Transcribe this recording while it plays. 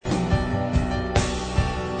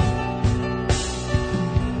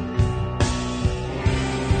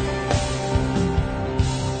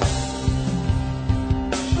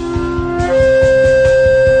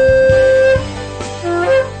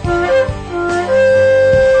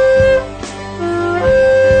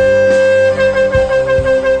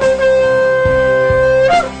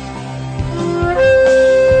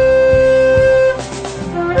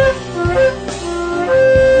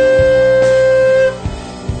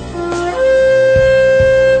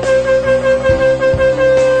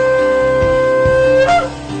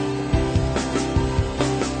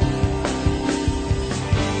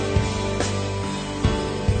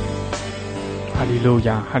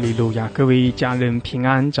哈利路亚！各位家人平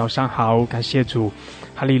安，早上好，感谢主，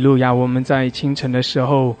哈利路亚！我们在清晨的时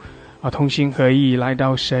候同心合意来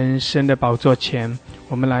到神的宝座前，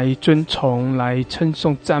我们来尊崇，来称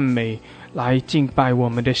颂赞美，来敬拜我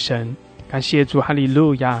们的神。感谢主，哈利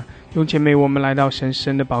路亚！弟兄姐妹，我们来到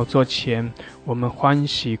神的宝座前，我们欢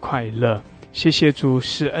喜快乐。谢谢主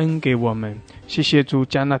施恩给我们，谢谢主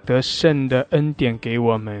将那得胜的恩典给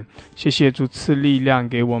我们，谢谢主赐力量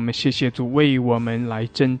给我们，谢谢主为我们来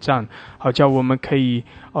征战，好叫我们可以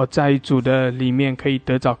在主的里面可以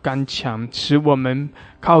得着刚强，使我们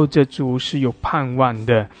靠着主是有盼望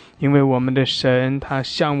的。因为我们的神他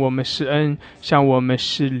向我们施恩，向我们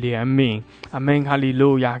施怜悯。阿们，哈利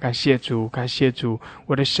路亚！感谢主，感谢主，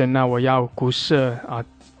我的神啊，我要鼓瑟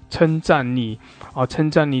称赞你，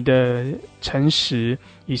称赞你的诚实，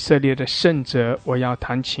以色列的圣者，我要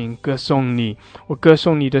弹琴歌颂你。我歌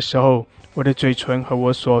颂你的时候，我的嘴唇和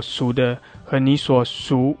我所属的，和你所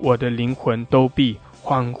属我的灵魂都必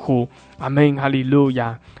欢呼。阿们，哈利路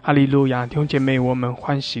亚，哈利路亚！弟兄姐妹，我们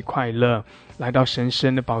欢喜快乐，来到神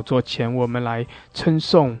的宝座前，我们来称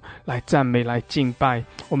颂，来赞美，来敬拜。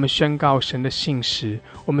我们宣告神的信实，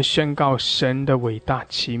我们宣告神的伟大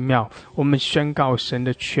奇妙，我们宣告神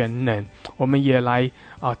的全能。我们也来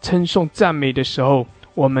称颂赞美的时候，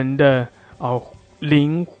我们的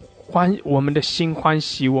我们的心欢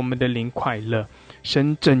喜，我们的灵快乐。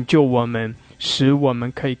神拯救我们，使我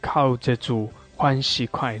们可以靠着主欢喜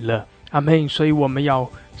快乐。阿们。所以我们要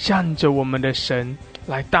向着我们的神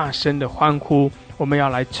来大声的欢呼，我们要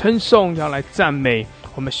来称颂，要来赞美，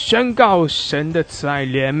我们宣告神的慈爱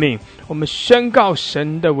怜悯，我们宣告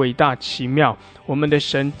神的伟大奇妙。我们的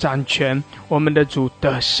神掌权，我们的主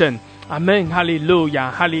得胜。阿们，哈利路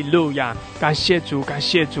亚，哈利路亚！感谢主，感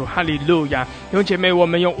谢主，哈利路亚！弟兄姐妹，我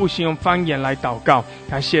们用悟性、用方言来祷告。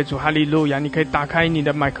感谢主，哈利路亚！你可以打开你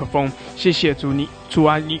的麦克风。谢谢主，主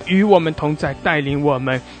啊，你与我们同在，带领我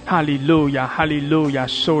们。哈利路亚，哈利路亚！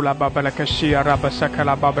苏拉巴巴拉克西亚拉巴萨卡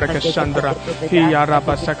拉巴巴拉克山德拉，伊亚拉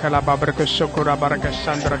巴萨卡拉巴巴拉克苏库拉巴拉克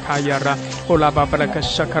山德拉卡亚拉，欧拉巴巴拉克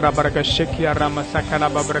萨卡拉巴拉克西基亚拉马萨卡拉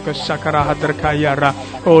巴巴拉克萨卡拉哈德卡亚拉，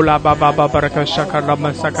欧拉巴巴巴拉克萨卡拉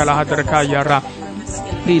马萨卡拉哈德卡亚拉。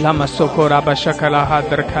Lama sokora bashakala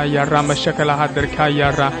hadar kaya rama shakala hadar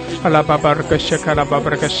kaya ra ala babarka shakala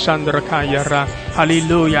babarka shandra kaya ra 哈利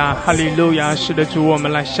路亚，哈利路亚！是的，主，我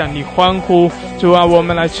们来向你欢呼，主啊，我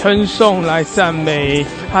们来称颂，来赞美。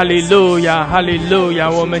哈利路亚，哈利路亚！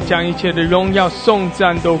我们将一切的荣耀颂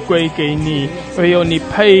赞都归给你，唯有你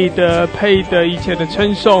配得一切的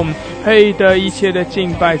称颂，配得一切的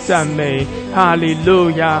敬拜赞美。哈利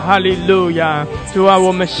路亚，哈利路亚！主啊，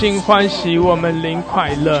我们心欢喜，我们灵快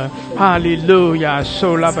乐。哈利路亚！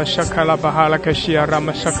苏拉巴沙卡拉巴哈拉克西亚拉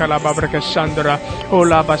玛沙卡拉巴布拉克山德拉，欧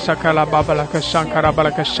拉巴沙卡拉巴布拉克山卡拉巴拉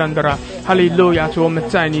克山德拉。哈利路亚！主，我们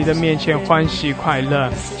在你的面前欢喜快乐。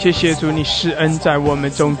谢谢主，你施恩在我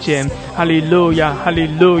们中间。哈利路亚，哈利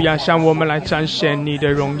路亚！向我们来彰显你的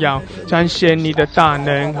荣耀，彰显你的大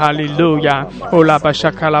能。哈利路亚！欧拉巴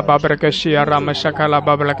沙卡拉巴布拉克西亚拉玛沙卡拉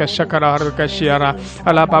巴布拉克沙卡拉哈克西亚拉，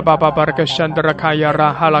阿拉巴巴巴巴拉克山德拉卡亚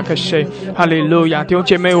拉哈拉克西。哈利路亚！弟兄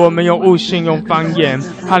姐妹，我们用悟性，用方言，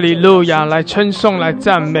哈利路亚，来称颂，来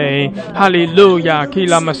赞美。哈利路亚！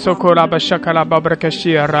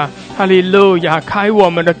哈利路亚！开我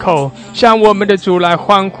们的口，向我们的主来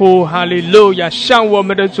欢呼。哈利路亚！向我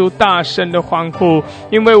们的主大声的欢呼，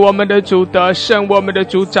因为我们的主得胜，我们的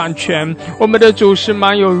主掌权，我们的主是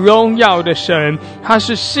满有荣耀的神，他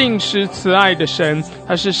是信实慈爱的神，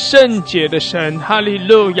他是圣洁的神。哈利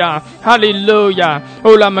路亚，哈利路亚！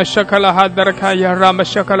欧拉玛沙卡拉哈德卡亚拉玛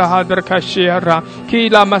沙卡拉哈德卡西亚拉，基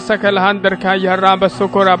拉玛沙卡拉哈德卡亚拉巴苏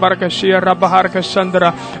库拉巴拉卡西亚拉巴哈卡山德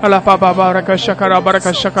拉，阿拉巴巴巴拉卡沙卡拉巴拉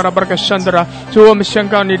卡沙卡拉巴拉卡山德拉。主，我们宣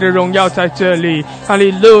告你的荣耀在这里。哈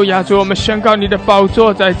利路亚！主，我们宣告你的宝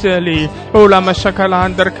座在这里。欧拉玛沙卡拉哈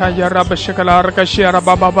德卡亚拉巴沙卡拉哈卡西亚拉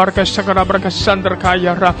巴巴巴拉卡沙卡拉巴拉卡山德卡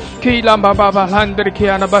亚拉，基拉巴巴巴哈德卡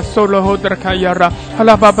亚拉巴苏罗哈德卡亚拉，阿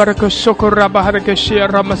拉巴巴拉卡苏库拉巴哈卡西亚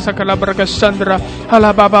拉玛沙卡拉巴拉卡山德拉，阿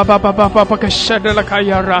拉巴巴巴巴巴巴巴卡沙德拉卡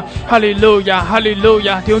亚拉。哈利路亚，哈利路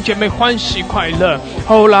亚！弟兄姐妹欢喜快乐。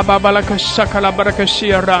欧拉巴巴拉卡沙卡拉巴拉卡西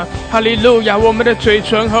亚拉，哈利路亚！我们的嘴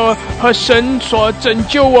唇和神所拯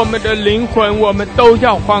救我们的灵魂，我们都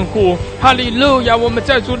要欢呼。哈利路亚！我们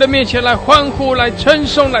在主的面前来欢呼，来称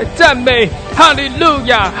颂，来赞美，哈利路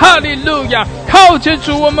亚，哈利路亚！靠着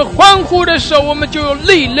主，我们欢呼的时候，我们就有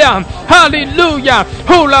力量，哈利路亚！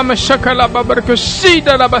呼拉玛沙卡拉巴巴克西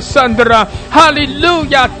达拉巴桑德拉，哈利路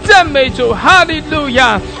亚！赞美主，哈利路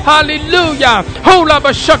亚，哈利路亚！呼拉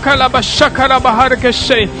巴沙卡拉巴沙卡拉巴哈德克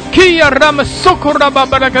西，基亚拉玛苏库拉巴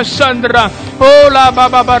巴拉克桑德拉，哦拉巴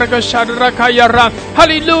巴巴拉克沙德拉卡亚拉，哈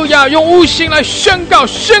利路亚！用悟性来宣告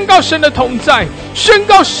神的同在，宣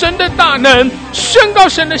告神的大能，宣告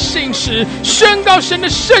神的信实，宣告神的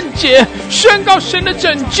圣洁，宣告神的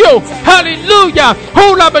拯救，哈利路亚！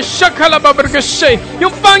呼拉巴沙卡拉巴巴克西，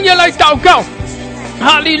用方言来祷告。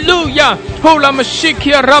哈利路亚！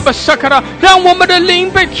让我们的灵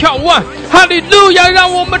被挑旺，哈利路亚！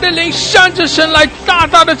让我们的灵向着神来大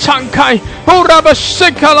大的敞开，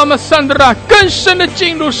更深的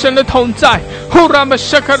进入神的同在，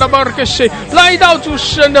来到主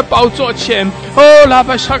神的宝座前，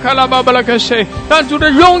让主的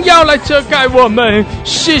荣耀来遮盖我们。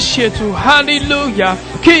谢谢主，哈利路亚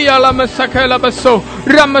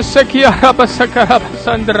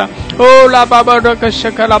！Oh la baba raka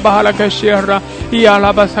shakala bahala kashira ya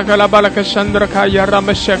la basakala balaka shandra kaya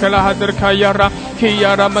rama shakala hadr kaya ra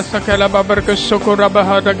kiya rama sakala babarka sokora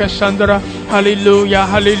bahada kashandra hallelujah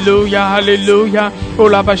hallelujah hallelujah oh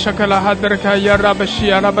la basakala hadr kaya raba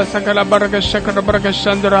shia raba sakala baraka shakara baraka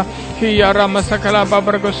shandra kiya rama sakala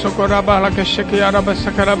babarka sokora bahala kashia raba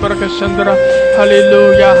sakala baraka shandra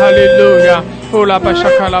hallelujah hallelujah oh la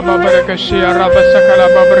basakala babarka shia raba sakala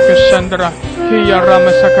babarka shandra kiya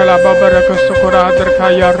rama sakala babaraka sokora hadr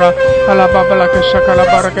kaya ra ala babalaka shakala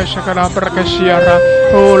baraka shakala baraka shiara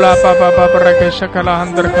ola baba baraka shakala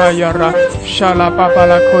handar kaya ra shala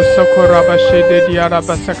babalaka sokora bashide diara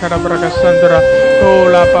basakara baraka sandra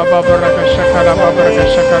ola baba baraka shakala baraka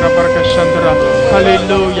shakala baraka sandra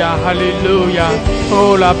hallelujah hallelujah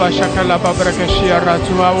ola bashakala baraka shiara 主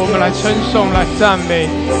啊，我们来称颂来赞美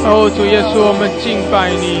主耶稣，我们敬拜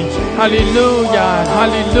你，哈利路亚哈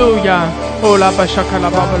利路亚Ola bashakala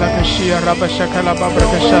babalaka shia rabashakala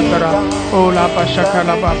babaraka shandra Ola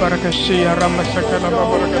bashakala babaraka shia ramasakala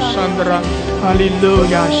babaraka shandra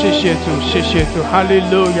Hallelujah 谢谢主谢谢主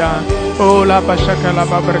Hallelujah Ola bashakala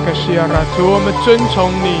babaraka shia 主我们尊崇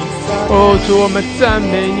你主我们赞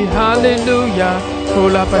美你 Hallelujah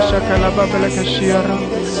Ola bashakala babalaka shia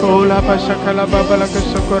Ola bashakala babalaka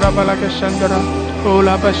sokora balaka shandra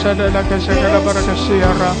Ola bashakala shakala baraka shia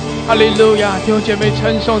哈利路亚，弟兄姐妹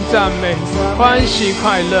称颂赞美，欢喜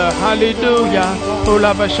快乐，哈利路亚。哦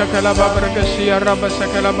拉巴沙卡拉巴巴拉克西亚拉巴沙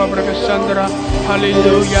卡拉巴巴拉克山德拉，哈利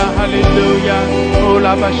路亚，哈利路亚。哦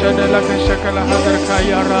拉巴沙德拉克沙卡拉哈德卡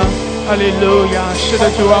亚拉，哈利路亚。是的，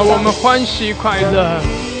主啊，我们欢喜快乐。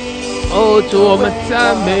主，我们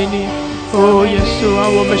赞美你。耶稣啊，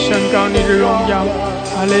我们宣告你的荣耀。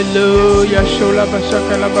哈利路亚，苏拉巴沙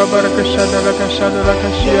卡拉巴巴拉克沙德拉克沙德拉克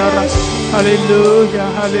西亚拉。哈利路亚，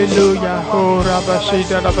哈利路亚，哦，拉巴西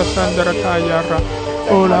达拉巴桑德拉卡亚拉，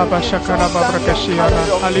哦，拉巴沙卡拉巴布拉卡西亚拉，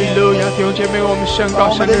哈利路亚，弟兄姐妹，我们宣告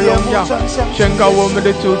神的荣耀，宣告我们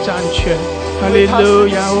的主掌权，哈利路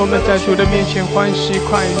亚，我们在主的面前欢喜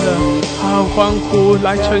快乐，好欢呼，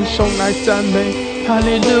来称颂，来赞美。哈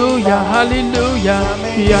利路亚，哈利路亚，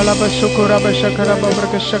呀拉巴苏库拉巴沙卡拉巴布拉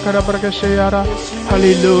卡沙卡拉巴拉卡西亚拉，哈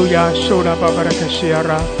利路亚，苏拉巴布拉卡西亚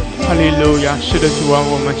拉。哈利路亚，是的，主啊，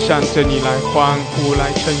我们向着你来欢呼，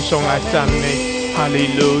来称颂，来赞美。哈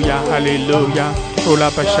利路亚，哈利路亚，乌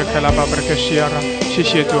拉巴沙卡拉巴布拉克西亚拉，谢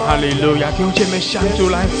谢主，哈利路亚，弟兄姐妹向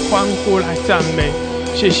主来欢呼，来赞美。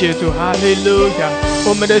谢谢主，哈利路亚，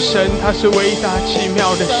我们的神他是伟大奇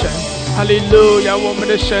妙的神。哈利路亚，我们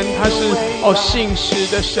的神他是信实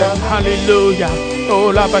的神。哈利路亚，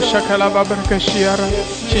拉巴沙卡拉巴布拉克西亚拉，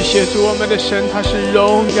谢谢主，我们的神他是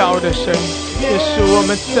荣耀的神。耶稣，我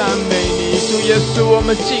们赞美你，主耶稣，我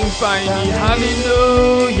们敬拜你，哈利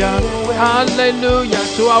路亚，哈利路亚，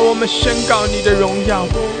主啊，我们宣告你的荣耀，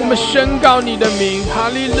我们宣告你的名，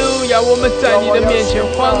哈利路亚，我们在你的面前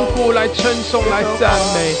欢呼，来称颂，来赞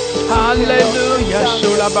美，哈利路亚，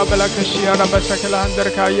苏拉巴巴拉克西亚拉巴沙克拉汉德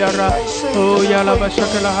卡亚拉，亚拉巴沙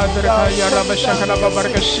克拉汉德卡亚拉巴沙克拉巴巴拉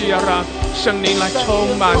克西亚拉，圣灵来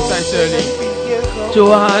充满在这里。主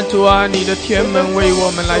啊，主啊，你的天门为我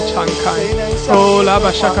们来敞开。拉巴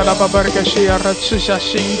沙卡拉巴巴拉克西亚拉，赐下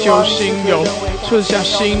新酒新油，赐下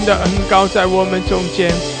新的恩膏在我们中间。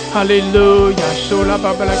哈利路亚，苏拉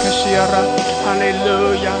巴巴拉克西亚拉，哈利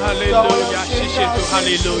路亚，哈利路亚，谢谢主，哈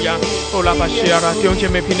利路亚。拉巴西亚拉，弟兄姐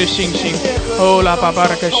妹凭着信心，拉巴巴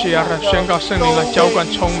拉克西亚拉，宣告圣灵来浇灌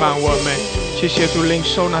充满我们。谢谢主，领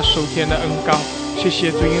受那属天的恩膏。谢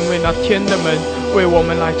谢主，因为那天的门为我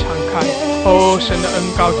们来敞开。哦，神的恩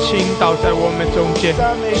膏倾倒在我们中间，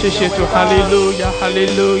谢谢主，哈利路亚，哈利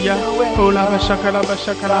路亚。哦，拉巴沙卡拉巴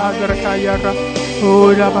沙卡拉哈德拉卡亚拉，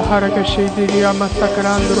哦，拉巴哈拉卡西迪利亚马萨卡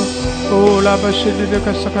兰德罗，哦，拉巴西迪利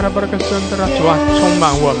卡萨卡拉巴拉卡森德拉，主啊，充满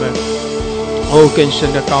我们，哦，更深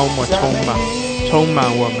的膏抹充满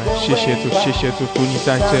我们，谢谢主，谢谢主，主你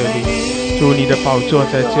在这里，主你的宝座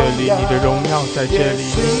在这里，你的荣耀在这里，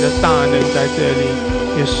你的大能在这里。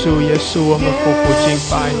耶稣，耶稣，我们匍匐敬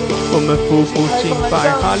拜，我们匍匐敬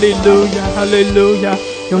拜，哈利路亚，哈利路亚！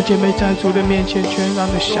有姐妹在主的面前全然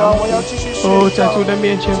的降服，哦，在主的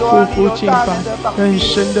面前匍匐敬拜，更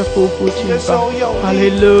深的匍匐敬拜，哈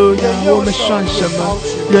利路亚！我们算什么？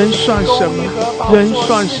人算什么？人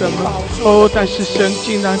算什么？哦，但是神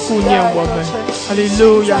竟然顾念我们，哈利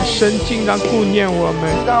路亚！神竟然顾念我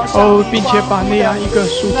们，哦，并且把那样一个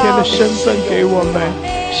属天的身份给我们。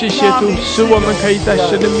谢谢主，使我们可以在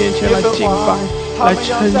神的面前来敬拜，来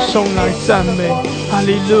称颂，来赞美。哈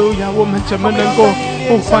利路亚！我们怎么能够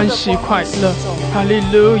不欢喜快乐？哈利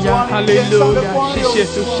路亚，哈利路亚！谢谢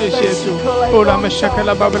主，谢谢主。哦，拉玛沙卡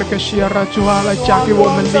拉巴巴拉克西亚拉，主啊，来加给我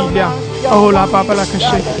们力量。哦，拉巴巴拉克西，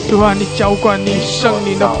主啊，你浇灌你圣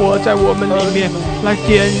灵的火在我们里面，来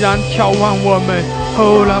点燃眺望我们。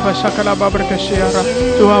哦，拉巴沙卡拉巴巴拉克西亚拉，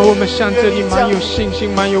主啊，我们向着你蛮有信心，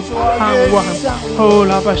蛮有盼望。哦，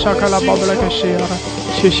拉巴沙卡拉巴巴拉克西亚拉，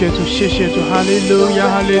谢谢主，谢谢主，哈利路亚，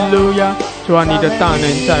哈利路亚！主啊，你的大能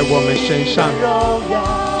在我们身上，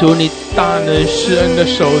主你大能施恩的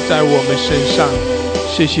手在我们身上，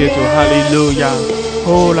谢谢主，哈利路亚！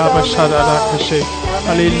哦，拉巴沙达拉克西，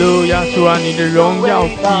哈利路亚！主啊，你的荣耀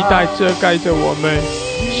披带遮盖着我们，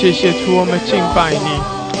谢谢主，我们敬拜你。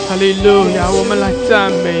哈利路亚，我们来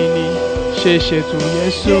赞美你，谢谢主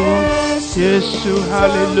耶稣，耶稣，哈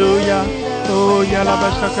利路亚，哦呀拉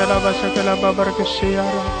巴沙卡拉巴沙卡拉巴巴拉克西亚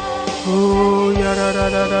拉，哦呀啦啦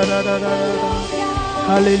啦啦啦啦啦啦，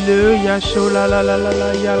哈利路亚，苏啦啦啦啦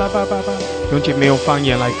啦呀啦巴巴巴，用姐妹用方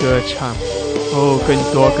言来歌唱，哦，更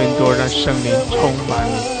多更多让圣灵充满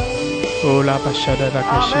你，哦拉巴沙达拉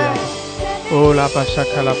克西亚拉，哦拉巴沙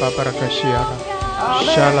卡拉巴巴拉克西亚拉，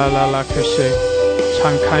沙啦啦啦克西。敞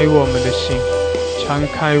开我们的心，敞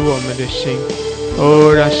开我们的心，哦，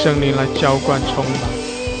让圣灵来浇灌充满。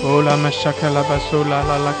哦，拉玛沙卡拉巴苏拉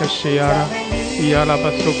拉拉克西亚拉，亚拉巴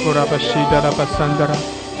苏库拉巴西达拉巴桑达拉，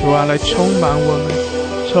主啊，来充满我们，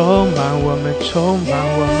充满我们，充满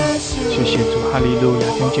我们。谢谢主，哈利路亚！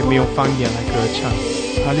弟兄姐妹用方言来歌唱，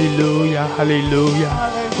哈利路亚，哈利路亚。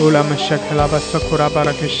哦，拉玛沙卡拉巴苏库拉巴拉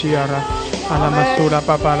克西亚拉，阿拉玛苏拉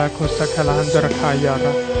巴巴拉库萨卡拉汉德拉卡亚拉。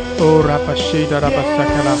Oh Rabashida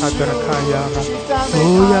Rabasakala Hadrakayara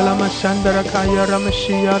Oh Yalama Shandara Kaya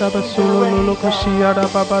Ramashia Rabasulo Lokoshia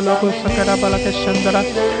Rababaloko Sakara Balakashandara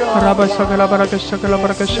Rabasakala Barakashakala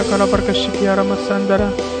Barakashakala Barakashikia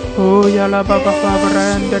Ramasandara Oh Yala Baba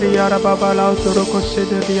Fabrandari Yara Baba Lautoroko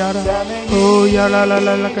Sedriara Oh Yala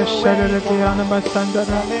Lala Kashara Riana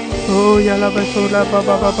Basandara Oh Yala Basula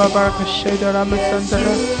Baba Baba Barakashida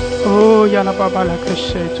Ramasandara Oh Yala Baba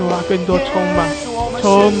Lakashe 主啊，更多充满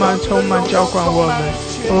浇灌我们。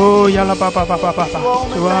哦，呀啦吧吧吧吧吧吧！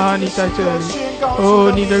主啊，你在这里。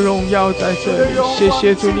哦，你的荣耀在这里。谢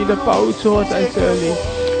谢主，你的宝座在这里。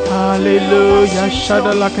哈利路亚，沙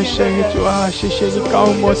达拉克神主啊，谢谢你膏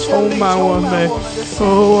抹充满我们。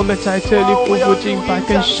哦，我们在这里匍匐敬拜，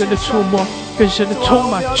更深的触摸。更深的充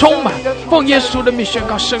满，奉耶稣的名宣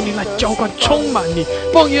告圣灵来浇灌，充满你。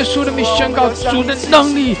奉耶稣的名宣告主的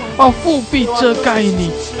能力，复辟遮盖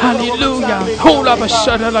你。哈利路亚！后拉巴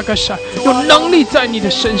沙拉拉个沙，有能力在你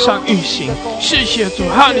的身上运行。谢谢主，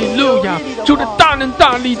哈利路亚！主的大能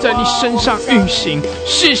大力在你身上运行。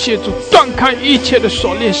谢谢主，断开一切的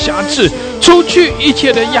锁链辖制，除去一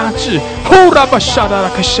切的压制。后拉巴沙拉拉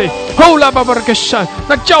个沙，后拉巴巴拉个沙，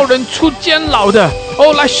那叫人出监牢的。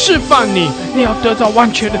哦，来释放你，你要得到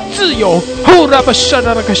完全的自由。哦，拉巴沙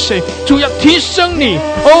拉拉个谁，主要提升你，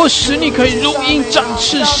哦，使你可以如鹰展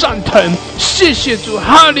翅上腾。谢谢主，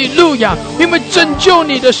哈利路亚！因为拯救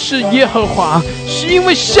你的是耶和华，是因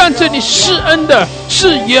为向着你施恩的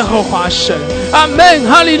是耶和华神。阿门，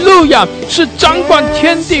哈利路亚！是掌管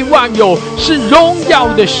天地万有，是荣耀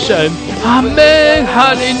的神。阿门，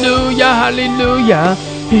哈利路亚，哈利路亚！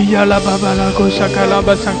呀啦巴巴拉古萨卡拉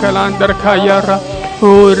巴桑卡拉安德卡亚拉。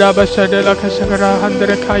哦，拉巴沙德拉卡萨卡拉汉德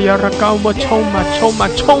卡亚拉，高莫充满，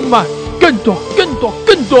更多，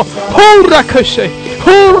哦拉克谁，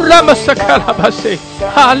哦拉玛萨卡拉巴谁，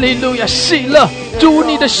哈利路亚，喜乐，主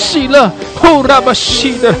你的喜乐，哦拉巴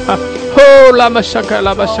西德拉，哦拉玛萨卡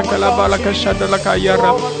拉巴萨卡拉巴拉卡沙德拉卡亚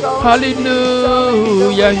拉，哈利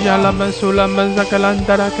路亚，亚拉曼苏拉曼萨卡兰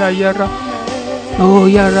德拉卡亚拉。哦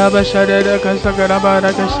呀拉巴沙达达卡萨卡拉巴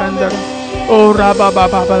达卡山达拉，哦拉巴巴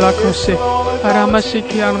巴巴拉克西，阿拉玛西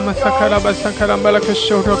基阿拉玛萨卡拉巴萨卡拉巴拉克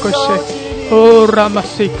修罗克西，哦拉玛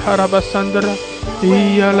西卡拉巴山达拉，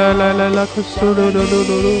咿呀啦啦啦啦克苏罗罗罗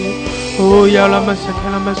罗罗，哦呀拉玛萨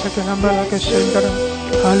卡拉巴萨卡拉巴拉克山达拉，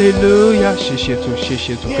哈利路亚！谢谢主，谢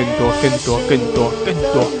谢主，更多更多更多更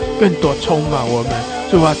多更多充满我们。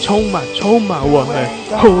主啊，充满我们，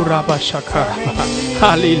哦拉巴沙卡拉巴，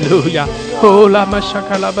哈利路亚，哦拉巴沙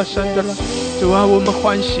卡拉巴山德拉，主啊，我们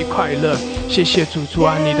欢喜快乐，谢谢主，主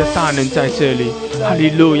啊，你的大能在这里，哈利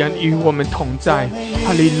路亚，与我们同在，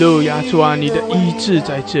哈利路亚，主啊，你的医治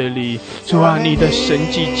在这里，主啊，你的神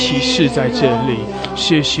迹奇事在这里，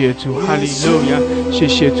谢谢主，哈利路亚，谢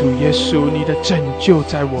谢主耶稣，你的拯救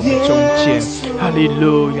在我们中间，哈利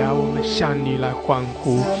路亚，我们向你来欢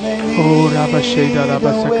呼，哦拉巴谢达拉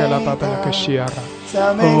巴萨卡拉巴巴拉克西亚拉，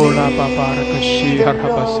哦拉巴巴拉克西亚拉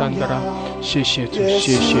巴桑德拉，谢谢主，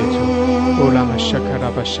谢谢主，哦拉玛沙卡拉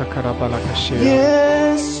巴沙卡拉巴拉克西亚，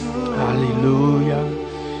哈利路亚，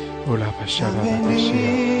哦拉巴沙拉巴克西亚，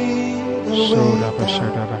苏拉巴沙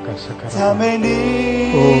拉拉卡萨卡拉巴，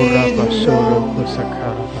哦拉巴苏罗库萨卡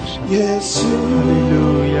拉巴沙，哈利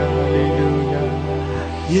路亚，哈利路亚，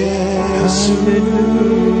哈利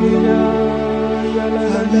路亚。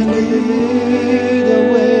赞美你的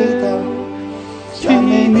味道，赞美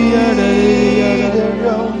你的荣耀。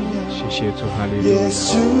谢谢主，哈利路亚。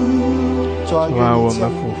主啊，我们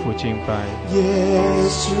夫妇敬拜，主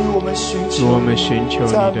我们寻求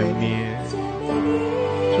你的面，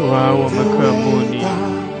主啊，我们渴慕你，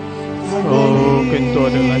哦，更多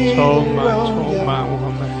的来充满我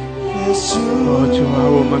们，哦，主啊，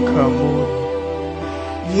我们渴慕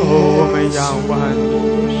你，哦，我们仰望你，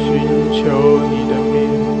寻求你的面，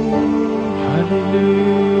哈利路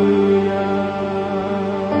亚，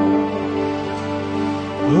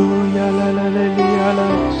哦呀啦啦啦呀啦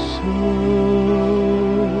苏，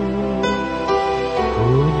哦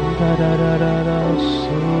哒哒哒哒哒苏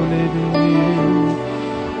嘞哩，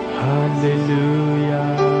哈利路亚，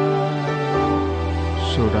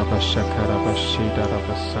苏拉巴沙卡拉巴西达拉巴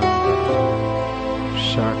桑达拉。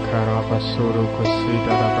Shakara basuru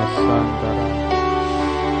kusida la basandara,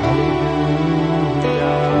 Hallelujah.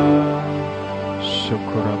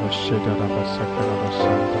 Shukura bashida la basakara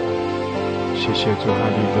basandara. 谢谢主，哈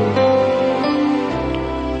利路亚，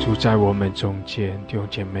主在我们中间，弟兄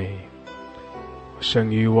姐妹，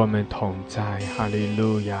神与我们同在，哈利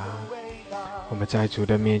路亚。我们在主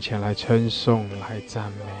的面前来称颂，来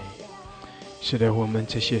赞美。是的，我们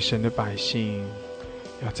这些神的百姓。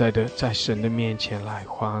要在神的面前来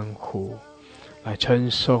欢呼，来称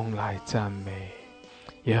颂，来赞美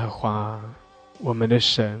耶和华，我们的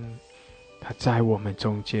神，他在我们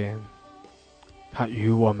中间，他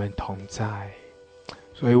与我们同在，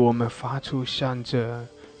所以我们发出向着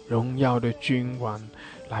荣耀的君王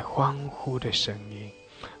来欢呼的声音，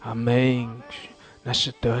阿们。那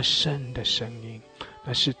是得胜的声音，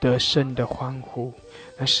那是得胜的欢呼，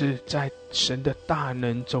那是在神的大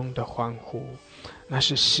能中的欢呼，那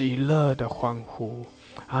是喜乐的欢呼，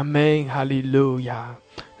阿们，哈利路亚。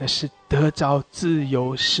那是得着自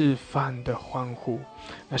由释放的欢呼，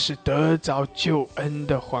那是得着救恩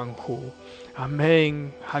的欢呼，阿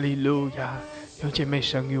们，哈利路亚。有姐妹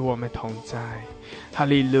神与我们同在，哈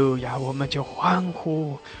利路亚，我们就欢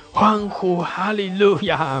呼欢呼，哈利路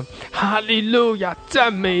亚，哈利路亚，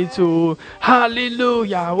赞美主，哈利路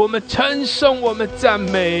亚，我们称颂，我们赞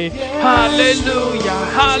美，哈利路亚，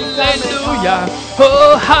哈利路亚，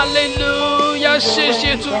哦，哈利路亚，谢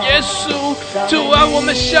谢主耶稣，主啊，我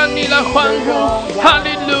们向你来欢呼，哈利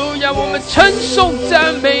路亚，我们称颂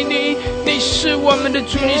赞美你，你是我们的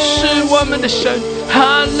主，你是我们的神，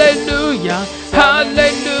哈利路亚，哈利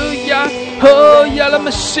路亚，哦呀拉玛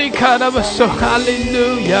西卡拉巴索，哈利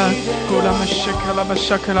路亚，哦拉玛西卡拉巴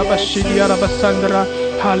沙卡拉巴西迪亚拉巴桑德拉，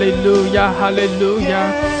哈利路亚，哈利路亚，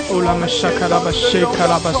哦拉玛沙卡拉巴西卡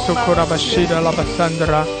拉巴索库拉巴西达拉巴桑德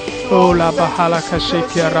拉，哦拉巴哈拉卡西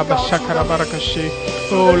提亚拉巴沙卡拉巴拉卡西，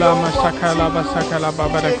哦拉玛沙卡拉巴沙卡拉巴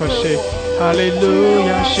巴拉卡西。哈利路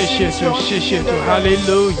亚，谢谢主，谢谢主，哈利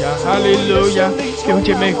路亚，哈利路亚，弟兄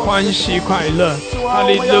姐妹欢喜快乐，哈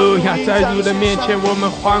利路亚，在主的面前我们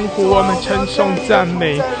欢呼，我们称颂赞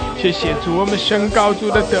美，谢谢主，我们宣告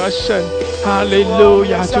主的得胜，哈利路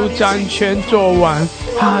亚，主掌权作王，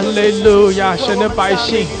哈利路亚，神的百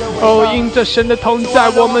姓，因着神的同在，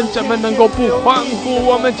我们怎么能够不欢呼？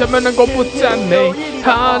我们怎么能够不赞美？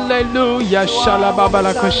哈利路亚，沙拉巴巴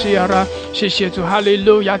拉克西亚拉，谢谢主，哈利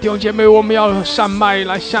路亚，弟兄姐妹，我们要上麦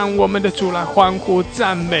来向我们的主来欢呼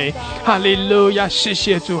赞美，哈利路亚，谢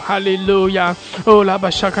谢主，哈利路亚，拉巴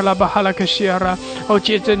沙卡拉巴哈拉克西亚拉，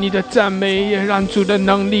借着你的赞美，也让主的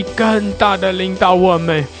能力更大的领导我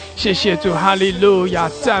们。谢谢主，哈利路亚，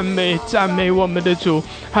赞美赞美我们的主，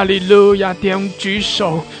哈利路亚，点举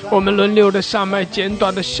手，我们轮流的上麦，简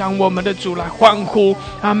短的向我们的主来欢呼，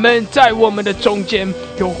阿们。在我们的中间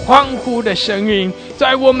有欢呼的声音，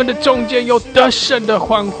在我们的中间有得胜的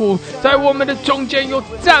欢呼，在我们的中间有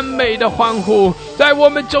赞美的欢呼，在我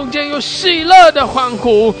们中间有喜乐的欢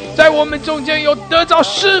呼，在我们中间有得着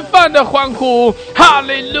释放的欢呼，哈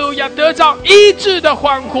利路亚，得着医治的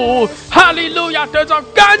欢呼，哈利路亚，得着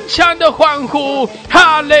刚强的欢呼，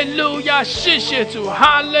哈利路亚，谢谢主，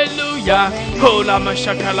哈利路亚。哦，拉玛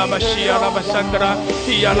沙卡拉巴西亚拉巴桑德拉，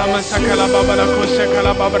伊亚拉玛萨卡拉巴巴拉库塞卡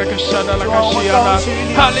拉巴巴拉克沙达拉卡西亚拉，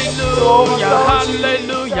哈利路亚，哈利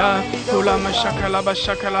路亚。哦，拉玛沙卡拉巴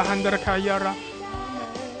沙卡拉汉德拉卡亚拉。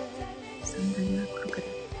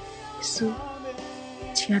耶稣，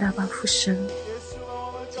亲爱的阿父神，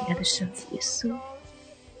亲爱的圣子耶稣，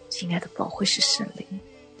亲爱的保惠师圣灵，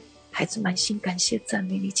孩子满心感谢赞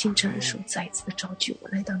美你，清晨的时候再一次的召集我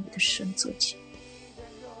来到你的神座前。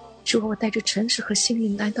主啊，我带着诚实和心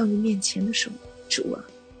灵来到你面前的时候，主啊，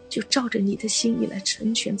就照着你的心意来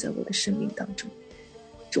成全在我的生命当中。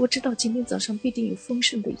主，我知道今天早上必定有丰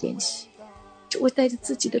盛的筵席，主，我带着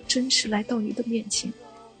自己的真实来到你的面前。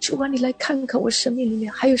主啊，你来看看我生命里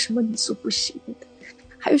面还有什么你所不喜悦的，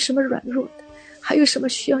还有什么软弱的，还有什么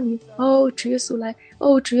需要你主耶稣来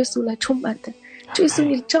主耶稣来充满的。主耶稣，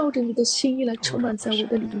你照着你的心意来充满在我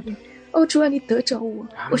的里面。主啊，你得着我，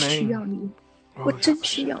我需要你，我真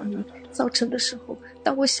需要你。早晨的时候，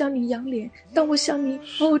当我向你仰脸，当我向你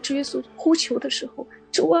主耶稣呼求的时候，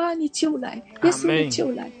主啊，你就来，耶稣你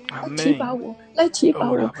就来，来提拔我，来提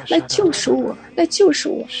拔我，来救赎我，来救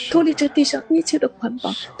赎我，脱离这地上一切的捆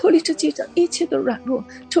绑，脱离这地上一切的软弱，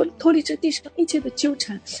脱离这地上一切的纠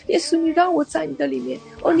缠。耶稣，你让我在你的里面，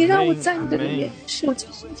你让我在你的里面，手机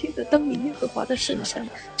圣洁的登你耶和华的圣山。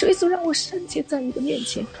主耶稣，让我圣洁在你的面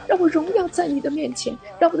前，让我荣耀在你的面前，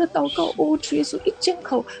让我的祷告主耶稣一张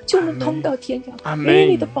口就能通到天涯，因为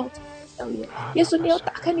你的宝藏。耶稣，你要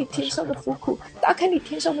打开你天上的府库，打开你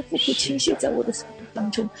天上的府库，倾泻在我的生命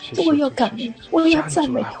当中。我要感恩，我要赞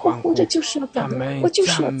美，我活着就是要感恩，我就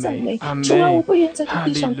是要赞美。主啊，我不愿在这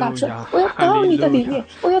地上打转，我要到你的里面，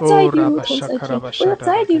我要在地如同在天，我要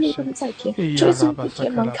在地如同在天。主耶稣，你的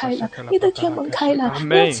天门开了，你的天门开了，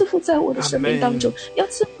你要赐福在我的生命当中，要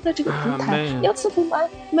赐福在这个平台，要赐福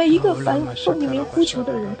每一个凡奉你名呼求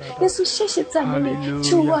的人。耶稣，谢谢赞美你。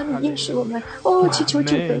主啊，你应许我们，祈求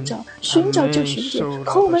就得着，寻找就寻见，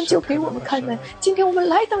叩门就给我们开门。今天我们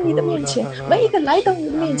来到你的面前，每一个来到你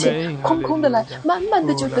的面前，空空的来，满满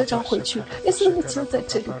的就得着回去。耶稣，你就在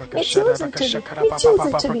这里，你就在这里，你就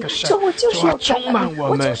在这里。主，我就是要赞美，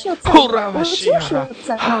我就是要赞美，我就是要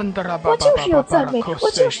赞美，我就是要赞美，我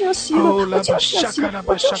就是要喜乐，我就是要喜乐，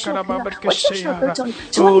我就是要平安，我就是要得着。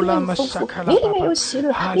主啊，你里面有丰富，你里面有喜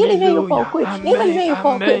乐，你里面有宝贵，你里面有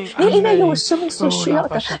宝贵，你里面有我生命所需要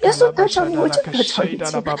的。耶稣，得着你，我就得着一切，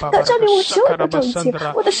得着你，我就得着一切。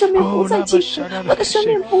我的生命不再饥渴，我的生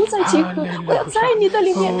命不再饥渴，我要在你的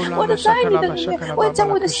里面，我要在你的里面，我要将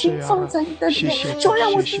我的心放在你的里面，主，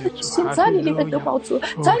让我的心在你里面得饱足，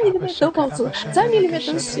在你里面得饱足，在你里面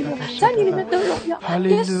得喜乐，在你里面得荣耀。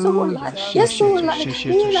耶稣，我来，耶稣，我来，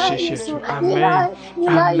你来，耶稣，你来，你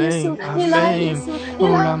来，耶稣，你来，耶稣，你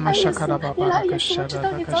来，耶稣，你来，耶稣。我知道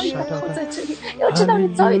你早已等候在这里，我知道你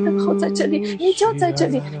早已等候在这里，你就在这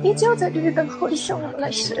里，你就在这里等候，向我们来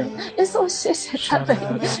施恩。耶稣，谢谢赞美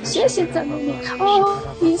你，谢谢赞美你。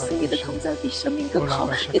耶稣，你的同在比生命更好，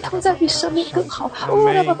你同在比生命更好。阿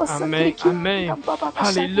妹，阿妹，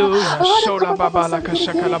哈利路亚，受拉巴巴拉克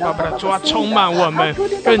沙卡拉巴巴拉，主啊，充满我们，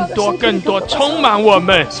更多更多，充满我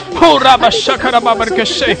们。后拉巴沙卡拉巴巴拉克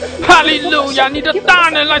谁？哈利路亚，你的大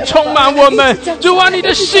能来充满我们，主啊，你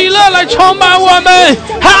的喜乐来充满我们。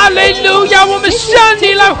哈利路亚，我们向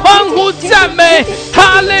你来欢呼赞美。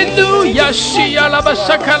哈利路亚，西亚拉巴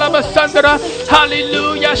沙卡拉巴桑德拉，哈利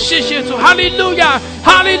路亚，谢谢主，哈利路亚，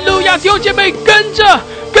哈利路亚，弟兄姐妹跟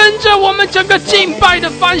着我们整个敬拜的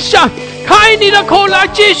方向，开你的口来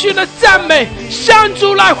继续的赞美，向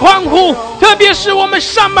主来欢呼，特别是我们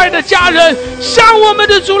上麦的家人，向我们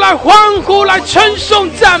的主来欢呼，来称颂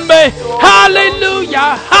赞美。哈利路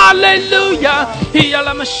亚，哈利路亚，亚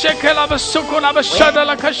拉玛谢克拉巴苏库拉巴沙达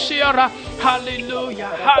拉卡西亚拉，哈利路亚，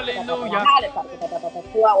哈利路亚。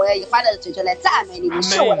主啊，我要以欢乐的嘴唇来赞美你，你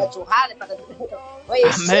是我的主，哈利巴的主，我以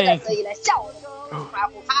喜乐的声音来向我的主欢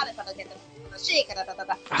呼，哈利巴的主，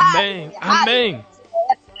阿门，阿门。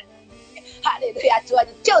哈利路亚，主啊，你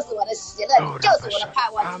就是我的喜乐，你就是我的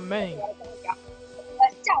盼望，阿门。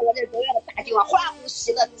向我这荣耀的大君王欢呼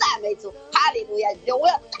喜乐赞美主，哈利路亚！荣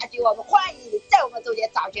耀的大君王，我们欢迎你在我们中间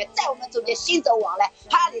掌权，在我们中间行走往来，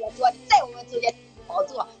哈利路亚！主啊，你在我们中间宝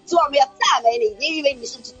座，主啊，我们要赞美你，因为你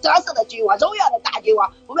是得胜的君王，荣耀的大君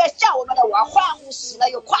王，我们要向我们的王欢呼喜乐，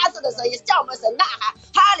有夸胜的声音，向我们神呐喊，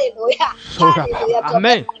哈利路亚，哈利路亚！阿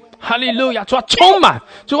门。哈利路亚！主啊，充满，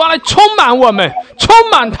主啊，来充满我们，充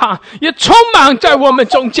满他，也充满在我们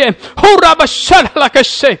中间。呼拉巴沙拉拉克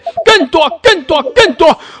西，更多，更多，更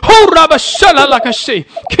多。呼拉巴沙拉拉克西，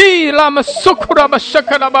基拉玛苏库拉巴沙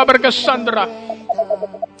克拉巴布格山德拉。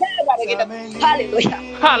哈利路亚！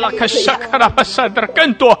哈拉克沙克拉巴山德拉，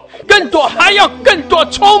更多，更多，还要更多，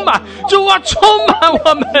充满，主啊，充满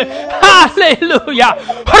我们。哈利路亚！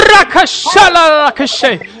呼拉克沙拉拉克西，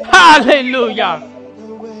哈利路亚。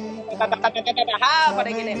哈利路亚，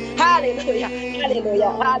哈利路亚，哈利路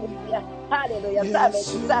亚，哈利路亚，赞美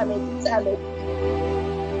主，赞美主，赞美主。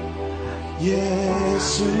耶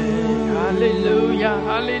稣，哈利路亚，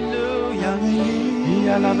哈利路亚。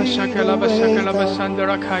呀拉巴沙克拉巴沙克拉巴山德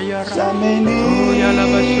拉卡亚拉，哦呀拉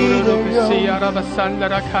巴苏鲁鲁克西呀拉巴山德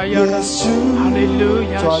拉卡亚拉，哈利路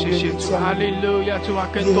亚，谢谢主，哈利路亚，主啊，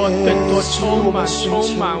更多更多充满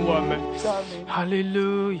充满我们，哈利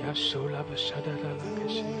路亚，苏拉巴沙德拉拉克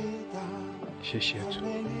西。谢谢主，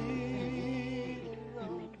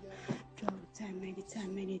赞美你，赞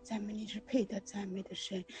美你，赞美你是配得赞美的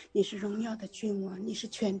神，你是荣耀的君王，你是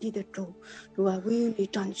全地的主，主啊，唯有你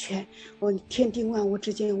掌权，天地万物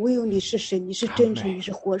之间唯有你是神，你是真神，你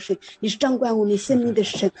是活神，你是掌管我们生命的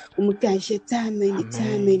神，我们感谢赞美你，赞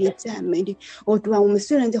美你，赞美你。主啊，我们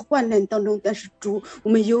虽然在患难当中，但是主，我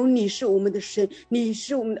们有你是我们的神，你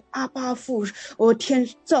是我们的阿爸父，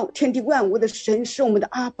天地万物的神是我们的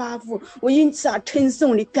阿爸父，我因此啊称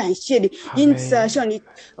颂你，感谢你，因此啊向你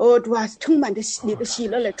主啊充满着你的喜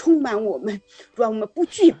乐来充满我们，主啊，我们不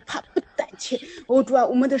惧怕，不胆怯。主啊，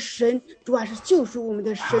我们的神，主啊是救赎我们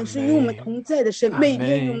的神，是与我们同在的神，每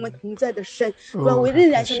年与我们同在的神。主啊，我仍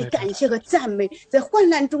然向你感谢和赞美，在患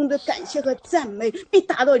难中的感谢和赞美必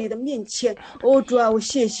达到你的面前。主啊，我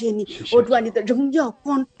谢谢你。主啊，你的荣耀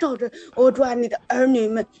光照着主啊你的儿女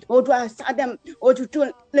们。主啊，撒旦就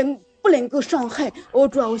这不能够伤害。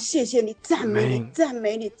主啊，我谢谢你，赞美你，赞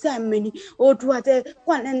美你，赞美你。主啊，在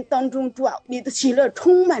患难当中，主啊，你的喜乐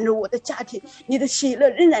充满着我的家庭，你的喜乐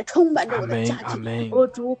仍然充满着我的家庭。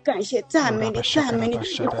主，感谢赞美你，赞美你，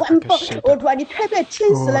你环抱。主啊，你差派天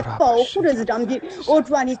使来保护着这张地。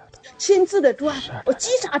主啊，你亲自的主啊，我击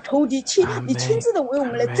杀仇敌，你亲自的为我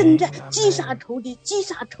们来征战，击杀仇敌，击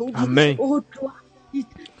杀仇敌。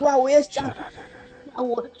主啊，我也想。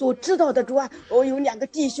我所知道的主啊，我有2个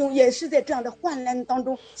弟兄也是在这样的患难当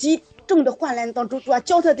中，极重的患难当中，主啊，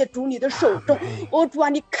交他在主你的手中。主啊，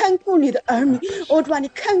你看顾你的儿女。主啊，你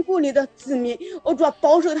看顾你的子民。主啊，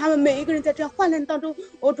保守他们每一个人在这样患难当中。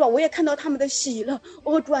主啊，我也看到他们的喜乐。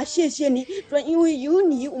主啊，谢谢你。主啊，因为有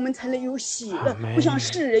你，我们才能有喜乐，不像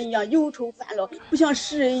世人一样忧愁烦恼，不像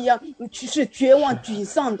世人一样是绝望沮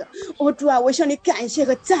丧的。主啊，我向你感谢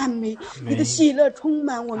和赞美，你的喜乐充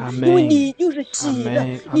满我们，因为你就是喜乐，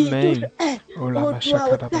你就是爱。主啊，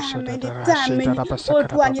我赞美你，赞美你。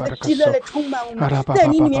主啊，你的喜乐来充满我们，在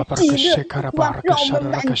你里面喜乐，主啊，让我们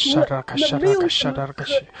满足了，我们没有什么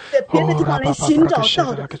在别的地方来寻找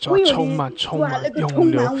到的，唯有你，主啊，那个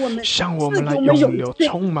充满我们，赐给我们永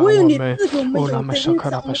生，唯有你赐给我们永生，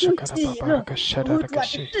让我们喜乐。主啊，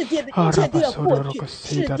世界的一切都要过去，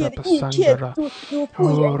世界的一切都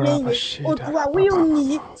不言原因。主啊，唯有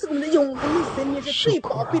你赐给我们的永恒的生命是最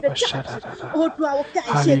宝贵的价值。主啊，我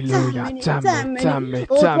感谢赞美你，赞美你。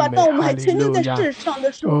主啊，当我们还存留在世上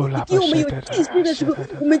的时候，你给我们有继续的时候，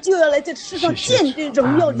我们就要来在世上见证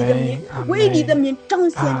荣耀你的名，为你的名彰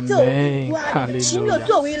显作为。主啊，你的奇妙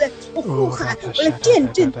作为来呼喊，我来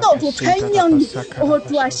见证，到处传扬你。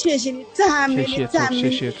主啊，谢谢你，赞美你，赞美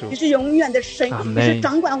你。你是永远的神，你是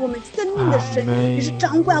掌管我们生命的神，你是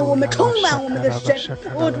掌管我们充满我们的神。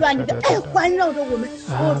主啊，你的爱环绕着我们。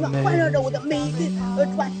主啊，环绕着我的每一个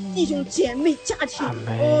主啊弟兄姐妹家庭，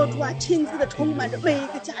主啊，亲自的充满着每一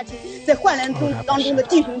个家庭，在患难当中的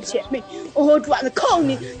弟兄姐妹，主啊，靠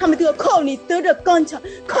你，他们都要靠你得着刚强，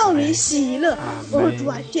靠你喜乐，主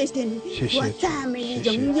啊，谢谢你，主啊，赞美你，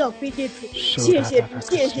荣耀归给主，谢谢主，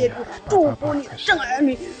谢谢主，祝福你正儿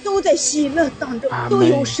女都在喜乐当中，都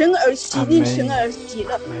有神而喜，因神而喜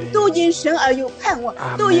乐，都因神而有盼望，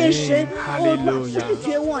都因神，主啊，不是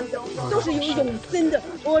绝望的，都是有永生的，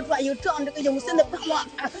主啊，有这样这个永生的盼望，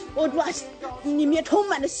主啊，里面充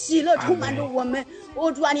满着喜乐，充满着我们，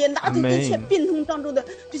主啊，你拿走一切病痛当中的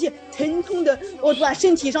这些疼痛的，主啊，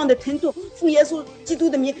身体上的疼痛，奉耶稣基督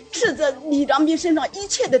的名斥责李长斌身上一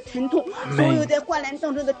切的疼痛，所有在患难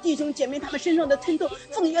当中的弟兄姐妹，他们身上的疼痛，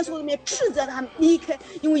奉耶稣的名斥责他们离开，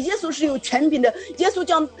因为耶稣是有权柄的，耶稣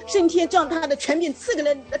将升天将他的权柄赐给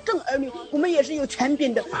了你的正儿女，我们也是有权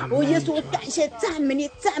柄的。耶稣，我感谢赞美你，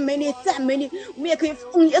赞美你，赞美你，我们也可以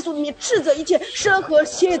奉耶稣的名斥责一切蛇和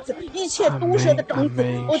蝎子，一切毒蛇的种子，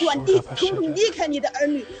主啊，统统离开你的儿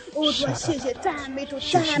女，主啊，谢谢，赞美主，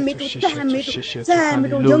赞美主，赞美主，赞美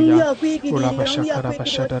主，荣耀归给你，荣耀归给你，赞美，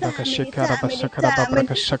赞美，赞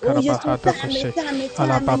美，耶稣，赞美，赞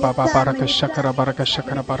美，赞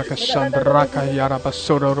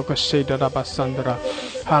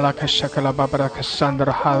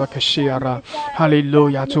美，哈利路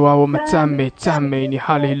亚，主啊，我们赞美赞美你，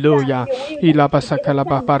哈利路亚，伊拉巴萨卡拉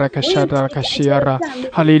巴巴拉卡沙达拉卡西亚拉，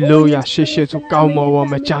哈利路亚，谢谢主高摩我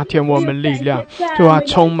们，加添我们力量，主啊，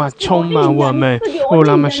充满我们，欧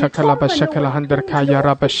拉玛沙卡拉巴沙卡拉汉德卡亚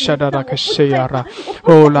拉巴沙达拉卡西亚拉，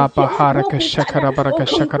欧拉巴哈拉卡沙卡拉巴拉卡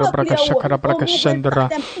沙卡拉巴拉卡沙卡拉巴拉卡山德拉，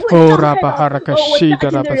欧拉巴哈拉卡西德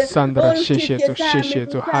拉巴山德拉，谢谢主，谢谢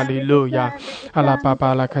主，哈利路亚，阿拉巴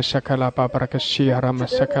巴拉卡沙卡拉巴巴拉卡西亚拉玛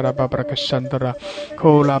沙卡拉巴巴拉卡山德拉，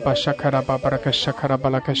欧拉巴沙卡拉巴巴拉卡沙卡拉巴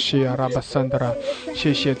拉卡西亚拉巴山德拉，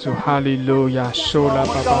谢谢主，哈利路亚，苏拉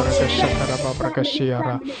巴巴拉卡沙卡拉巴巴拉卡西亚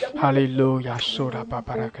拉，哈利路亚，苏拉巴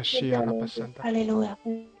巴拉卡西亚拉巴山德拉，哈利路亚，哈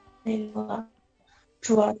利路亚，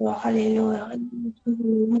主啊，主啊，哈利路亚，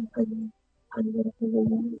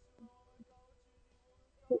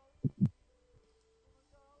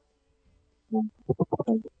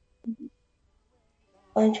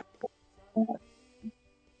完全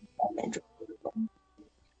赞美主，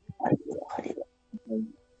哈利路亚，哈利路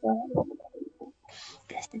亚，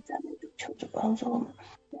感谢赞美主，求主帮助我们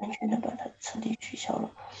完全的把它彻底取消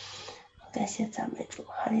了。感谢赞美主，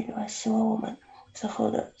哈利路亚，希望我们之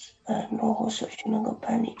后的落户手续能够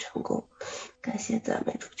办理成功。感谢赞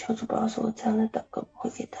美主，求主保守我这样的祷告不会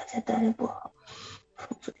给大家带来不好。奉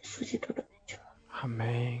主耶稣基督的名求。阿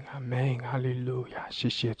门，阿门，哈利路亚，谢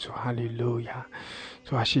谢主，哈利路亚，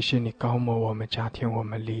主啊，谢谢你高摩我们，加添我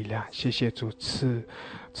们力量，谢谢主赐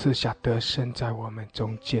下得胜在我们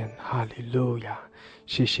中间，哈利路亚，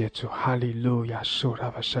谢谢主，哈利路亚，苏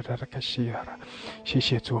拉巴沙达拉卡西亚拉，谢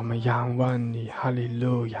谢主，我们仰望你，哈利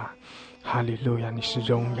路亚，哈利路亚，你是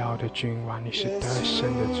荣耀的君王，你是得胜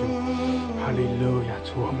的主，哈利路亚，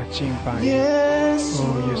主，我们敬拜你，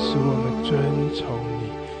哦，耶稣，我们尊崇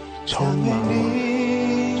你，充满我，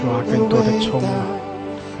主啊，更多的充满，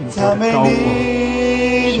更多的高我，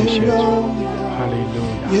谢谢主，哈利路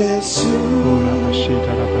亚，哦，拉巴西达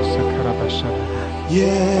拉巴萨卡拉巴沙达，耶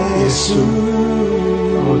稣，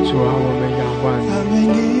哦，主啊，我们仰望你，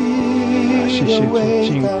谢谢主，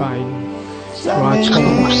敬拜你，主啊，充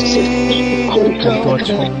满，更多充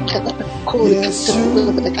满，耶稣。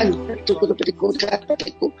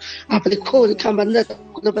阿爸的口里看吧，那个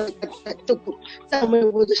那个都赞美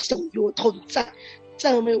我的神与我同在，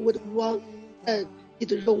赞美我的王，你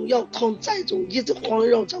的荣耀同在中一直环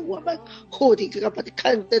绕着我们。后的阿爸的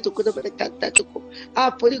看待中，阿爸的看待中，阿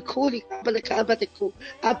爸的口里阿爸的看，阿爸的口，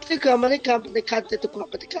阿爸的看，阿爸的看，阿爸的看待中，阿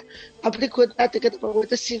爸的看，阿爸的口，阿爸的看，我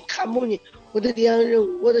的心看慕你，我的良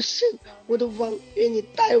人，我的神，我的王，愿你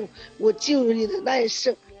带我进入你的那一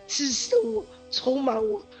生，滋生我，充满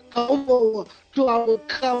我，高摩我，主啊，我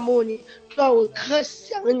渴慕你，主啊，我渴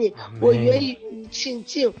想你，我愿意与你亲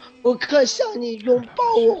近，我渴想你拥抱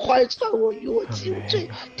我，怀揣我，与我紧追，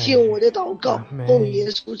听我的祷告，奉耶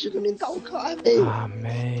稣基督的名祷告，阿门。阿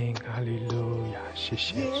门，哈利路亚，谢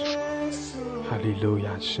谢主，哈利路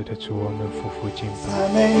亚，是的，主，我们夫妇敬拜，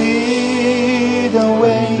赞美你的伟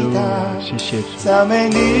大，谢谢主，赞美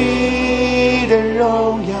你的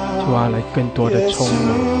荣耀，主啊，来更多的充满，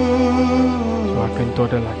主啊，更多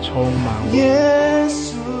的来充满我，耶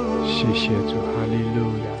稣，谢谢主，哈利路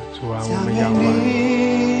亚，主啊，我赞美们仰望你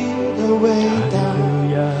的伟大，哈利路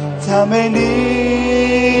亚，赞美你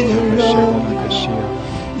的荣耀，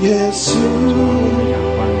耶稣，主啊，我们仰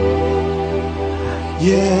望你，耶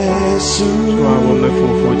稣，主啊，我们夫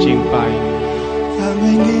妇敬拜你，赞美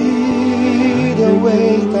你的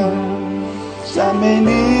伟大，赞美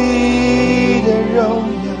你的荣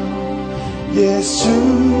耀，耶稣，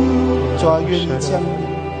主啊，愿你降临，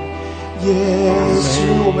耶稣，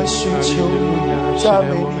我们寻求你，赞美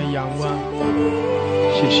你，仰望，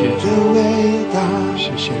谢谢主，谢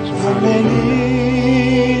谢主，赞美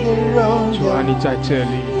你的荣耀，主啊，你在这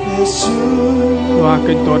里，主啊，更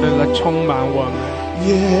多的来充满我们。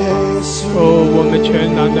我们全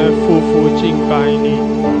然的匍匐敬拜你，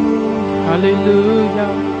哈利路亚，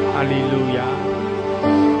哈利路亚，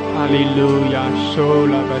哈利路亚，收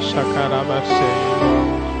拉巴沙卡拉巴塞，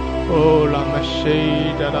哦拉玛西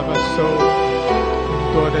达拉巴索，更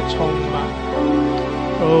多的充满，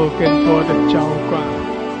哦更多的浇灌，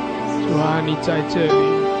主啊，你在这里，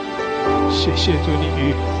谢谢主，你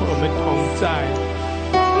与我们同在，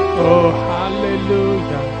哦哈利路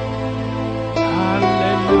亚。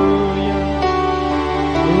Hallelujah.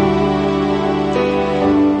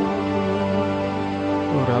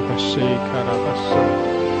 Oh, Rabashe Karabaso.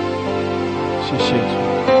 谢谢主。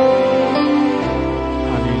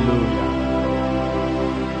Hallelujah.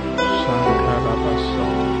 Shankarabaso.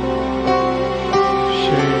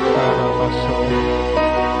 Shekarabaso.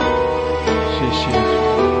 谢谢主，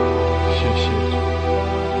谢谢主。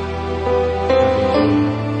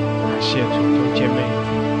感谢主，弟兄姐妹。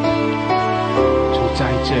在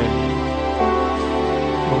这里，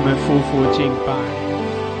我们匍匐敬拜，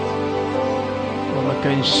我们更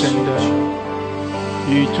深的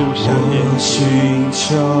与主相连接。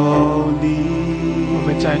我们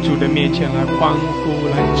在主的面前来欢呼，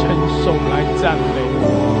来称颂，来赞美。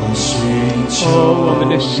我们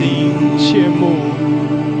的心切慕，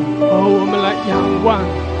我们来仰望。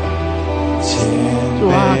主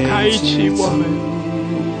啊，开启我们。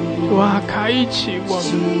主啊，开启我们，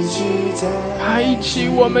开启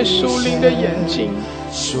我们属灵的眼睛。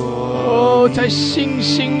在信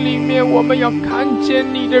心里面，我们要看见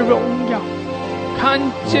你的荣耀，看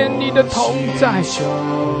见你的同在，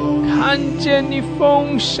看见你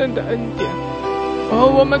丰盛的恩典。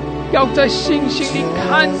我们要在信心里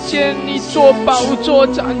看见你做宝座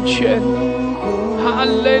掌权。哈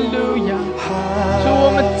利路亚！主，我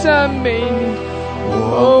们赞美你。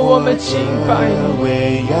我们敬拜你，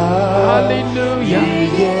哈利路亚，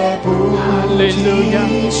哈利路亚，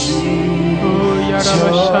亚拉巴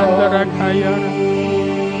山达拉卡亚，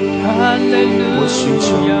哈利路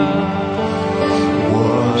亚，我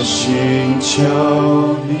寻求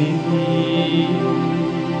你，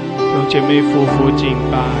用姐妹夫妇敬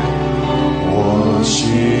拜，我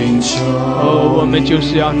寻求，我们就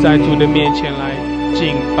是要在主的面前来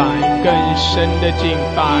敬拜，更深的敬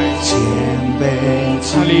拜，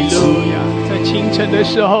哈利路亚！在清晨的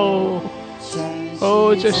时候，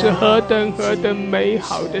这是何等美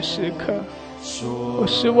好的时刻，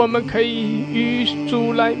使我们可以与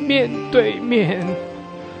主来面对面，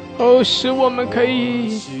使我们可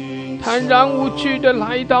以坦然无惧的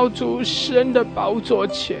来到主施恩的宝座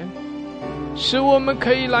前，使我们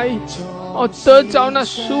可以来得着那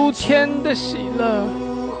属天的喜乐，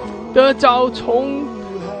得着从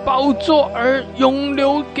宝座而永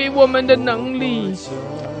留给我们的能力。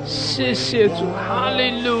谢谢主，哈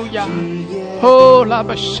利路亚！拉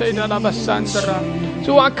巴谁的拉巴山的啦，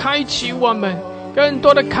主啊，开启我们，更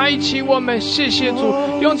多的开启我们。谢谢主，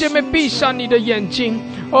弟兄姐妹，闭上你的眼睛。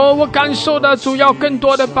我感受到主要更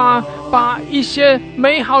多的把一些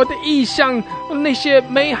美好的意象，那些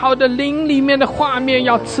美好的灵里面的画面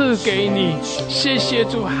要赐给你。谢谢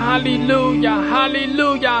主，哈利路亚，哈利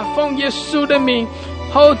路亚！奉耶稣的名。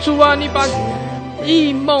主啊，你把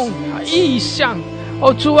异梦、异象，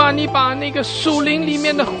主啊，你把那个属灵里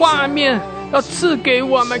面的画面要赐给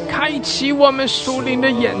我们，开启我们属灵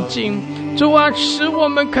的眼睛。主啊，使我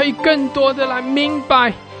们可以更多的来明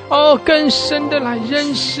白，更深的来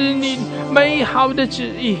认识你美好的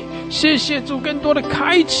旨意。谢谢主，更多的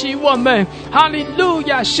开启我们，哈利路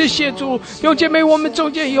亚！谢谢主，弟兄姐妹，我们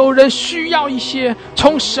中间有人需要一些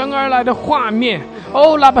从神而来的画面，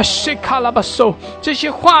拉巴西卡拉巴索，这些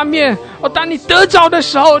画面，当你得着的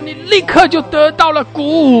时候，你立刻就得到了鼓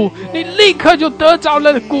舞，你立刻就得着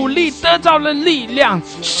了鼓励，得着了力量。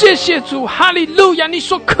谢谢主，哈利路亚！你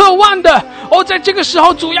所渴望的，在这个时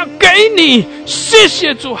候主要给你。谢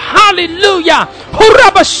谢主，哈利路亚！拉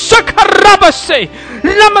巴西卡拉巴西。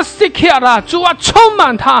主啊，充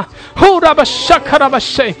满他，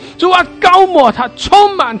主啊，高抹他，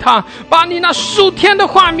充满他，把你那属天的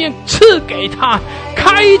画面赐给他，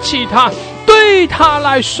开启他，对他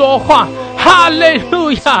来说话。哈利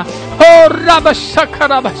路亚！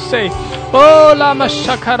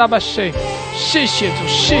谢谢主，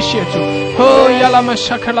谢谢主。哦呀拉玛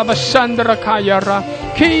萨卡拉巴山德拉卡亚拉，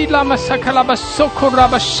基拉玛萨卡拉巴索库拉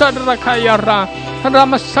巴山德拉卡亚拉，拉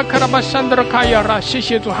玛萨卡拉巴山德拉卡亚拉，谢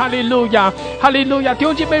谢主，哈利路亚，哈利路亚。弟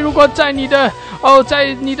兄姐妹，如果在你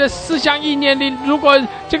的思想意念里，如果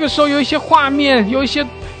这个时候有一些画面，有一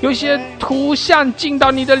些图像进到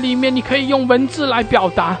你的里面，你可以用文字来表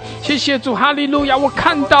达。谢谢主，哈利路亚！我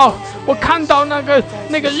看到那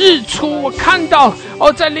个日出，我看到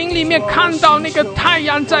在灵里面看到那个太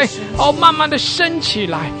阳在慢慢的升起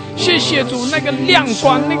来。谢谢主，那个亮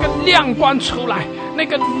光出来，那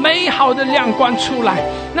个美好的亮光出来，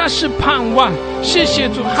那是盼望。谢谢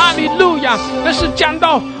主，哈利路亚！那是讲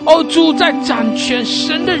到主在掌权，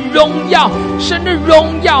神的荣耀，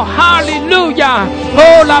哈利路亚！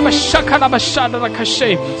拉巴沙卡拉巴沙的拉卡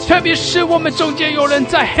西，特别是我们中间有人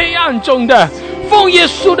在黑暗中的，奉耶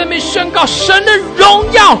稣的名宣告，神的荣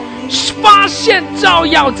耀发现照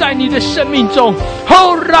耀在你的生命中。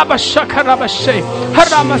拉巴沙卡拉巴西，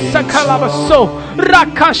拉巴沙卡拉巴索，拉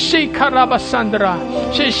卡西卡拉巴桑德拉。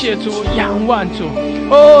谢谢主，仰望主。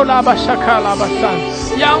拉巴沙卡拉巴桑，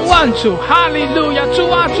仰望主，哈利路亚！主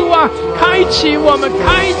啊，开启我们，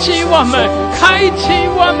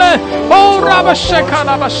拉巴沙卡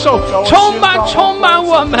拉巴索，充满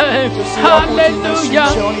我们，哈利路亚！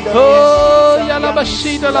呀拉巴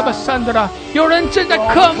西的拉巴桑德拉。有人正在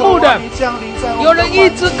渴慕的，有人一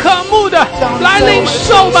直渴慕的，来领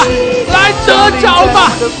受吧，来得着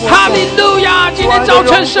吧，哈利路亚！今天早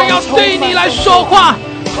晨神要对你来说话。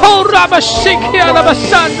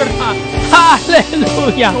哈利路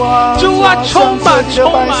亚！主啊，充满，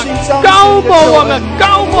高摩我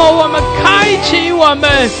们，开启我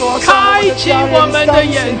们的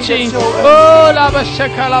眼睛。拉巴沙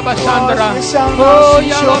卡拉巴山德拉，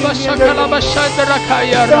呀拉巴沙卡拉巴山德拉卡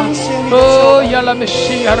亚拉，呀拉巴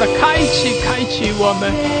西亚拉，开启我们。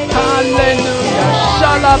哈利路亚！沙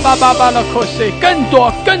拉巴巴巴拉科西，更多，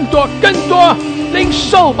领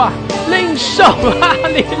受吧，哈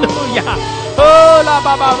利路亚！拉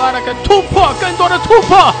巴巴巴那个突破，更多的突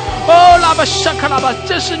破。拉巴沙卡拉巴，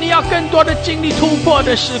这是你要更多的经历突破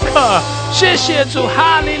的时刻。谢谢主，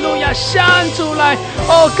哈利路亚！向主来，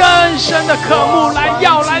更深的渴慕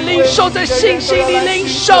来领受，在信心里领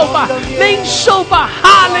受吧，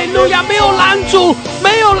哈利路亚！没有拦阻，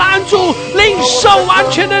领受，完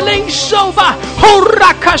全的领受吧。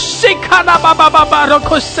拉卡西卡拉巴巴巴巴罗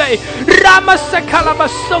科塞，拉玛萨卡拉巴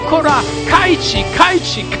索库拉，开启。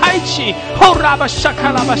拉巴沙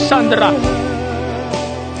卡拉巴桑德拉。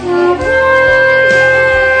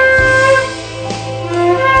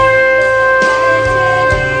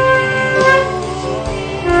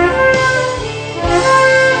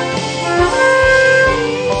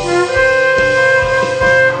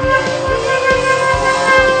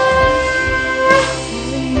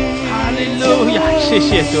哈利路亚，谢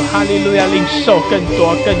谢主，哈利路亚，领受更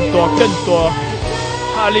多。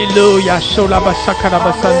哈利路亚，受拉巴萨卡拉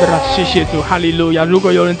巴桑德拉，谢谢主，哈利路亚！如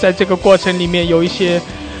果有人在这个过程里面有一些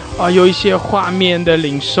画面的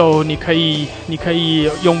领受，你可以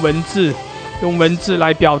用文字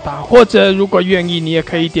来表达，或者如果愿意，你也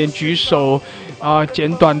可以点举手，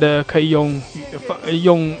简短的可以用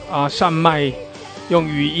上麦，用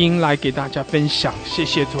语音来给大家分享。谢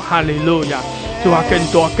谢主，哈利路亚！主啊，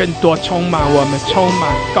更多充满我们，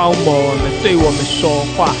高摩我们，对我们说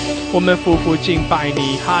话。我们匍匐敬拜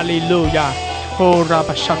你，哈利路亚！拉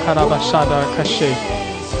巴沙卡拉巴沙的卡西，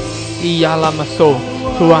伊亚拉玛索，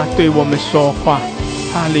主啊，对我们说话，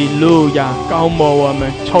哈利路亚！高摩我们，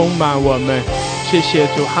充满我们，谢谢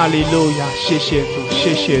主，哈利路亚！谢谢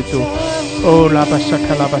主！拉巴沙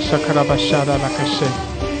卡拉巴沙卡拉巴沙的卡西，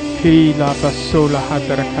伊拉巴索拉哈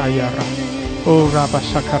德拉卡亚拉，拉巴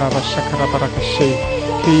沙卡拉巴沙卡拉巴卡西，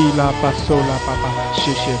伊拉巴索拉巴巴，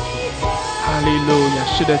谢谢主。哈利路亚！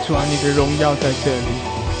是的，主啊，你的荣耀在这里。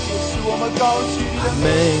阿门！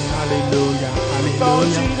哈利路亚！哈利路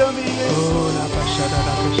亚！拉巴沙达拉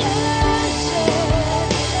克西。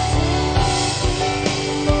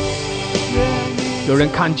有人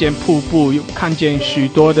看见瀑布，看见许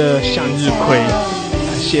多的向日葵。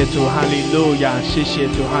感谢主，哈利路亚！谢谢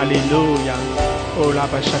主，哈利路亚！拉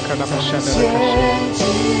巴沙卡拉巴沙达拉克西。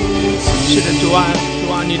是的，主啊，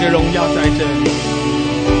你的荣耀在这里。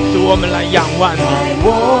主，我们来仰望你，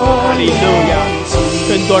哈利路亚！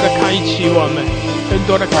更多的开启我们，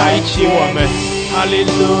哈利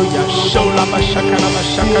路亚！受拉巴沙卡拉巴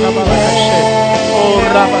沙卡拉巴拉克西，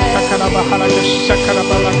拉巴沙卡拉巴哈拉克沙卡拉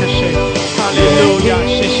巴拉克西，哈利路亚！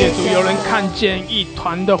谢谢主，有人看见一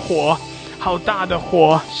团的火，好大的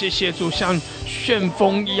火，谢谢主，像旋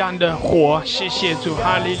风一样的火，谢谢主，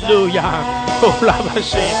哈利路亚！哦，拉巴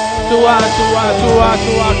西，主啊，主啊，主啊，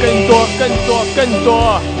主啊，更多，更多，更多！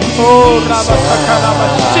哦，拉巴萨卡拉巴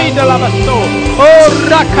西的拉巴索，哦，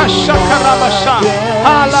拉卡沙卡拉巴沙，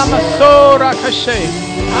哈拉巴索拉卡西，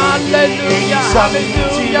哈利路亚，哈利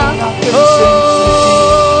路亚！哦，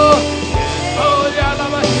哦呀，拉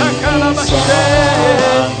巴萨卡拉巴西，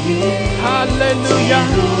哈利路亚！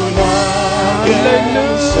哈利路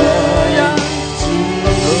亚，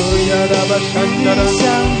哦呀，拉巴山达拉，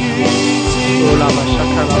哦拉巴沙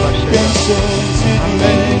卡拉巴西，阿门，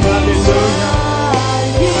哈利路亚，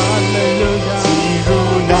哈利路亚，哦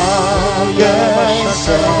呀，拉巴沙卡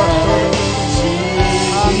拉巴西，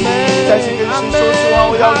阿门，阿门，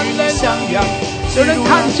哈利路亚。有人看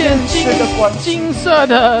见金色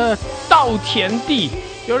的稻田地，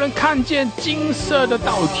有人看见金色的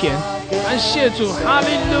稻田。感谢主，哈利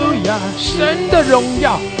路亚！神的荣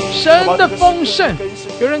耀，神的丰盛。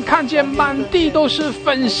有人看见满地都是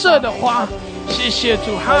粉色的花，谢谢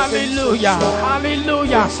主，哈利路亚，哈利路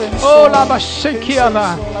亚！哦，拉巴西基亚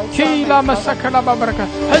拉，基拉马萨卡拉巴巴拉卡，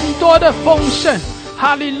很多的丰盛，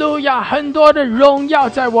哈利路亚！很多的荣耀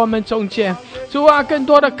在我们中间，主啊，更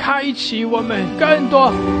多的开启我们，更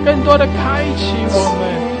多的开启我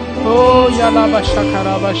们。哦呀，拉巴沙卡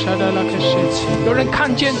拉巴沙的那个神，有人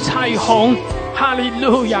看见彩虹，哈利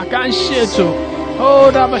路亚，感谢主。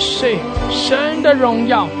哦，拉巴西，神的荣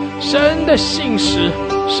耀，神的信实，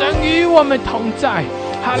神与我们同在，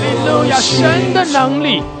哈利路亚，神的能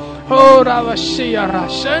力。哦，拉巴西呀啦，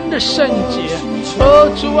神的圣洁。哦，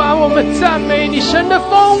主啊，我们赞美你，神的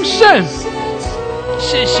丰盛。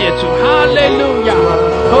谢谢主，哈利路亚！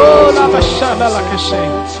哦，拉巴沙拉拉克西，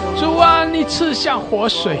主啊，你赐下活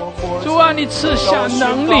水，主啊，你赐下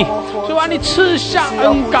能力，主啊，你赐下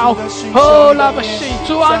恩膏，哦，拉巴西，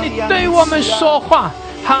主啊，你对我们说话。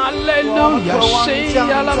哈利路亚，谁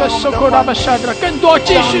呀？拉巴收口，拉巴沙的更多，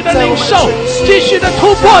继续的领受，继续的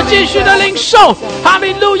突破，继续的领受。哈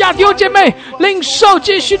利路亚，弟兄姐妹，领受，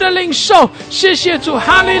继续的领受。谢谢主，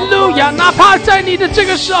哈利路亚。哪怕在你的这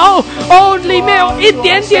个时候，哦，里面有一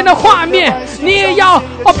点点的画面，你也要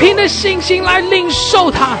凭着信心来领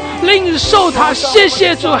受它，领受它。谢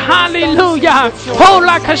谢主，哈利路亚。哦，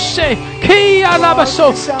拉克谁？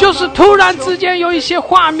就是突然之间有一些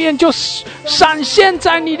画面就闪现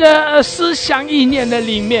在你的思想意念的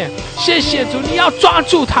里面。谢谢主，你要抓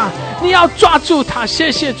住它，你要抓住它。谢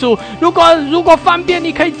谢主，如果方便，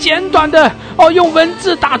你可以简短的用文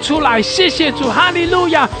字打出来。谢谢主，哈利路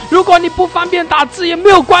亚。如果你不方便打字也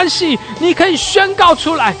没有关系，你可以宣告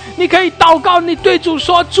出来，你可以祷告，你对主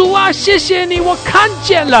说：主啊，谢谢你，我看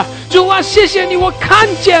见了。主啊，谢谢你，我看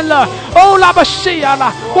见了。哦，拉巴西亚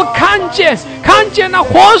拉，我看见了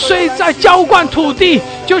活水在浇灌土地，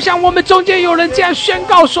就像我们中间有人这样宣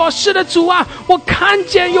告说：是的，主啊，我看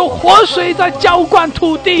见有活水在浇灌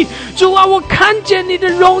土地。主啊，我看见你的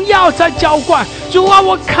荣耀在浇灌。主啊，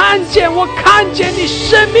我看见你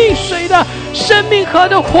生命水的生命河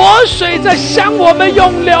的活水在向我们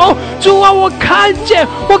涌流。主啊，我看见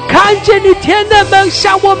你天的门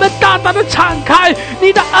向我们大大的敞开，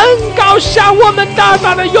你的恩膏向我们大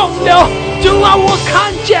大的涌流。主啊，我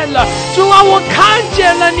看见了，主啊，我看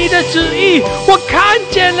见了你的旨意，我看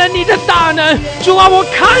见了你的大能。主啊，我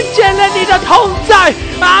看见了你的同在。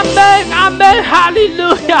阿门，阿门，哈利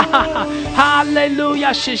路亚，哈利路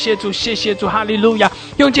亚，谢谢主，谢谢主，哈利路亚。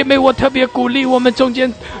弟兄姐妹，我特别鼓励我们中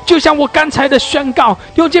间，就像我刚才的宣告，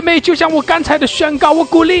弟兄姐妹，就像我刚才的宣告，我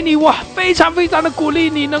鼓励你，我非常非常的鼓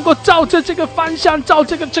励你，能够照着这个方向，照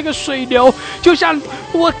这个水流，就像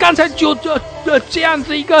我刚才就这样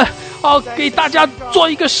子一个给大家做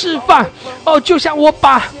一个示范就像我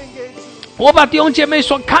把弟兄姐妹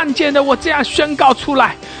所看见的，我这样宣告出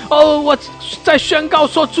来。我在宣告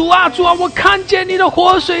说：主啊，主啊，我看见你的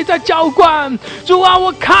活水在浇灌。主啊，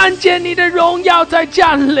我看见你的荣耀在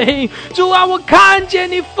降临。主啊，我看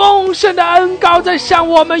见你丰盛的恩膏在向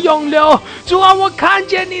我们涌流。主啊，我看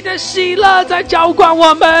见你的喜乐在浇灌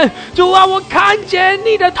我们。主啊，我看见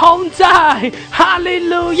你的同在。哈利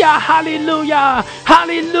路亚，哈利路亚，哈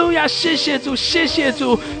利路亚，谢谢主，谢谢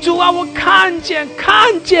主。主啊，我看见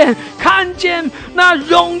那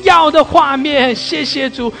荣耀的画面。谢谢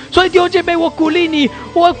主。所以弟兄姐妹，我鼓励你，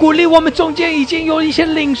我鼓励我们中间已经有一些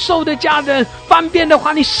领受的家人，方便的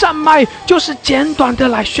话你上麦就是简短的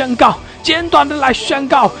来宣告，简短的来宣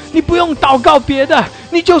告，你不用祷告别的，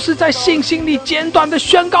你就是在信心里简短的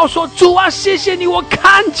宣告说，主啊，谢谢你，我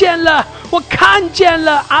看见了，我看见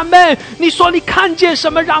了，阿们。你说你看见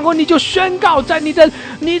什么，然后你就宣告，在你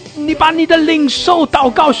把你的领受祷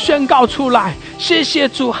告宣告出来。谢谢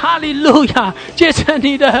主，哈利路亚。接着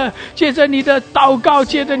你的祷告，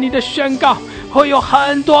接着你的宣告，会有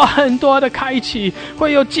很多很多的开启，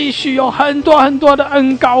会有继续有很多很多的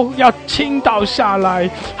恩膏要倾倒下来。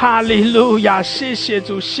哈利路亚，谢谢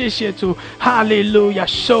主，谢谢主，哈利路亚。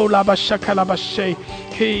收拉巴沙卡拉巴塞，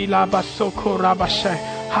基拉巴索库拉巴塞，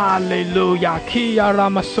哈利路亚，基亚拉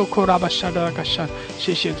马索库拉巴沙的个山。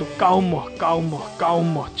谢谢主，高抹高抹高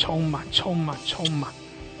抹，充满充满充满。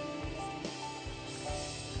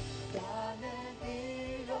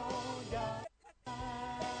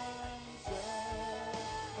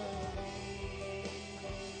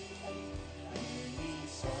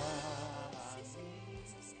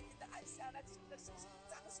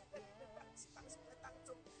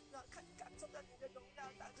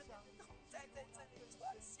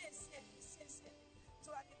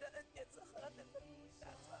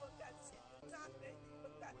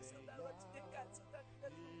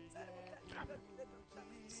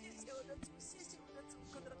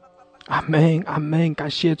阿们阿们，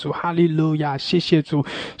感谢主，哈利路亚，谢谢主。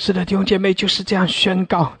是的，弟兄姐妹就是这样宣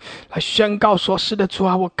告，来宣告说，是的，主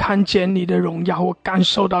啊，我看见你的荣耀，我感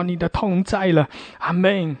受到你的同在了。阿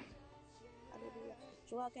们。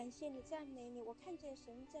主啊，感谢你，赞美你，我看见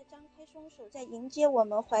神在张开双手，在迎接我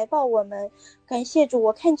们，怀抱我们。感谢主，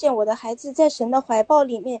我看见我的孩子在神的怀抱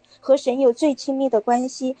里面，和神有最亲密的关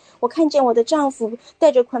系。我看见我的丈夫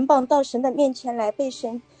带着捆绑到神的面前来，被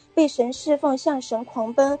神释放，向神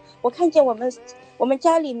狂奔。我看见我们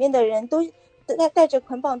家里面的人都带着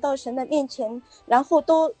捆绑到神的面前，然后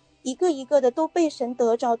都一个一个的都被神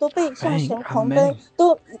得着，都被向神狂奔，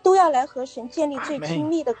都要来和神建立最亲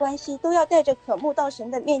密的关系，都要带着渴慕到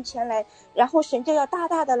神的面前来，然后神就要大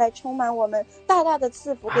大的来充满我们，大大的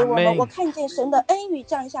赐福给我们。我看见神的恩雨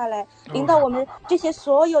降下来，临到我们这些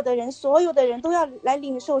所有的人都要来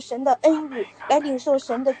领受神的恩雨，来领受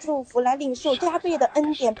神的祝福，来领受加倍的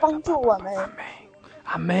恩典帮助我们。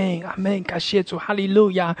阿们阿们，感谢主，哈利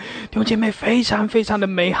路亚。弟兄姐妹，非常非常的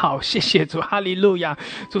美好，谢谢主，哈利路亚。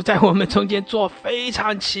主在我们中间做非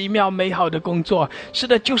常奇妙美好的工作。是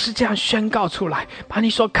的，就是这样宣告出来，把你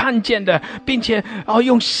所看见的，并且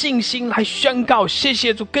用信心来宣告。谢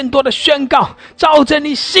谢主，更多的宣告，照着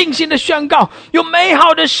你信心的宣告，有美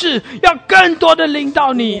好的事要更多的领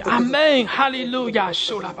导你。阿们，哈利路亚。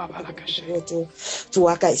主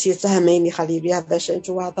啊，感谢赞美你，哈利路亚的神。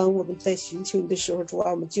主啊，当我们在寻求你的时候，主啊，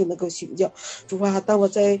我们就能够寻求。主啊，当我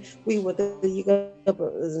在为我的一个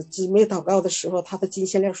姊妹祷告的时候，她的金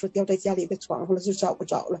项链说掉在家里的床上了，就找不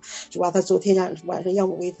着了。主啊，她昨天晚上让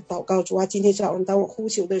我为她祷告。主啊，今天早上当我呼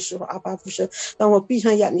求的时候，阿爸父神，当我闭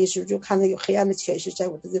上眼睛的时候，就看到有黑暗的权势在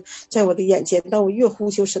我的眼前。当我越呼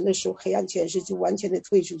求神的时候，黑暗权势就完全的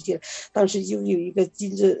退出去了。当时就有一个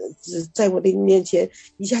金子在我的面前，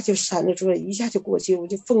一下就闪了出来，一下就过去。我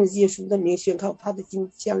就奉耶稣的名宣告，他的金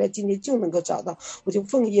项链今天就能够找到。我就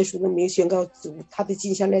奉耶稣的名宣告，他的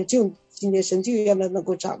金项链就今天神就让他能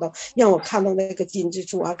够找到，让我看到那个金子。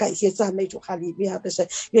主啊，感谢赞美主，哈利路亚的神，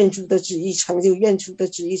愿主的旨意成就，愿主的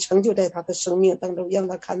旨意成就在他的生命当中，让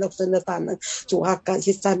他看到神的大能。主啊，感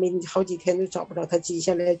谢赞美你，好几天都找不着他金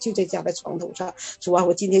项链，就在家的床头上。主啊，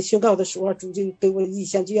我今天宣告的时候，主就给我意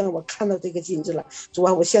象，就让我看到这个金子了。主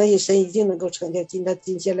啊，我相信神已经能够成就，今天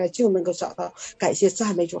金项链就能够找到。感谢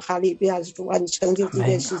赞美主，哈利路亚的主啊，你成就这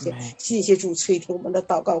件事情。谢谢主垂听我们的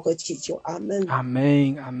祷告和祈求，阿们阿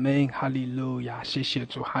们阿们，哈利路亚，谢谢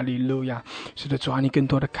主，哈利路亚。是的，主啊，你更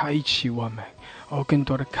多的开启我们，更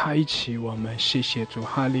多的开启我们，谢谢主，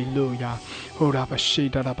哈利路亚。拉巴西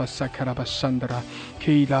达拉巴萨卡拉巴山达拉，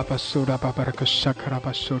基拉巴苏拉巴巴拉克萨卡拉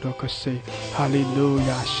巴苏多克西，哈利路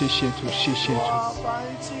亚，谢谢主，谢谢主。凡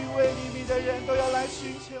敬畏你的人都要来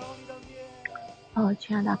寻求你的面。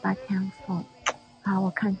亲爱的爸天父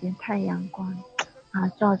我看见太阳光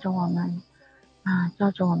照着我们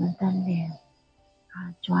照着我们的脸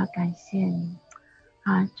主啊，感谢你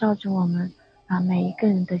照着我们每一个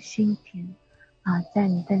人的心田在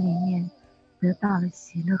你的里面得到了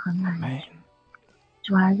喜乐和满足。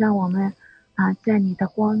主啊，让我们在你的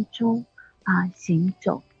光中行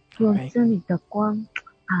走，用真理的光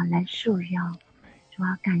来束腰。主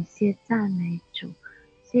啊，感谢赞美主，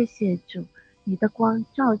谢谢主，你的光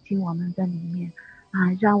照进我们的里面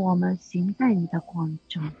让我们行在你的光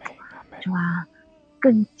中。主啊，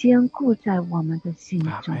更坚固在我们的心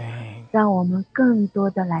中，让我们更多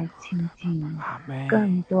的来亲近你，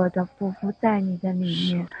更多的匍匐在你的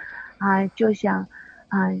里面就像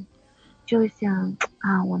就像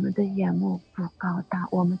我们的眼目不高大，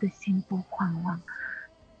我们的心不狂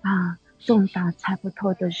妄重大猜不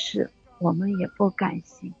透的事我们也不敢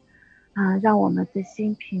行让我们的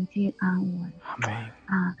心平静安稳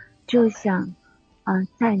就像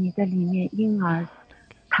在你的里面婴儿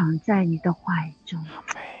躺在你的怀中。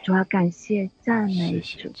主要感谢赞美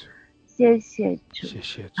主，谢谢主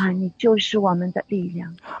你就是我们的力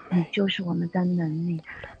量，你就是我们的能力，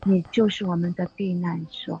你就是我们的避难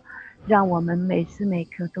所，让我们每时每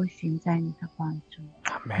刻都行在你的光中。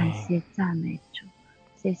感谢赞美主，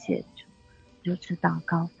谢谢主，如此祷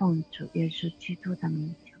告奉主耶稣基督的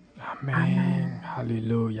名求，阿门。哈利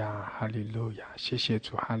路亚，哈利路亚，谢谢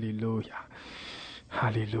主，哈利路亚，哈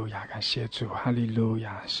利路亚，感谢主，哈利路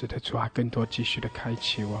亚。是的，主更多继续的开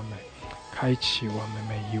启我们，开启我们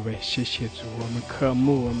每一位。谢谢主，我们渴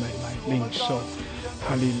慕，我们来领受。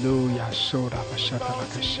哈利路亚，受拉巴沙塔拉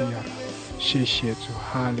克西亚，谢谢主，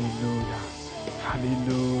哈利路亚，哈利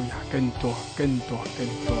路亚，更多，更多，更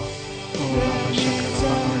多。哦，拉巴沙卡拉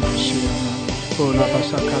巴巴克西亚，哦，拉巴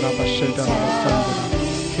沙卡拉巴沙达拉巴桑德拉，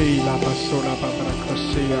嘿，拉巴索拉巴巴拉克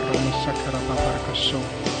西亚，拉巴沙卡拉巴巴拉克索。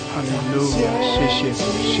哈利路亚，谢谢主，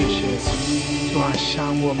谢谢主，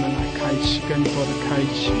向我们来开启更多的开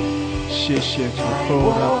启。谢谢主，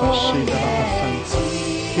哦，拉巴西的拉巴桑德，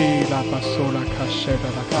嘿，拉巴索拉卡西的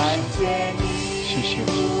拉卡西，谢谢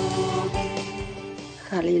主。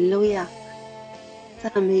哈利路亚，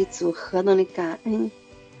赞美主，何等的感恩，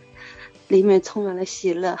里面充满了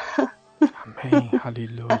喜乐。阿门，哈利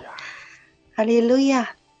路亚，哈利路亚，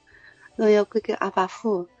荣耀归给阿爸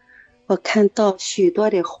父。我看到许多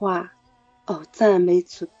的花，赞美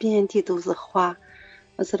主，遍地都是花，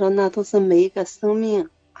我知道那都是每一个生命。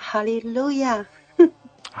哈利路亚，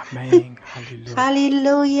阿门，哈利路亚，哈利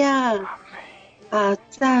路亚，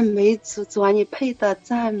赞美主，主你配得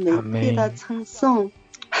赞美，配得称颂。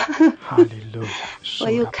哈利路亚，我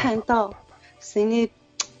又看到神的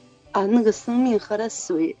那个生命河的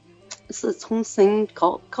水是从神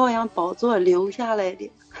羔羊宝座流下来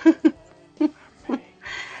的。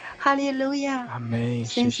哈利路亚，阿门。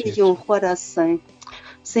神是永活的神，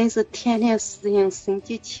神是天天施行神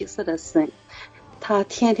迹奇事的神，他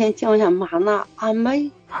天天降下玛纳，阿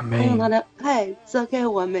门，他用他的爱遮盖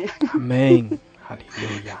我们，阿门，哈利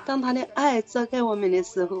路亚。当他的爱遮盖我们的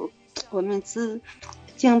时候，我们只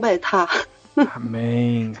敬拜他。阿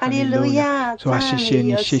门，哈利路亚，主谢谢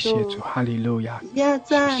你，谢谢主，哈利路亚，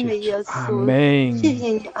赞美耶稣，阿门，谢谢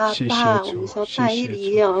你阿爸，我们像大一里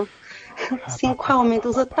一样。心夸我们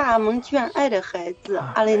都是大蒙眷爱的孩子，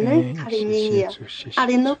阿里能卡里米尼，阿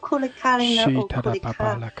里能库里卡里能欧库里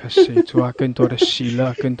卡。主更多的喜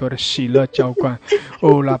乐，更多的喜乐浇灌。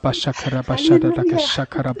哦，拉巴沙卡拉巴沙的那个沙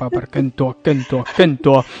卡拉巴巴，更多，更多，更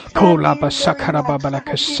多。哦，拉巴沙卡拉巴巴拉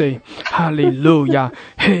克西，哈利路亚，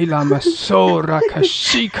嘿拉玛索拉克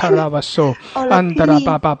西卡拉巴索，安达拉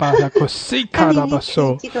巴巴巴拉克西卡拉巴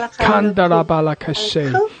索，看达拉巴拉克西，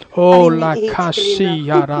哦拉卡西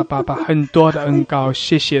亚拉巴巴。很多的恩膏，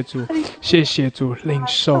谢谢主，谢谢主，领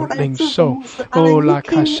受领受。哦，拉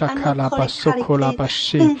卡沙卡拉巴苏库拉巴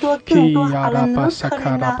西，基亚拉巴萨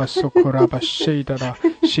卡拉巴苏库拉巴西的啦，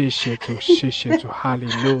谢谢主，谢谢主，哈利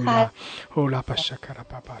路亚。哦，拉巴沙卡拉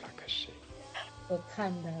巴巴拉克西。我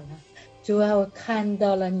看到了。主啊，我看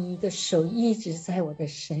到了你的手一直在我的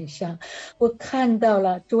身上，我看到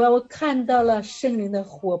了，主啊，我看到了圣灵的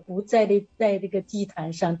火不再的在这个祭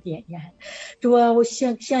坛上点燃，主啊，我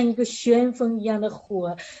像一个旋风一样的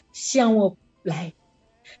火向我来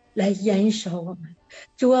燃烧我们。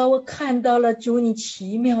主啊，我看到了主你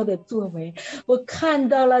奇妙的作为，我看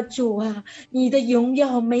到了主啊，你的荣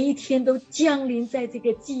耀每一天都降临在这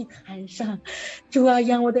个祭坛上。主啊，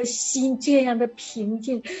让我的心这样的平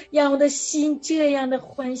静，让我的心这样的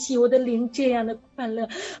欢喜，我的灵这样的快乐。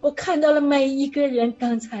我看到了每一个人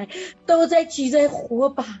刚才都在举在火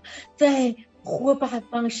把，在火把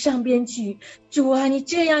往上边举。主啊，你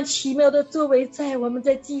这样奇妙的作为在我们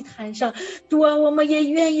在祭坛上，主啊，我们也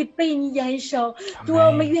愿意被你燃烧，主啊，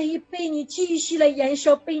我们愿意被你继续来燃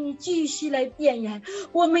烧，被你继续来点燃，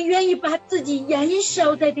我们愿意把自己燃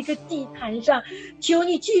烧在这个祭坛上。求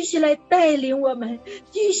你继续来带领我们，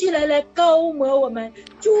继续来高摩我们，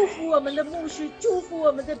祝福我们的牧师，祝福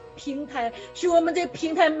我们的平台，使我们这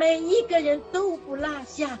平台每一个人都不落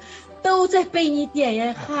下，都在被你点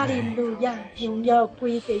燃。哈利路亚，荣耀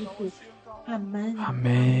归给主。阿门，阿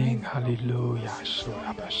门，哈利路亚，苏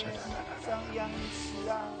拉巴沙达达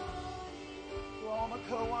达。我们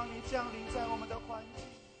渴望你降临在我们的环境。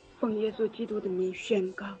奉耶稣基督的名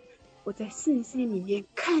宣告，我在圣经里面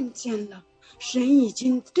看见了，神已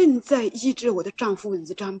经正在医治我的丈夫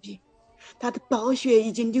胰脏病，他的宝血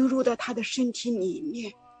已经流入到他的身体里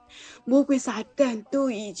面。魔鬼撒旦都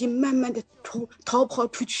已经慢慢的逃跑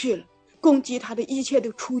出去了，攻击他的一切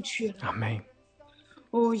都出去了。阿门。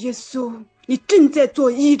哦，耶稣，你正在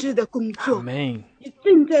做医治的工作，阿门。你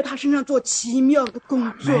正在他身上做奇妙的工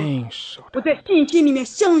作。我在信心里面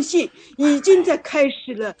相信，已经在开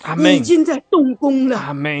始了，已经在动工了，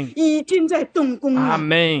阿门，已经在动工了，阿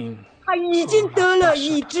门。他已经得了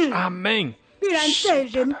医治，阿门。虽然在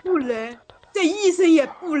人不能，在医生也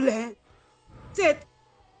不能，在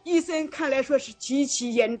医生看来说是极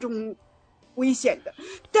其严重危险的，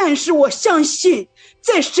但是我相信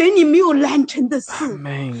在神里没有难成的事，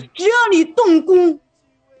只要你动工，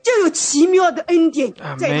就有奇妙的恩典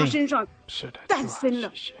在他身上诞生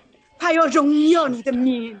了。他要荣耀你的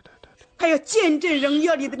名，他要见证荣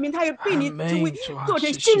耀你的名，他要被你做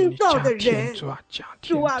成新造的人。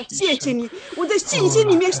主啊，谢谢你，我在信心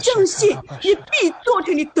里面相信你必做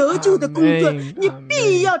成你得救的工作，你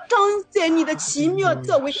必要彰显你的奇妙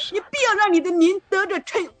作为，你必要让你的名得着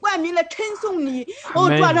万民来称颂你。主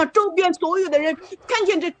啊，让周边所有的人看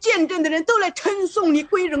见这见证的人都来称颂你，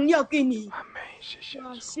归荣耀给你。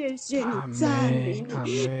谢谢你，赞美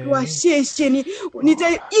你，主啊，谢谢你，你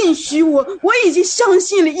在应许我已经相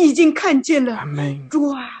信了，已经看见了。主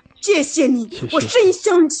啊，谢谢你，我深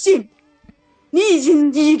相信你已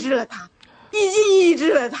经医治了他，已经医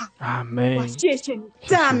治了他。阿门。谢谢你，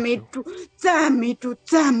赞美主，赞美主，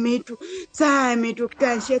赞美主，赞美主，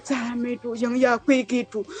感谢赞美主，荣耀归给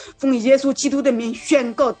主，奉耶稣基督的名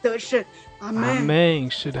宣告得胜。阿门。阿门。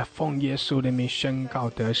是的，奉耶稣的名宣告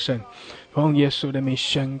得胜，奉耶稣的名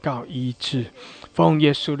宣告医治，奉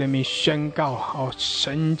耶稣的名宣告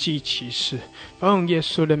神迹奇事，奉耶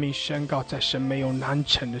稣的名宣告在神没有难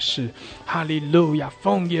成的事。哈利路亚！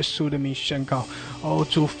奉耶稣的名宣告，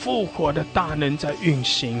主复活的大能在运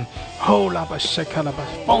行。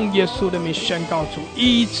奉耶稣的名宣告，主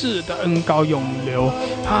医治的恩膏永流。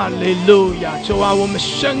哈利路亚！主啊，我们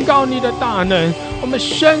宣告你的大能，我们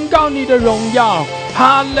宣告你的荣耀。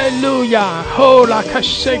哈利路亚！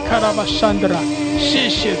谢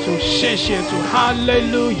谢主，谢谢主，哈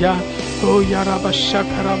利路亚！哦呀拉巴沙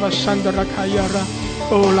卡拉巴山德拉卡亚拉，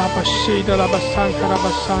哦拉巴西德拉巴桑卡拉巴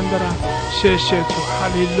桑德拉，谢谢主，哈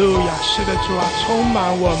利路亚！是的，主啊，充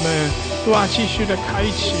满我们，主啊，继续的开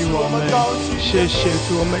启我们，谢谢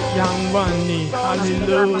主，我们仰望你，哈利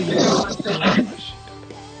路亚！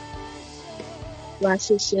主啊，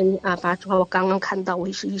谢谢你，阿爸，主啊，我刚刚看到，我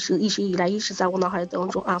一直以来一直在我脑海当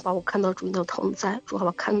中，阿爸，我看到主你的同在，主啊，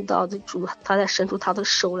我看到的主他在伸出他的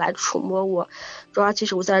手来触摸我，主啊，其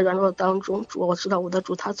实我在软弱当中，主啊，我知道我的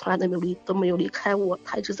主他从来都没有离开我，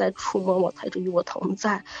他一直在触摸我，他一直与我同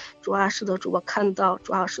在，主啊，是的，主，我看到，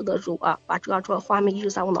主啊，是的，主啊，把主啊画面一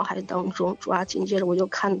直在我脑海当中，主啊，紧接着我又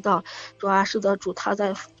看到，主啊，是的，主他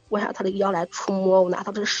在弯下他的腰来触摸我，拿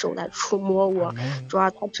他的手来触摸我，主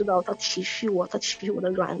啊，他知道，他体恤我，他体恤我的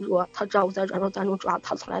软弱，他知道我在软弱当中，主啊，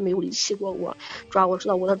他从来没有离弃过我，主啊，我知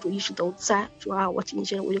道我的主一直都在，主啊，我紧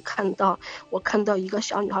接着我就看到一个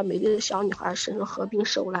小女孩，美丽的小女孩，伸出合并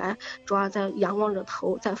手来，主啊，在仰望着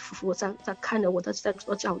头，在俯伏，在看着我的，在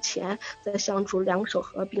主的脚前，在向主两手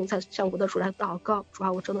合并，在向我的主来祷告，主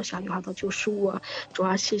啊，我知道小女孩的就是我，主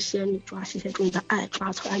啊，谢谢你，主啊，谢谢主你的爱，主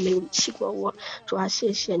啊，从来没有离弃过我，主啊，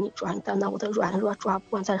谢谢你，主啊，你担当我的软弱，主啊，不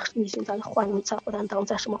管在逆境，在患难，在患难当中，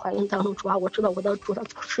在什么环境当中，主啊，我知道我的主他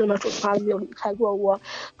是呢，主他没有离开过我，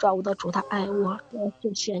主啊，我的主他爱我，主啊，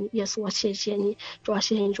谢谢你，耶稣，我谢谢你，主啊，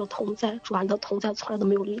谢谢你说同在，主啊，你的同在从来都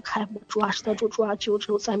没有离开我，主啊，是的，主啊，就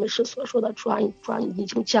只有赞美诗所说的，主啊，你已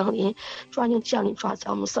经降临，主啊，你降临，主啊，在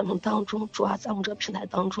我们生命当中，主啊，在我们这个平台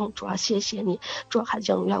当中，主啊，谢谢你，主啊，还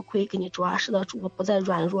将荣耀归给你，主啊，是的，主我不再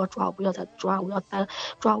软弱，主啊，不要再，主啊，我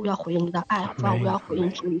要回应你的爱，主啊，我要回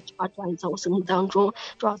应主你，主啊，你在我生命当中，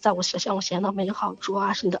主啊，在我向我显得美好，主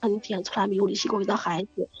啊，是你的恩典从来没有离弃过你的孩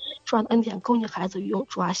子，主啊，恩典够你孩子用，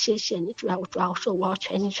主啊，谢谢你，主啊，我说我要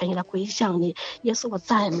全心的归向你，耶稣，我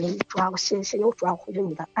赞美你，主啊，我谢谢你，我主要回应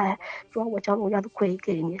你的爱，主啊，我将荣耀的归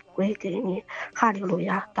给你，哈利路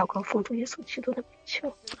亚，祷告奉主耶稣基督的名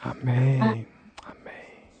求，阿门，阿门。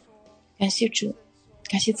感谢主，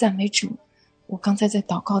感谢赞美主。我刚才在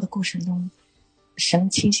祷告的过程中，神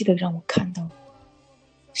清晰的让我看到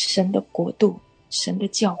神的国度，神的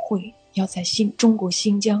教会要在中国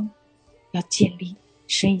新疆要建立，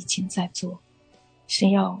神已经在做，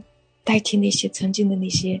神要代替那些曾经的那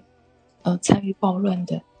些参与暴乱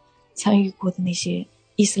的，参与过的那些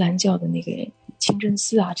伊斯兰教的那个清真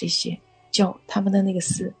寺啊，这些教他们的那个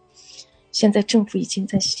寺，现在政府已经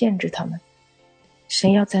在限制他们，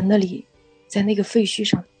神要在那里，在那个废墟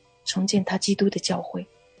上重建他基督的教会，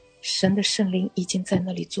神的圣灵已经在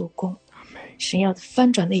那里做工，神要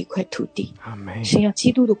翻转那一块土地，神要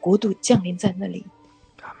基督的国度降临在那里，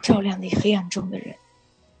照亮你黑暗中的人。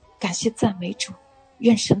感谢赞美主，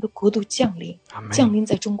愿神的国度降临，降临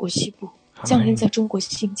在中国西部，降临在中国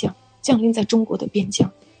新疆，降临在中国的边疆。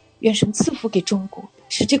愿神赐福给中国，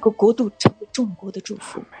使这个国度成为众国的祝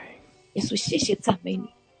福。耶稣，谢谢赞美你，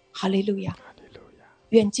哈利路亚！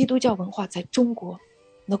愿基督教文化在中国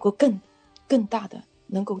能够更大的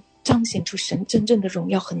能够彰显出神真正的荣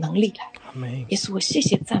耀和能力来。耶稣，我谢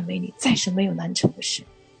谢赞美你，在神没有难成的事。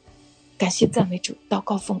感谢赞美主，祷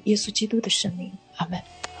告奉耶稣基督的圣名，阿们。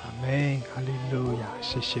阿们，哈利路亚！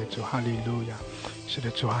谢谢主，哈利路亚！是的，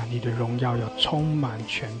主啊，你的荣耀要充满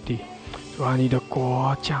全地，主啊，你的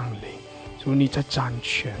国降临，主你在掌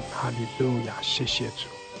权，哈利路亚！谢谢主。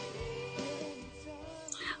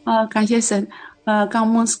感谢神。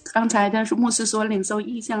刚才的牧师说领受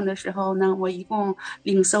异象的时候呢，我一共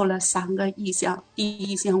领受了3个异象。第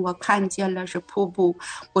一异象我看见了是瀑布，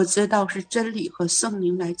我知道是真理和圣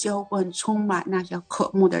灵来浇灌充满那些渴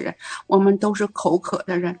慕的人，我们都是口渴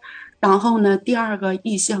的人。然后呢，第2个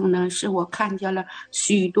异象呢，是我看见了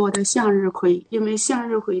许多的向日葵，因为向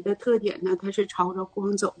日葵的特点呢，它是朝着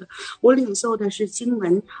光走的。我领受的是经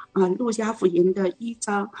文路加福音的1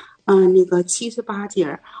章那个78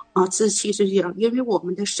节至70节，因为我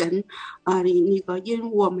们的神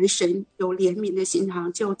因我们神有怜悯的心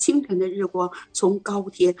肠，叫清晨的日光从高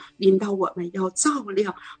天临到我们，要照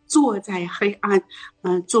亮坐在黑暗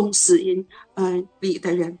中死荫里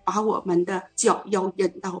的人，把我们的脚要引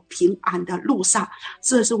到平安的路上。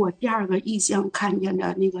这是我第2个异象看见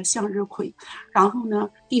的那个向日葵。然后呢，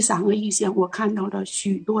第3个异象我看到了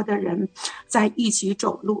许多的人在一起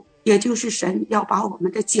走路，也就是神要把我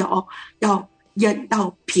们的脚要引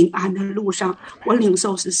到平安的路上。我领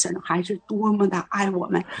受是神还是多么的爱我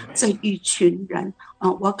们这一群人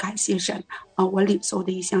我感谢神我领受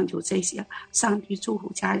的一项就这些。上帝祝福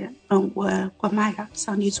家人我关麦了。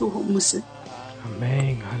上帝祝福牧师。阿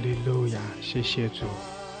们，哈利路亚！谢谢主，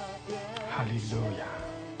哈利路亚！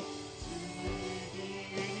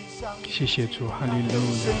谢谢主，哈利路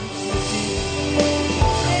亚！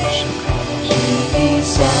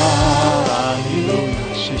哈利路亚！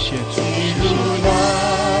谢谢主，谢谢主！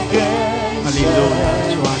哈利路亚！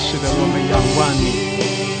主啊，是的，我们仰望你，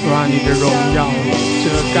主啊，你的荣耀遮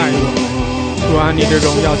盖我们，主啊，你的荣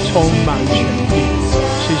耀充满全地。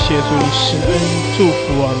谢谢主，你施恩祝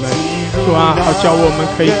福我们，主啊，好叫我们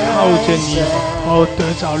可以靠着你得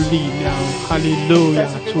着力量。哈利路亚！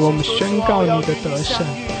主，我们宣告你的得胜，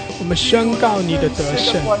我们宣告你的得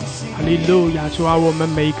胜。哈利路亚！主啊，我们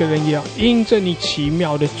每一个人也要因着你奇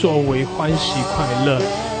妙的作为欢喜快乐。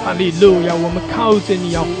哈利路亚！我们靠着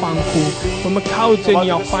你要欢呼，我们靠着你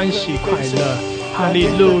要欢喜快乐。哈利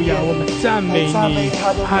路亚！我们赞美你，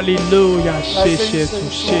哈利路亚！谢谢主，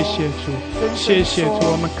谢谢主，谢谢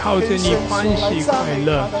主！我们靠着你欢喜快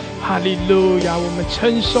乐，哈利路亚！我们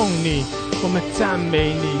称颂你，我们赞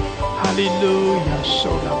美你，哈利路亚！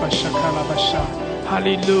受拉巴沙卡拉巴沙，哈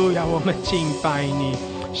利路亚！我们敬拜你，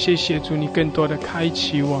谢谢主，你更多的开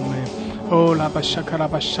启我们。拉巴沙卡拉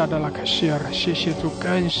巴沙的拉卡西尔，谢谢主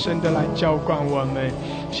更深的来浇灌我们，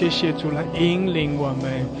谢谢主来引领我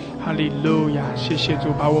们，哈利路亚！谢谢主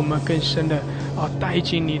把我们更深的带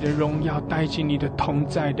进你的荣耀，带进你的同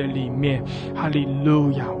在的里面，哈利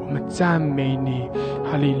路亚！我们赞美你，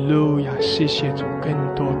哈利路亚！谢谢主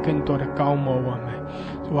更多的高摩我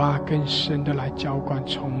们，哇，更深的来浇灌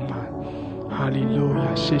充满，哈利路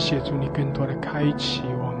亚！谢谢主你更多的开启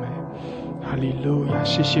我们，哈利路亚！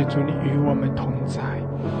谢谢主你与我们同在，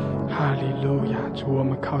哈利路亚！主，我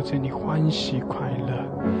们靠着你欢喜快乐，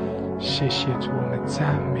谢谢主，我们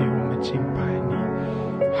赞美，我们敬拜你，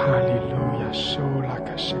哈利路亚！收拉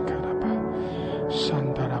卡西卡拉巴，山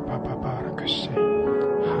达拉巴巴巴拉卡西，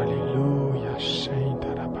哈利路亚！山达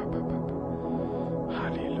拉巴巴巴巴，哈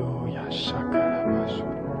利路亚！沙卡拉巴苏，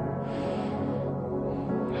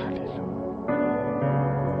哈利路亚！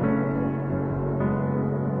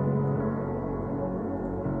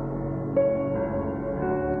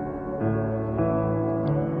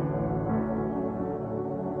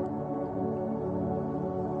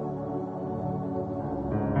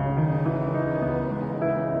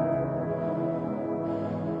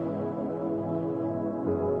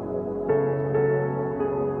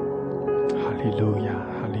哈利路亚，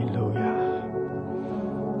哈利路亚！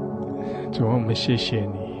主啊，我们谢谢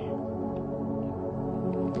你，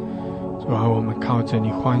主啊，我们靠着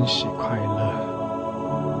你欢喜快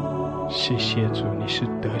乐。谢谢主，你是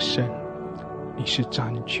得胜，你是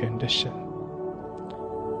掌权的神。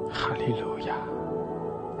哈利路亚！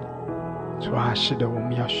主啊，是的，我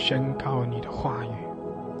们要宣告你的话语。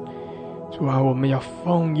主啊，我们要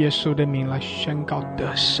奉耶稣的名来宣告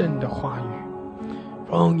得胜的话语。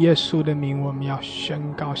奉耶稣的名，我们要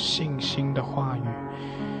宣告信心的话语。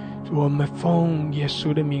主，我们奉耶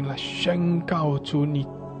稣的名来宣告主你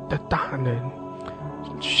的大能，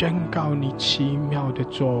宣告你奇妙的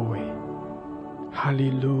作为。哈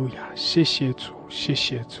利路亚！谢谢主，谢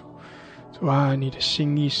谢主。主啊，你的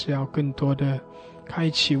心意是要更多的开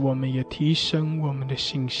启我们，也提升我们的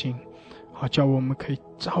信心，好叫我们可以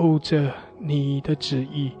照着你的旨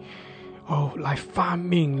意来发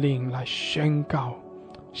命令，来宣告。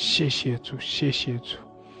谢谢主，谢谢主，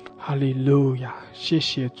哈利路亚！谢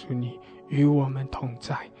谢主，你与我们同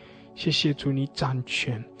在，谢谢主，你掌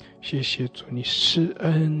权，谢谢主，你施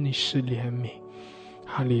恩，你施怜悯，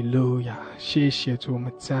哈利路亚！谢谢主，我们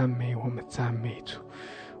赞美，我们赞美主，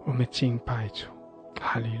我们敬拜主，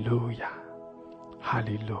哈利路亚，哈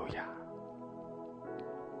利路亚！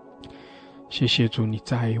谢谢主，你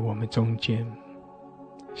在我们中间，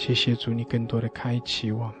谢谢主，你更多的开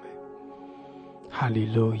启我们，哈利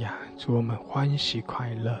路亚！主，我们欢喜快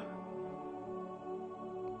乐，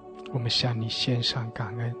我们向你献上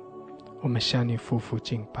感恩，我们向你夫妇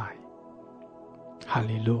敬拜，哈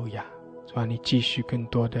利路亚！主啊，你继续更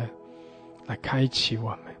多的来开启我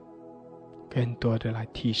们，更多的来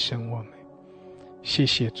提升我们。谢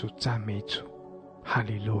谢主，赞美主，哈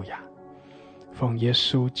利路亚！奉耶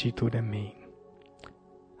稣基督的名，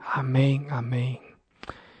阿们，阿们，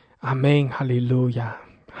阿们，哈利路亚，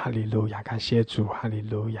哈利路亚！感谢主，哈利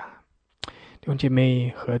路亚！弟兄姐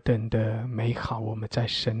妹，何等的美好，我们在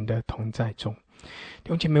神的同在中。弟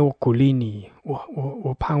兄姐妹，我鼓励你，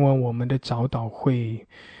我盼望我们的早祷会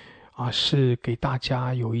是给大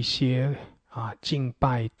家有一些敬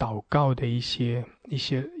拜祷告的一些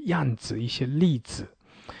样子，一些例子，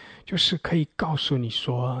就是可以告诉你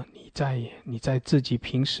说，你在自己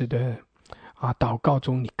平时的祷告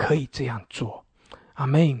中，你可以这样做。阿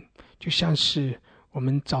们！就像是我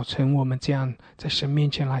们早晨我们这样在神面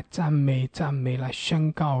前来赞美赞美，来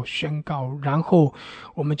宣告宣告，然后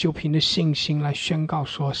我们就凭着信心来宣告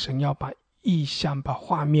说，神要把意象把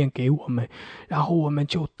画面给我们，然后我们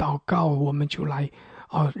就祷告，我们就来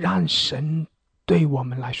让神对我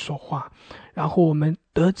们来说话，然后我们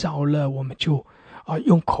得着了，我们就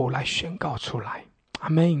用口来宣告出来。阿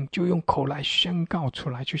们！就用口来宣告出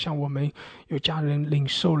来，就像我们有家人领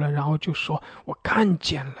受了，然后就说，我看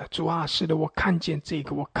见了，主啊，是的，我看见这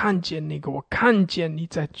个，我看见那个，我看见你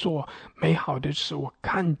在做美好的事，我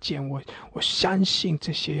看见，我相信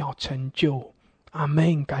这些要成就。阿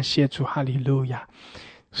们！感谢主，哈利路亚！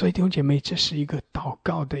所以弟兄姐妹，这是一个祷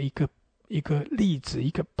告的一个例子，一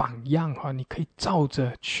个榜样你可以照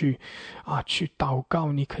着去祷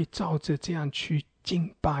告，你可以照着这样去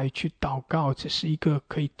敬拜，去祷告，这是一个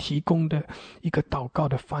可以提供的一个祷告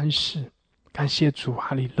的方式。感谢主，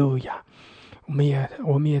哈利路亚！我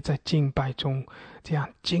们也在敬拜中这样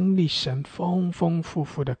经历神丰丰富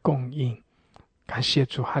富的供应。感谢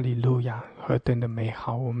主，哈利路亚！何等的美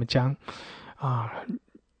好！我们将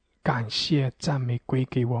感谢赞美归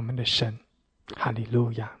给我们的神，哈利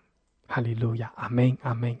路亚，哈利路亚，阿们，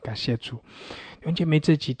阿们！感谢主。弟兄姐妹，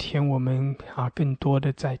这几天我们更多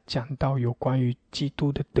的在讲到有关于基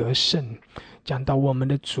督的得胜，讲到我们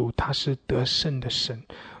的主他是得胜的神，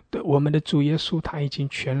我们的主耶稣他已经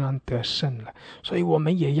全然得胜了，所以我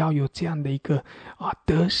们也要有这样的一个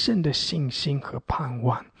得胜的信心和盼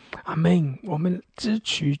望。阿们！我们支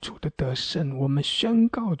取主的得胜，我们宣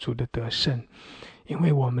告主的得胜，因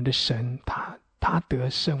为我们的神他得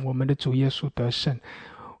胜，我们的主耶稣得胜，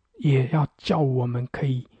也要叫我们可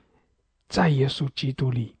以在耶稣基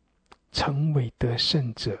督里成为得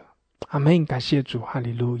胜者。阿们！感谢主，哈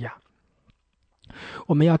利路亚！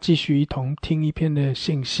我们要继续一同听一篇的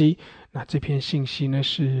信息。那这篇信息呢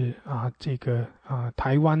是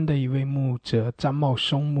台湾的一位牧者张茂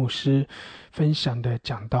松牧师分享的，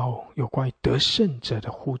讲到有关于得胜者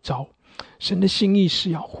的呼召。神的心意是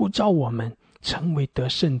要呼召我们成为得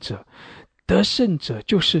胜者。得胜者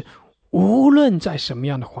就是无论在什么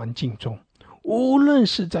样的环境中，无论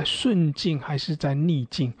是在顺境还是在逆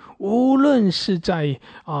境，无论是在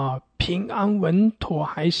平安稳妥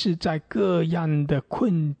还是在各样的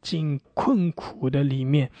困境困苦的里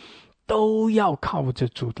面，都要靠着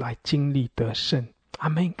主来经历得胜。阿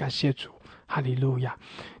们！感谢主，哈利路亚！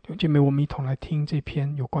弟兄姐妹，我们一同来听这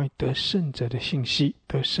篇有关于得胜者的信息，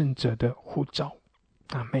得胜者的呼召。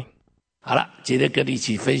阿们！好了，今天跟你一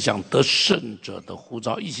起分享得胜者的呼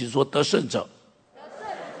召，一起说得胜者。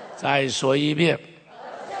再说一遍，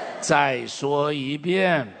再说一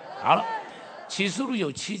遍。好了，启示录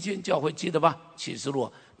有7间教会，记得吧？启示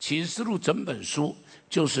录整本书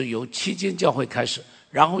就是由7间教会开始，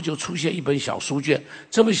然后就出现一本小书卷，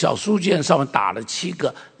这本小书卷上面打了7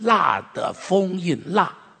个蜡的封印，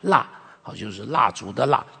蜡好，就是蜡烛的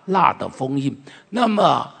蜡，蜡的封印。那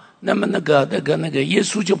么那个耶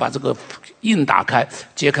稣就把这个印打开，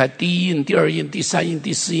揭开第一印、第二印、第三印、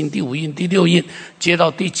第四印、第五印、第六印，接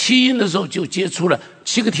到第七印的时候，就接出了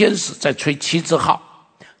7个天使在吹7支号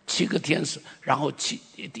，7个天使，然后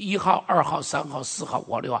1号、2号、3号、4号、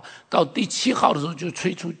5号、6号，到第7号的时候就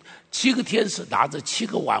吹出7个天使拿着7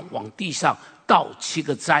个碗往地上倒7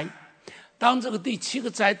个灾。当这个第7个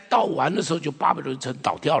灾倒完的时候，就巴比伦城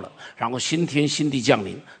倒掉了，然后新天新地降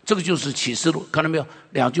临。这个就是启示录，看到没有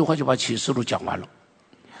？2句话就把启示录讲完了。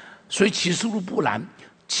所以启示录不难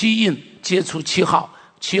，7印接出7号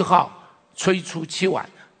，7号吹出7碗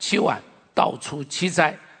，7碗倒出7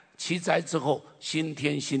灾，7灾之后新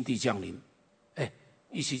天新地降临。哎，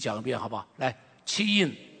一起讲一遍好不好？来，7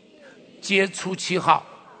印接出7号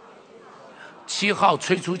，7号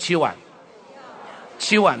吹出7碗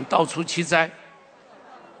，7碗倒出7灾，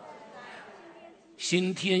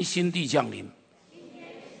新天新地降临。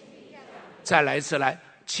再来一次，来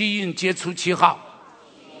，7印接出7号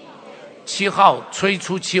，7号吹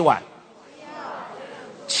出7碗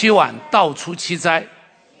，7碗倒出7灾，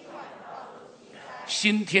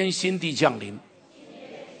新天新地降临。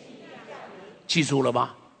记住了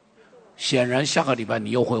吗？显然下个礼拜你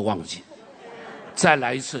又会忘记。再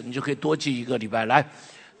来一次，你就可以多记1个礼拜。来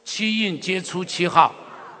，7印接出7号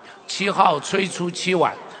，7号吹出7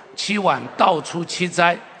碗，7碗倒出7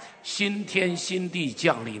灾，新天新地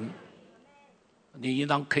降临。你应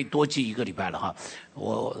当可以多记1个礼拜了哈，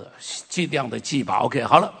我尽量的记吧。OK，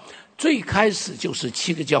 好了，最开始就是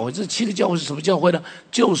7个教会，这7个教会是什么教会呢？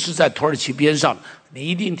就是在土耳其边上。你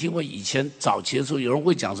一定听过以前早期的时候，有人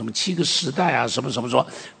会讲什么7个时代啊，什么什么说。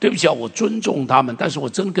对不起啊，我尊重他们，但是我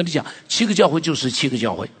真的跟你讲，7个教会就是7个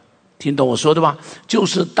教会。听懂我说的吗？就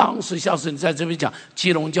是当时像是你在这边讲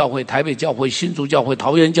基隆教会、台北教会、新竹教会、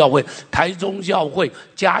桃园教会、台中教会、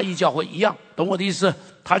嘉义教会一样，懂我的意思？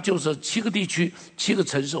它就是7个地区、7个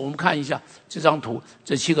城市。我们看一下这张图，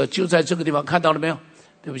这7个就在这个地方，看到了没有？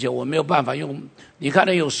对不起，我没有办法用。你看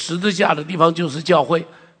到有十字架的地方就是教会，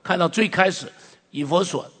看到最开始以弗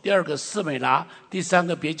所，第2个士美拿，第3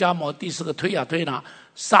个别迦摩，第4个推雅推拿、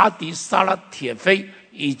沙迪、撒拉铁菲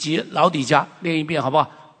以及老底嘉。念一遍好不好？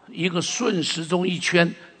一个顺时钟一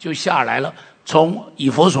圈就下来了，从以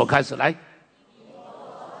弗所开始来，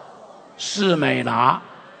士美拿、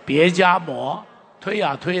别迦摩、推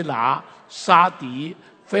雅推拿、沙迪、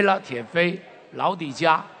菲拉铁菲、老底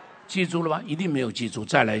嘉。记住了吗？一定没有记住。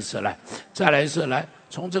再来一次，来，再来一次，来，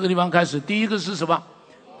从这个地方开始。第一个是什么？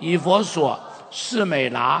以弗所、士美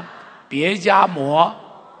拿、别迦摩、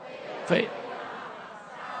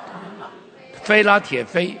菲拉铁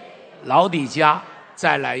菲、老底嘉。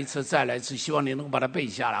再来一次，再来一次，希望你能把它背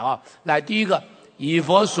下来啊！来，第一个，以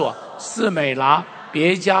弗所、士美拿、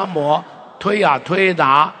别迦摩、推雅推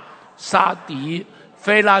拿、沙迪、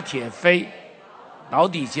菲拉铁菲、老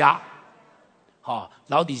底嘉。好，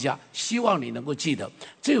老底嘉，希望你能够记得，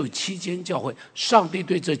这有7间教会，上帝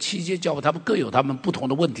对这7间教会，他们各有他们不同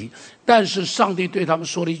的问题，但是上帝对他们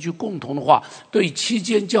说了一句共同的话，对7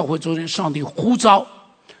间教会中间，上帝呼召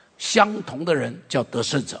相同的人，叫得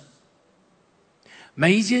胜者。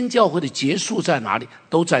每一间教会的结束在哪里？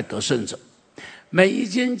都在得胜者。每一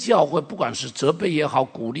间教会，不管是责备也好，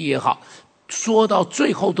鼓励也好，说到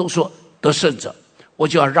最后都说得胜者，我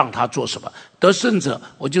就要让他做什么？得胜者，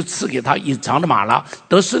我就赐给他隐藏的玛拿；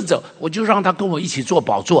得胜者，我就让他跟我一起做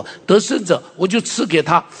宝座；得胜者，我就赐给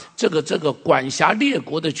他这个管辖列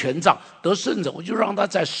国的权杖；得胜者，我就让他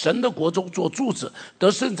在神的国中做柱子；得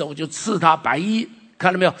胜者，我就赐他白衣。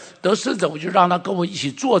看到没有？得胜者，我就让他跟我一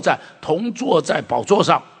起同坐在宝座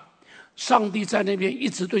上。上帝在那边一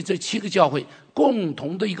直对这7个教会共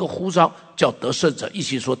同的一个呼召，叫得胜者，一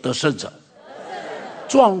起说得胜者。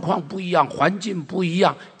状况不一样，环境不一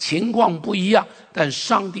样，情况不一样，但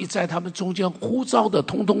上帝在他们中间呼召的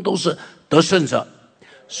通通都是得胜者。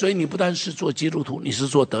所以你不单是做基督徒，你是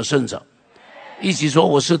做得胜者。一起说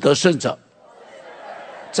我是得胜者。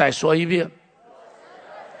再说一遍，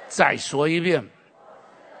再说一遍。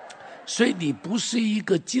所以你不是一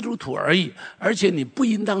个基督徒而已，而且你不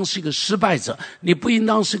应当是一个失败者，你不应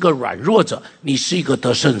当是个软弱者，你是一个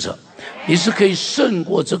得胜者。你是可以胜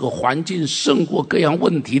过这个环境，胜过各样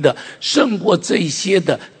问题的，胜过这些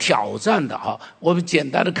的挑战的啊！我们简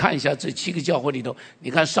单的看一下这7个教会里头，你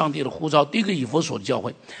看上帝的呼召。第一个以弗所的教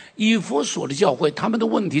会，以弗所的教会，他们的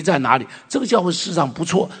问题在哪里？这个教会事实上不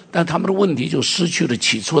错，但他们的问题就失去了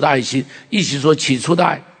起初的爱心。一起说起初的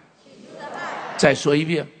爱。再说一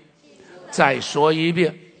遍，再说一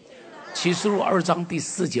遍。启示录2章第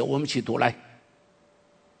4节，我们一起读，来，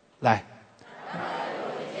来。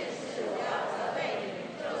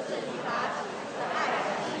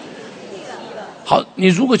好，你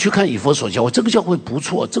如果去看以弗所教会，这个教会不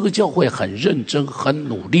错，这个教会很认真很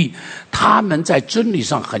努力，他们在真理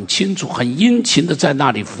上很清楚很殷勤的在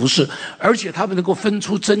那里服侍，而且他们能够分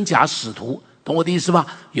出真假使徒，懂我的意思吧？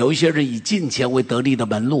有一些人以金钱为得利的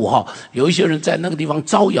门路哈，有一些人在那个地方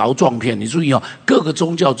招摇撞骗。你注意哦，各个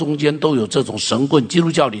宗教中间都有这种神棍，基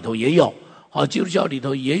督教里头也有。好，基督教里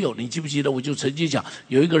头也有，你记不记得？我就曾经讲，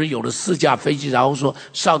有一个人有了4架飞机，然后说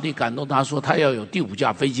上帝感动他说他要有第5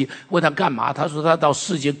架飞机，问他干嘛？他说他到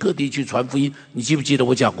世界各地去传福音。你记不记得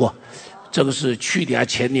我讲过？这个是去年还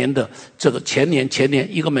前年的，这个前年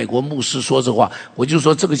一个美国牧师说这话，我就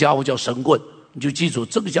说这个家伙叫神棍，你就记住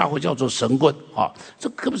这个家伙叫做神棍啊！这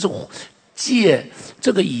根本是借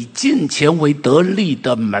这个以金钱为得利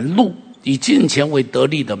的门路，以金钱为得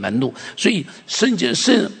利的门路，所以圣经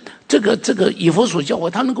是。这个以弗所教会，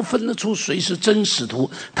他能够分得出谁是真使徒，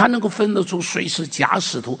他能够分得出谁是假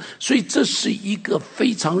使徒，所以这是一个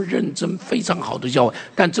非常认真、非常好的教会。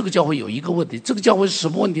但这个教会有一个问题，这个教会是什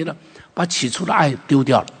么问题呢？把起初的爱丢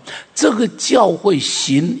掉了。这个教会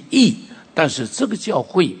行义，但是这个教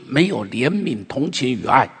会没有怜悯、同情与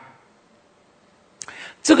爱。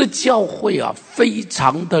这个教会啊，非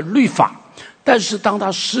常的律法，但是当他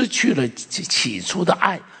失去了起初的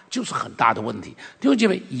爱，就是很大的问题。弟兄姐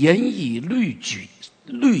妹，严以律己，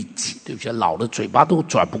对不起，老了嘴巴都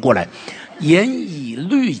转不过来。严以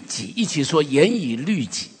律己，一起说严以律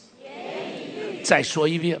己。再说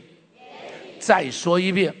一遍，再说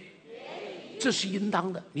一遍，这是应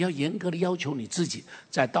当的。你要严格的要求你自己，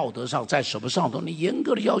在道德上，在什么上头，你严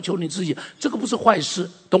格的要求你自己，这个不是坏事，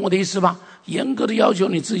懂我的意思吧？严格的要求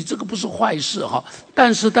你自己，这个不是坏事哈。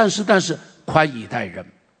但是，宽以待人。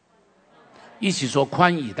一起说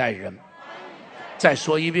宽以待人。再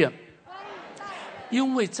说一遍，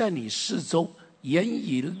因为在你四周严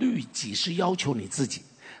以律己是要求你自己，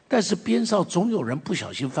但是边上总有人不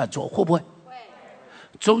小心犯错，会不会？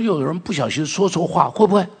总有人不小心说错话，会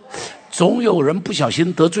不会？总有人不小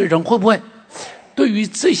心得罪人，会不会？对于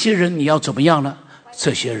这些人你要怎么样呢？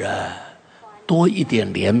这些人多一点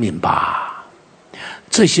怜悯吧，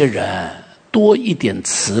这些人多一点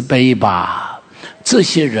慈悲吧，这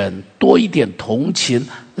些人多一点同情，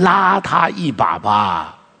拉他一把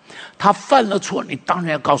吧。他犯了错，你当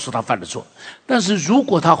然要告诉他犯了错，但是如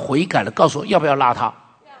果他悔改了，告诉我要不要拉他？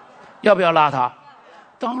要不要拉他？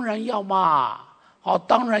当然要嘛。好，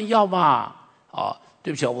当然要嘛。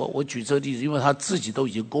对不起，我举这个例子，因为他自己都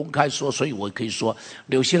已经公开说，所以我可以说，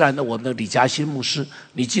纽西兰的我们的李嘉欣牧师，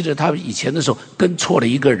你记得他以前的时候跟错了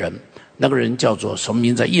一个人，那个人叫做什么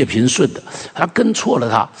名字？叶平顺的，他跟错了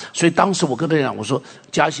他，所以当时我跟他讲，我说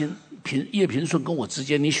嘉欣、叶平顺跟我之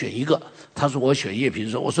间你选一个，他说我选叶平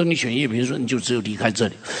顺，我说你选叶平顺，你就只有离开这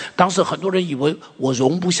里。当时很多人以为我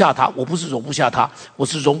容不下他，我不是容不下他，我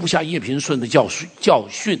是容不下叶平顺的教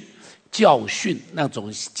训那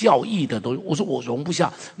种教义的东西，我说我容不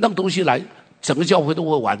下那个东西来，整个教会都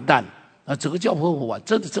会完蛋啊！整个教会会完，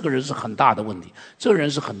真的这个人是很大的问题，这个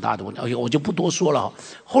人是很大的问题。哎呦，我就不多说了。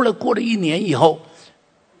后来过了1年以后，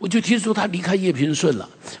我就听说他离开叶平顺了，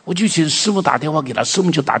我就请师母打电话给他，师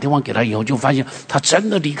母就打电话给他，以后就发现他真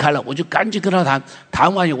的离开了，我就赶紧跟他谈，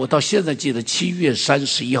谈完以后，我到现在记得7月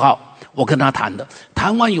31号。我跟他谈的，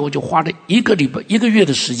谈完以后就花了1个月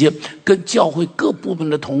的时间，跟教会各部门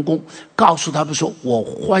的同工告诉他们说，我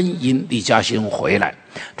欢迎李嘉欣回来。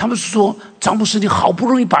他们说，张牧师，你好不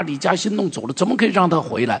容易把李嘉欣弄走了，怎么可以让他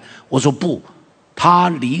回来？我说不，他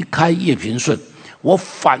离开叶平顺，我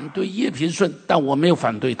反对叶平顺，但我没有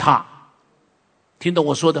反对他。听懂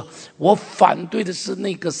我说的？我反对的是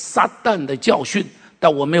那个撒旦的教训，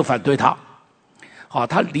但我没有反对他。好，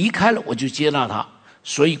他离开了，我就接纳他。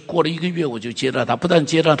所以过了1个月，我就接纳他，不但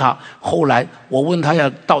接纳他，后来我问他要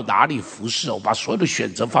到哪里服侍，我把所有的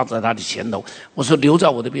选择放在他的前头。我说留在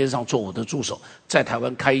我的边上做我的助手，在台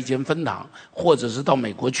湾开一间分堂，或者是到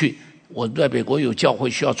美国去。我在美国有教会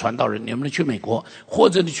需要传道人，你能不能去美国？或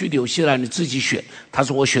者你去纽西兰，你自己选。他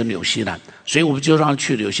说我选纽西兰，所以我们就让他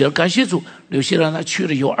去纽西兰。感谢主，纽西兰他去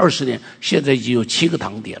了有20年，现在已经有7个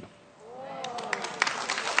堂点了。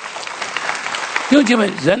弟兄姐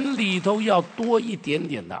妹，人里头要多一点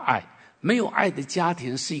点的爱，没有爱的家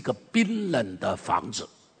庭是一个冰冷的房子，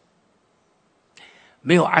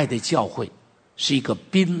没有爱的教会是一个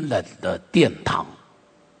冰冷的殿堂，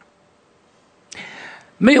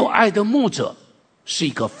没有爱的牧者是一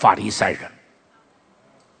个法利赛人。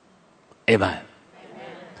Amen。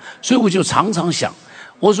所以我就常常想，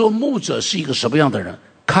我说牧者是一个什么样的人？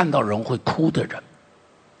看到人会哭的人。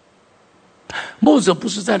牧者不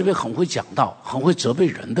是在那边很会讲道、很会责备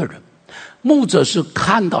人的人，牧者是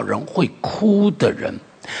看到人会哭的人。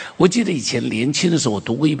我记得以前年轻的时候，我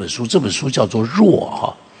读过一本书，这本书叫做《弱》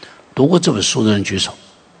哈，读过这本书的人举手。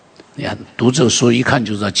你看，读这个书一看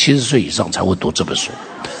就知道70岁以上才会读这本书。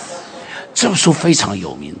这本书非常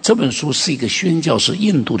有名，这本书是一个宣教士，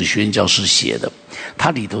印度的宣教士写的。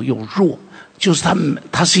它里头用若，就是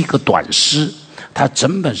它是一个短诗，它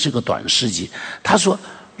整本是个短诗集。他说：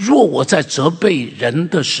若我在责备人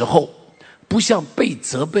的时候，不像被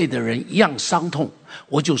责备的人一样伤痛，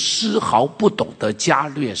我就丝毫不懂得加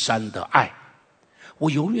略山的爱。我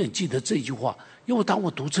永远记得这句话，因为当我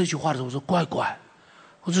读这句话的时候，我说乖乖，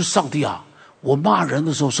我说上帝啊，我骂人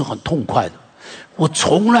的时候是很痛快的，我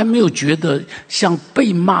从来没有觉得像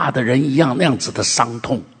被骂的人一样那样子的伤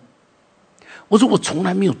痛。我说我从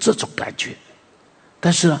来没有这种感觉，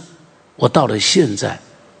但是呢，我到了现在，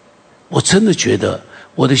我真的觉得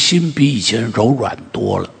我的心比以前柔软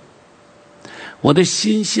多了。我的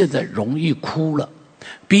心现在容易哭了，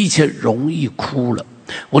比以前容易哭了。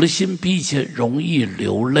我的心比以前容易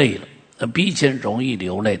流泪了，比以前容易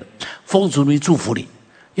流泪了。奉主名祝福你，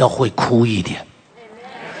要会哭一点，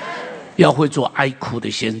要会做爱哭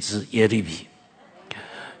的先知耶利米，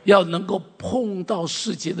要能够碰到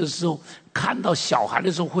世界的时候，看到小孩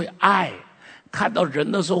的时候会爱，看到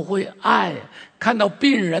人的时候会爱，看到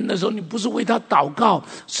病人的时候，你不是为他祷告，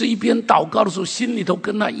是一边祷告的时候心里头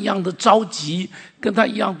跟他一样的着急，跟他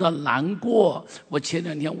一样的难过。我前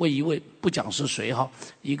2天为一位不讲是谁哈，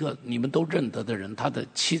一个你们都认得的人，他的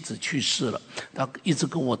妻子去世了，他一直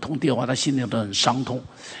跟我通电话，他心里都很伤痛。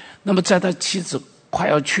那么在他妻子快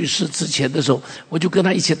要去世之前的时候，我就跟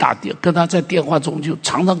他一起跟他在电话中就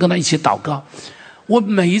常常跟他一起祷告。我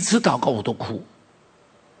每一次祷告我都哭，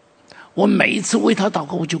我每一次为他祷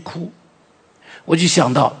告我就哭。我就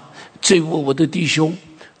想到这位我的弟兄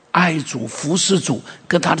爱主服侍主，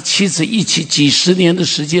跟他的妻子一起几十年的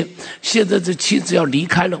时间，现在这妻子要离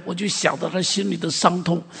开了，我就想到他心里的伤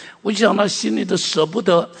痛，我就想到心里的舍不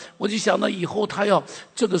得，我就想到以后他要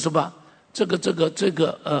这个什么这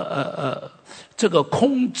个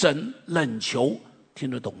空枕冷球，听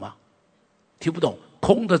得懂吗？听不懂。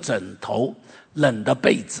空的枕头，冷的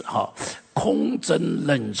被子哈，空枕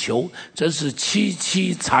冷球，真是凄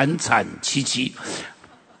凄惨惨戚戚。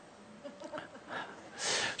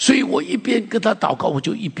所以我一边跟他祷告，我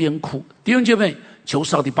就一边哭。弟兄姐妹，求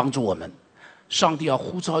上帝帮助我们。上帝要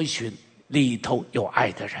呼召一群里头有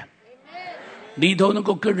爱的人，里头能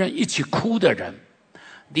够跟人一起哭的人，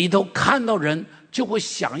里头看到人就会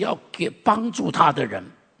想要帮助他的人，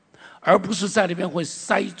而不是在里面会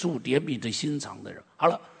塞住怜悯的心肠的人。好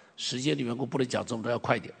了，时间里面我不能讲这么多，要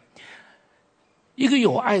快点。一个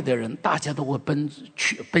有爱的人，大家都会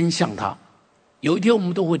奔向他。有一天我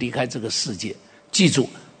们都会离开这个世界，记住，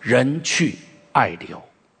人去爱留，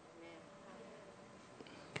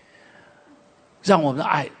让我们的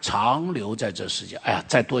爱长留在这世界。哎呀，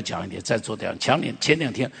再多讲一点，再多讲。前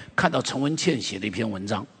2天看到陈文茜写的一篇文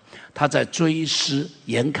章，他在追思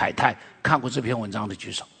严凯泰，看过这篇文章的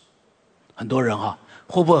举手。很多人哈，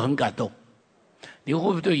会不会很感动？你会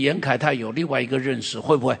不会对严凯泰有另外一个认识？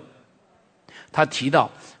会不会？他提到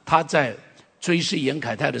他在追思严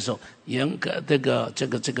凯泰的时候，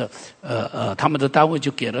他们的单位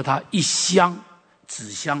就给了他一箱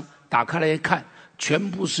纸箱，打开来一看，全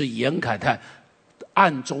部是严凯泰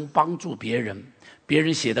暗中帮助别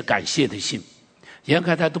人写的感谢的信。严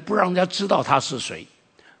凯泰都不让人家知道他是谁，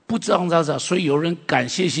不知道他是，所以有人感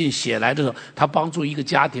谢信写来的时候，他帮助一个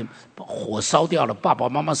家庭，火烧掉了，爸爸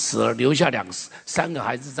妈妈死了，留下3个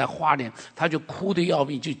孩子在花莲，他就哭得要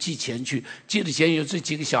命，就寄钱去，寄了钱有这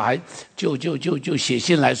几个小孩就写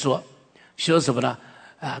信来说什么呢？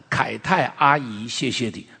凯泰阿姨，谢谢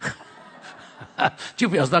你。就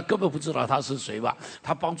表示他根本不知道他是谁吧。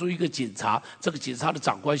他帮助一个警察，这个警察的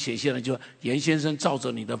长官写信来就说：严先生照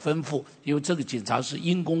着你的吩咐，因为这个警察是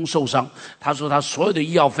因公受伤，他说他所有的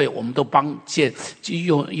医药费我们都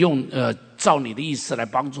照你的意思来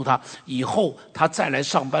帮助他，以后他再来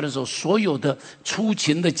上班的时候，所有的出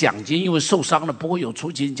勤的奖金，因为受伤了不会有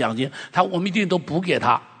出勤奖金，我们一定都补给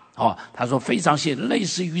他。他说非常谢，类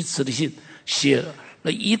似于此的信写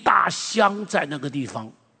了一大箱在那个地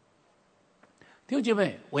方。弟兄姐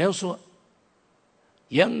妹，我要说，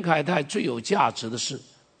严凯泰最有价值的是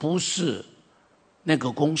不是那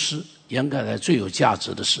个公司？严凯泰最有价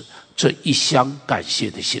值的是这一箱感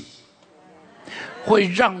谢的信，会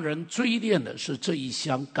让人追恋的是这一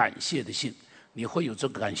箱感谢的信。你会有这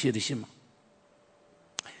个感谢的信吗？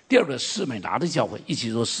第二个，士美拿的教会，一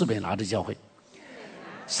起说士美拿的教会。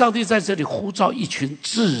上帝在这里呼召一群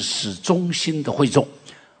至死忠心的会众。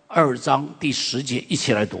2章第10节一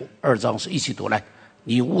起来读，2章是一起读来。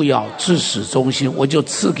你务要至死忠心，我就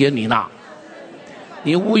赐给你那；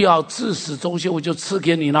你务要至死忠心，我就赐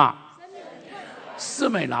给你那。斯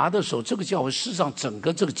美拿的时候，这个教会事实上整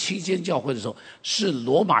个这个期间教会的时候，是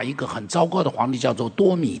罗马一个很糟糕的皇帝，叫做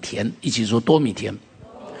多米田。一起说多米田。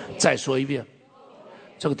再说一遍，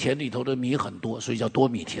这个田里头的米很多，所以叫多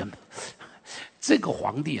米田。这个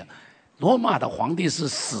皇帝啊，罗马的皇帝是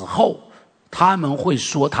死后他们会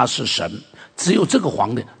说他是神，只有这个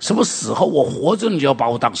皇帝什么死后我活着你就要把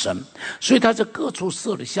我当神，所以他在各处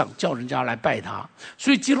设了像，叫人家来拜他，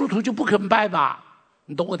所以基督徒就不肯拜吧。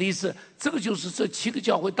你懂我的意思？这个就是这7个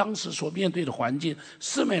教会当时所面对的环境。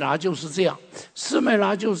斯美拿就是这样，斯美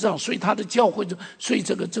拿就是这样，所以他的教会就，所以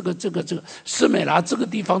这个斯美拿这个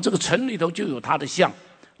地方这个城里头就有他的像，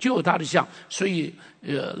就有他的像，所以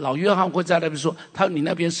老约翰会在那边说，你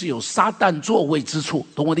那边是有撒旦座位之处，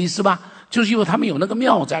懂我的意思吧？就是因为他们有那个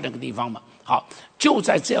庙在那个地方嘛。好，就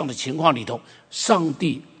在这样的情况里头，上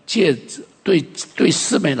帝借对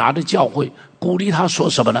斯美拿的教会鼓励他说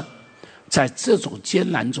什么呢？在这种艰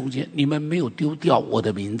难中间，你们没有丢掉我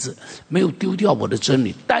的名字，没有丢掉我的真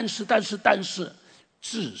理，但是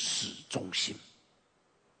至始忠心，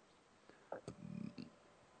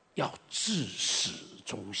要至始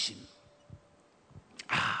忠心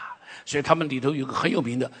啊！所以他们里头有个很有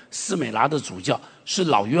名的斯美拿的主教，是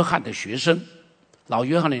老约翰的学生。老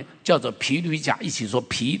约翰呢叫做皮吕贾，一起说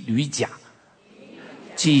皮吕贾，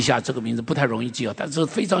记一下这个名字不太容易记啊，但是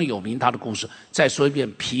非常有名他的故事。再说一遍，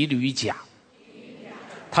皮吕贾，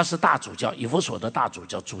他是大主教，以弗所的大主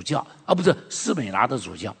教啊，不是斯美拿的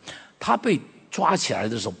主教。他被抓起来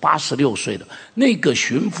的时候86岁的那个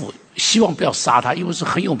巡抚希望不要杀他，因为是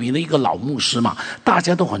很有名的一个老牧师嘛，大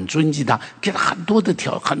家都很尊敬他，给他很多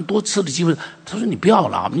次的机会。他说你不要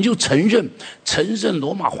了，你就承认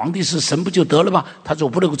罗马皇帝是神不就得了吧？他说我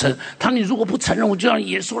不能够承认。他说你如果不承认，我就让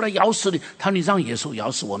野兽来咬死你。他说你让野兽咬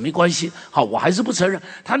死我没关系，好，我还是不承认。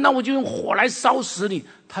他说那我就用火来烧死你。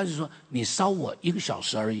他就说你烧我1个小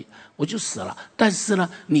时而已，我就死了。但是呢，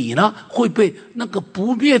你呢会被那个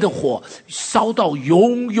不灭的火烧到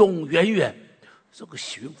永永远远。这个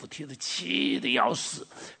巡抚听得气得要死，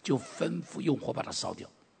就吩咐用火把它烧掉，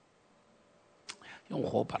用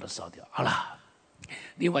火把它烧掉。好了，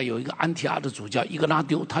另外有一个安提阿的主教伊格拉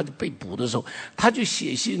丢，他被捕的时候，他就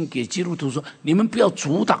写信给基督徒说：你们不要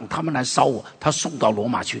阻挡他们来烧我。他送到罗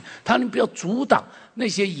马去，他说你不要阻挡那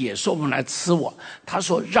些野兽们来吃我。他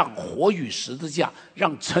说让火与十字架，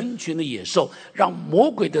让成群的野兽，让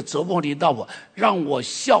魔鬼的折磨临到我，让我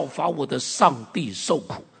效法我的上帝受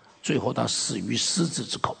苦。最后他死于狮子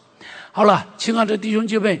之口。好了，亲爱的弟兄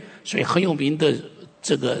姐妹，所以很有名的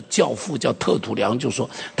这个教父叫特土良就说，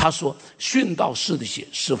他说殉道士的血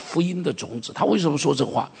是福音的种子。他为什么说这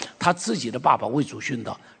话？他自己的爸爸为主殉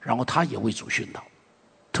道，然后他也为主殉道。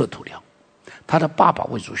特土良他的爸爸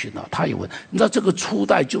为主殉道，他也为，你知道这个初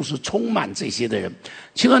代就是充满这些的人。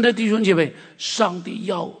亲爱的弟兄姐妹，上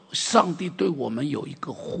帝对我们有一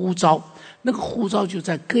个呼召，那个呼召就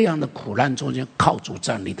在各样的苦难中间靠主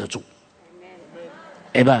站立得住。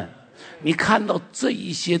Amen。你看到这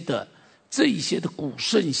一些的古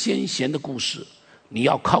圣先贤的故事，你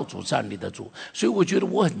要靠主站立得住。所以我觉得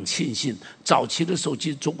我很庆幸，早期的时候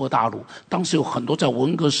进中国大陆，当时有很多在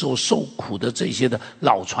文革时候受苦的这些的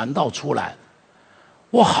老传道出来，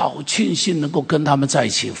我好庆幸能够跟他们在一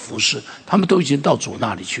起服侍。他们都已经到主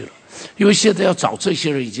那里去了，因为现在要找这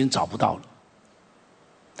些人已经找不到了。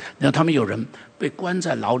你看他们有人被关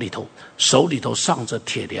在牢里头，手里头上着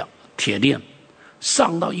铁链，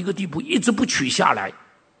上到一个地步一直不取下来，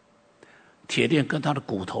铁链跟他的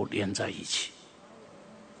骨头连在一起。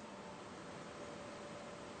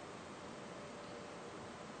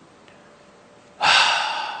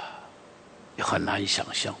你很难想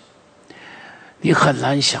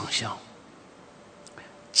象，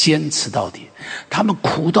坚持到底。他们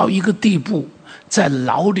苦到一个地步，在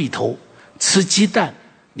牢里头吃鸡蛋，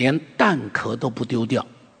连蛋壳都不丢掉，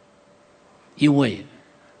因为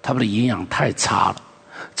他们的营养太差了，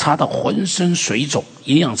差到浑身水肿，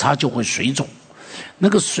营养差就会水肿。那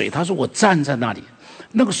个水，他说我站在那里，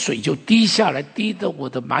那个水就滴下来，滴到我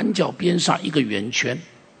的满脚边上一个圆圈。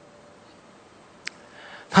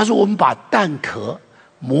他说我们把蛋壳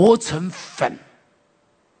磨成粉，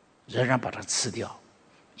仍然把它吃掉，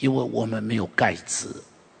因为我们没有钙质。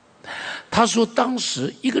他说当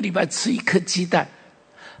时一个礼拜吃1颗鸡蛋，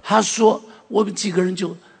他说我们几个人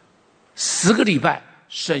就10个礼拜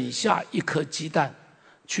省下1颗鸡蛋，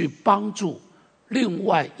去帮助另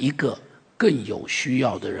外一个更有需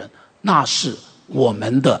要的人，那是我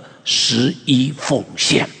们的11奉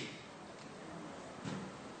献。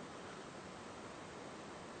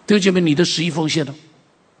弟兄姐妹，你的11奉献呢？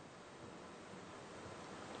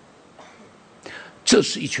这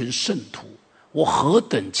是一群圣徒，我何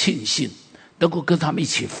等庆幸能够跟他们一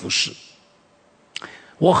起服侍。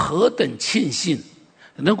我何等庆幸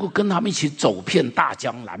能够跟他们一起走遍大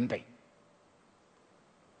江南北，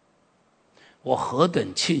我何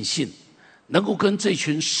等庆幸能够跟这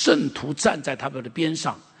群圣徒站在他们的边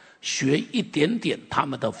上，学一点点他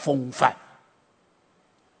们的风范。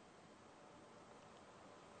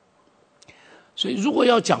所以如果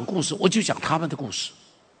要讲故事，我就讲他们的故事。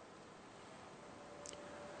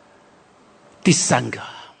第三个，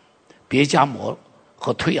别迦摩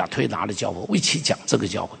和推雅推拿的教会，我一起讲这个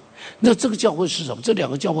教会。那这个教会是什么？这两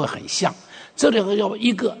个教会很像，这两个教会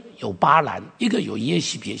一个有巴兰，一个有耶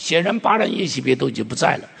洗别。显然巴兰耶洗别都已经不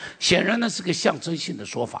在了，显然那是个象征性的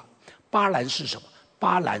说法。巴兰是什么？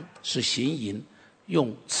巴兰是行淫，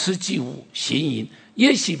用吃祭物行淫。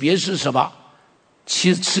耶洗别是什么？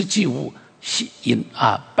吃祭物行淫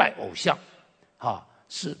拜偶像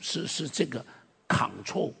是这个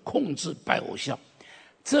控制拜偶像。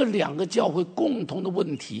这两个教会共同的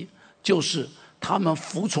问题就是他们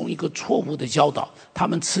服从一个错误的教导，他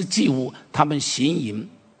们吃祭物，他们行淫，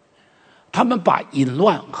他们把淫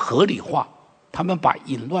乱合理化，他们把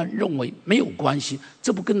淫乱认为没有关系。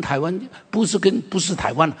这不跟台湾不是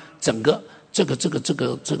台湾整个这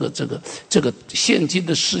个现今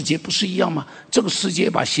的世界不是一样吗？这个世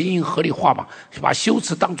界把行淫合理化嘛，把羞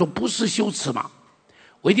耻当作不是羞耻嘛。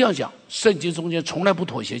我一定要讲，圣经中间从来不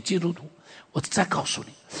妥协基督徒。我再告诉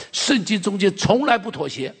你，圣经中间从来不妥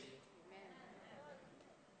协。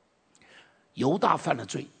犹大犯了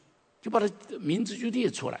罪，就把他名字就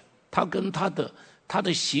列出来。他跟他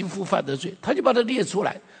的媳妇犯的罪，他就把他列出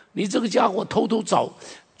来。你这个家伙偷偷找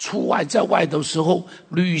出外在外的时候，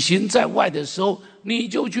旅行在外的时候，你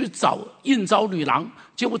就去应招女郎，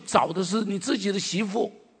结果找的是你自己的媳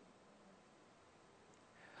妇。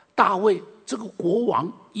大卫这个国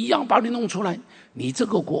王一样把你弄出来。你这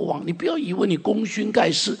个国王，你不要以为你功勋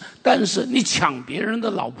盖世，但是你抢别人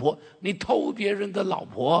的老婆，你偷别人的老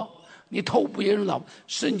婆，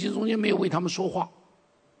圣经中间没有为他们说话，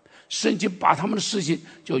圣经把他们的事情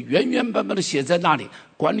就原原本本的写在那里，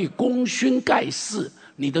管你功勋盖世，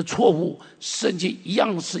你的错误，圣经一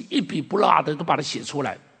样是一笔不落的都把它写出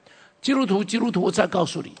来。基督徒，我再告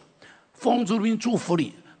诉你，奉主名祝福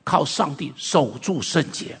你，靠上帝守住圣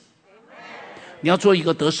洁。你要做一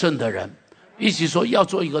个得胜的人，一起说要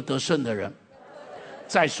做一个得胜的人。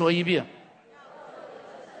再说一遍，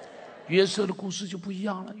约瑟的故事就不一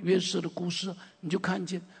样了。约瑟的故事你就看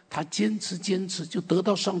见他坚持就得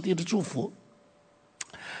到上帝的祝福。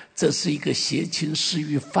这是一个邪情私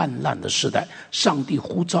欲泛滥的时代，上帝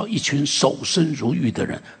呼召一群守身如玉的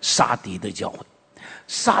人，杀敌的教会。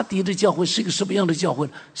杀敌的教会是一个什么样的教会？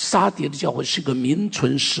杀敌的教会是一个名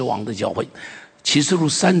存实亡的教会。启示录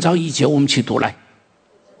3章1节，我们一起读来。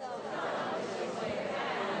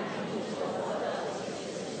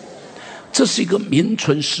这是一个名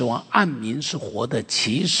存实亡，暗名是活的，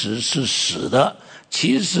其实是死的，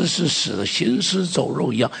行尸走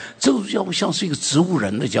肉一样。这个教会像是一个植物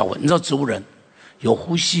人的教会。你知道植物人有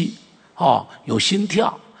呼吸有心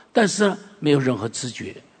跳，但是呢没有任何知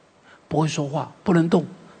觉，不会说话，不能动，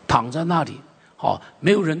躺在那里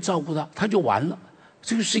没有人照顾他，他就完了。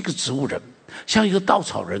这个是一个植物人，像一个稻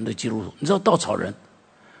草人的基督徒。你知道稻草人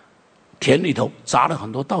田里头砸了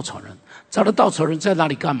很多稻草人，砸了稻草人在那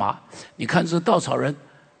里干嘛？你看这稻草人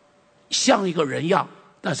像一个人样，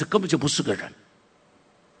但是根本就不是个人。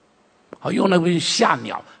用那个吓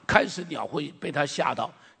鸟，开始鸟会被他吓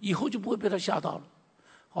到，以后就不会被他吓到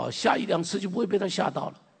了。吓1、2次就不会被他吓到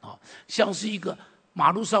了。像是一个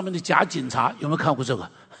马路上面的假警察，有没有看过这个？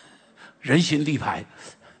人形立牌，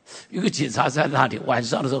一个警察在那里，晚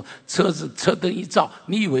上的时候车灯一照，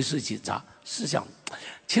你以为是警察，是这样。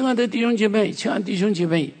亲爱的弟兄姐妹，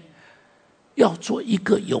要做一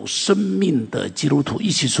个有生命的基督徒，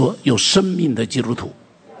一起说有生命的基督徒。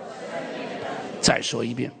再说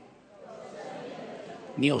一遍，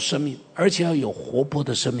你有生命，而且要有活泼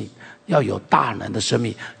的生命，要有大能的生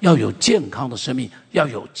命，要有健康的生命，要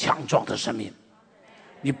有强壮的生命。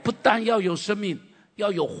你不但要有生命，要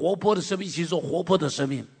有活泼的生命，一起说活泼的生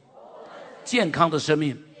命，健康的生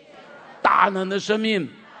命，大能的生命。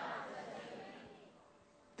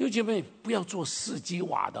弟兄姐妹，不要做士基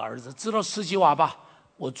瓦的儿子。知道士基瓦吧？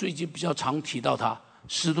我最近比较常提到他，《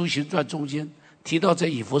使徒行传》中间提到在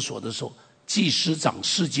以弗所的时候，祭司长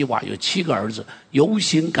士基瓦有7个儿子，游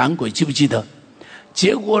行赶鬼，记不记得？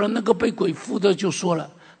结果呢，那个被鬼附的就说了，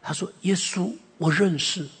他说：“耶稣我认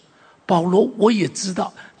识，保罗我也知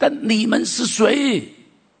道，但你们是谁？”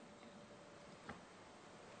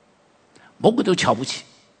魔鬼都瞧不起，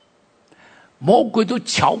魔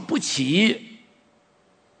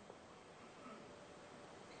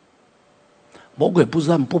鬼不是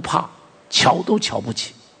他们不怕，瞧都瞧不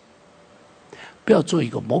起。不要做一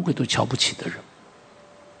个魔鬼都瞧不起的人。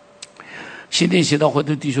新店协道会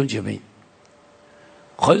的弟兄姐妹，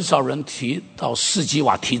很少人提到4基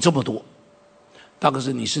瓦提这么多，大概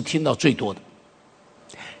是你是听到最多的，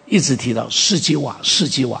一直提到4基瓦4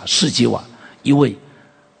基瓦4基瓦，因为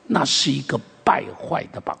那是一个败坏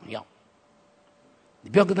的榜样。你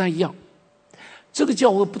不要跟他一样，这个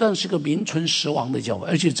教会不但是个名存实亡的教会，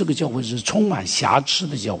而且这个教会是充满瑕疵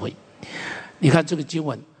的教会。你看这个经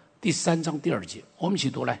文第3章第2节，我们一起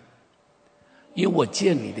读来。因我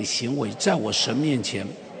见你的行为在我神面前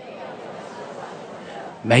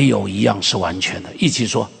没有一样是完全的，一起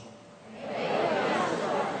说，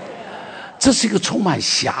这是一个充满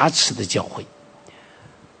瑕疵的教会，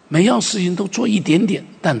每样事情都做一点点，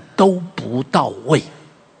但都不到位，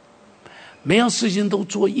每样事情都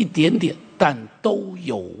做一点点，但都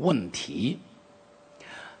有问题，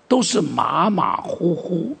都是马马虎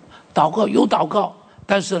虎，祷告有祷告，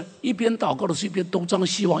但是一边祷告的时候一边东张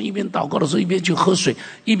西望，一边祷告的时候一边去喝水，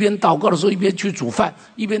一边祷告的时候一边去煮饭，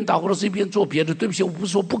一边祷告的时候一边做别的。对不起，我不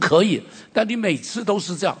是说不可以，但你每次都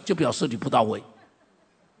是这样，就表示你不到位。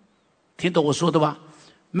听懂我说的吧？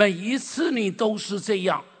每一次你都是这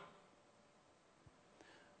样，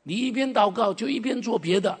你一边祷告就一边做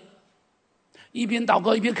别的，一边祷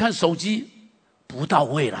告一边看手机，不到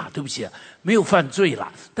位啦，对不起，没有犯罪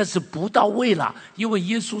啦，但是不到位啦，因为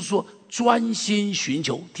耶稣说专心寻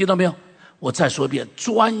求，听到没有？我再说一遍，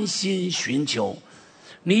专心寻求。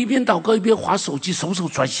你一边祷告一边滑手机，什么时候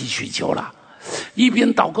专心寻求啦？一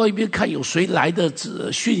边祷告一边看有谁来的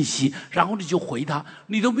讯息，然后你就回他，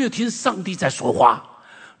你都没有听上帝在说话，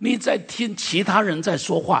你在听其他人在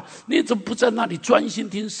说话，你怎么不在那里专心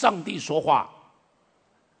听上帝说话？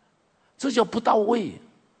这叫不到位，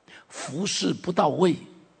服事不到位，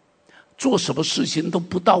做什么事情都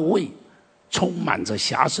不到位，充满着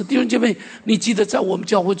瑕疵。弟兄姐妹，你记得在我们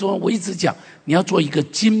教会中，我一直讲你要做一个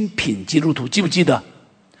精品基督徒，记不记得？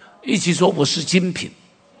一起说，我是精品。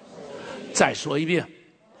再说一遍，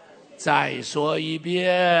再说一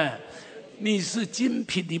遍，你是精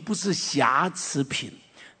品，你不是瑕疵品，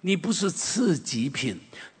你不是次级品。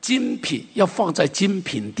精品要放在精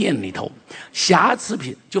品店里头，瑕疵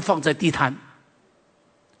品就放在地摊，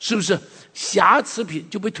是不是？瑕疵品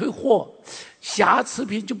就被退货，瑕疵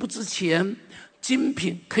品就不值钱，精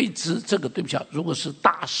品可以值这个，对不起啊，如果是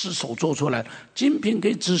大师手做出来的，精品可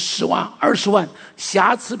以值10万、20万，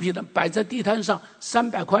瑕疵品呢摆在地摊上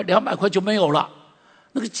，300块、200块就没有了，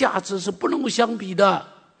那个价值是不能够相比的。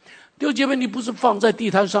弟兄姐妹，你不是放在地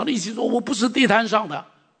摊上的，一起说我不是地摊上的。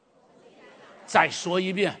再说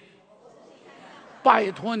一遍，拜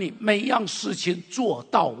托你每样事情做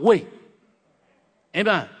到位，阿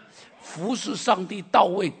们。服侍上帝到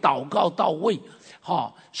位，祷告到位，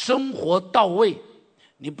生活到位。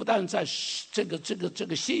你不但在这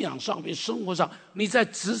个信仰上面、生活上，你在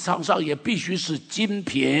职场上也必须是精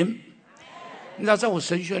品。你知道，在我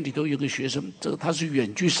神学院里头有个学生，他是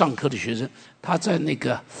远距上课的学生，他在那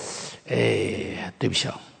个，对不起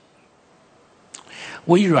啊，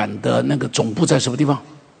微软的那个总部在什么地方？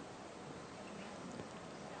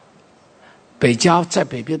在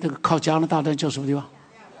北边那个靠加拿大的叫什么地方？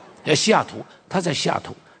在西雅图，他在西雅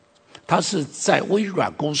图，他是在微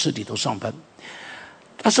软公司里头上班。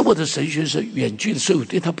但是我的神学是远距的，所以我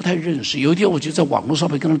对他不太认识。有一天我就在网络上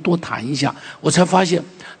面跟他多谈一下，我才发现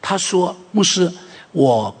他说：“牧师，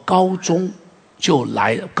我高中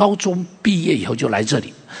毕业以后就来这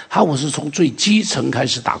里。我是从最基层开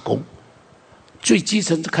始打工，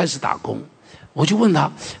我就问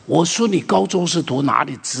他，我说你高中是读哪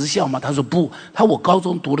里职校吗？他说不，我高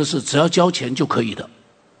中读的是只要交钱就可以的。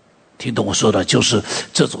听懂我说的，就是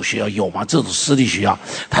这种学校有吗？这种私立学校。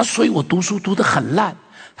他所以我读书读得很烂。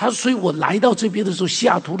他所以我来到这边的时候，西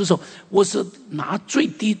雅图的时候，我是拿最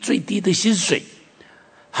低的薪水。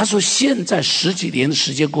他说现在10几年的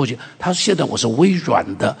时间过去，他说现在我是微软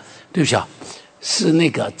的，对不起啊，是那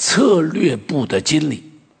个策略部的经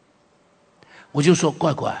理。我就说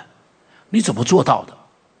乖乖，你怎么做到的？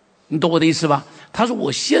你懂我的意思吧？他说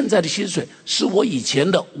我现在的薪水是我以前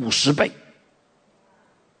的50倍。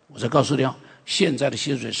我再告诉你啊，现在的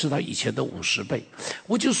薪水是他以前的50倍。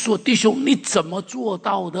我就说弟兄，你怎么做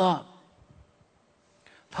到的？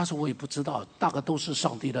他说我也不知道，大概都是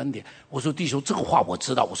上帝的恩典。我说弟兄，这个话我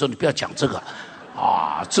知道。我说你不要讲这个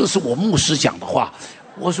啊，这是我牧师讲的话。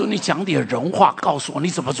我说你讲点人话，告诉我你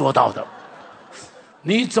怎么做到的？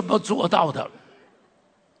你怎么做到的？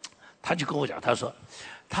他就跟我讲，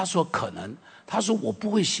他说可能，他说我不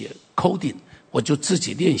会写 coding， 我就自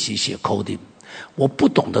己练习写 coding。我不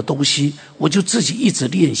懂的东西，我就自己一直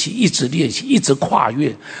练习，一直练习，一直跨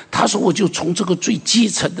越。他说，我就从这个最基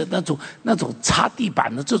层的那种擦地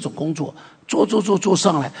板的这种工作做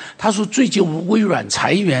上来。他说，最近我们微软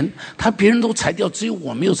裁员，别人都裁掉，只有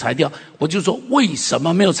我没有裁掉。我就说，为什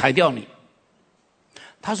么没有裁掉你？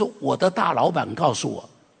他说，我的大老板告诉我，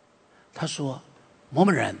他说，某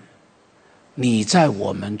某人，你在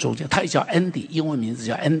我们中间，他也叫 Andy， 英文名字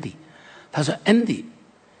叫 Andy。他说 ，Andy。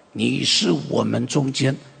你是我们中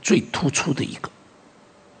间最突出的一个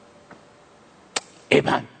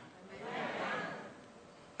 ，Amen。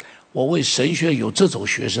我为神学有这种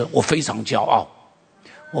学生，我非常骄傲，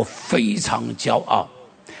我非常骄傲。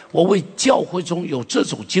我为教会中有这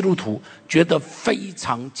种基督徒，觉得非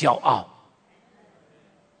常骄傲。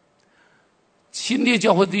新列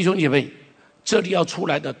教会弟兄姐妹，这里要出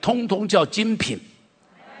来的，通通叫精品。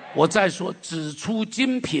我再说，只出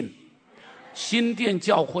精品。新店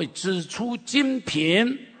教会只出精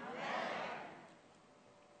品，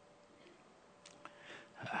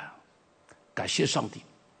感谢上帝。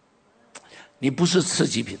你不是次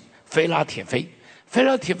级品，非拉铁非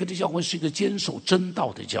的教会是一个坚守真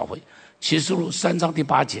道的教会。启示录3章第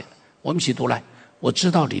8节，我们一起读来。我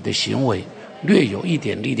知道你的行为略有一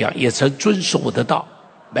点力量，也曾遵守我的道，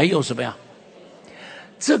没有什么呀。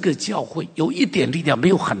这个教会有一点力量，没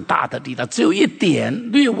有很大的力量，只有一点，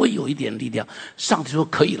略微有一点力量。上帝说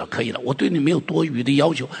可以了，我对你没有多余的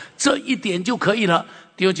要求，这一点就可以了。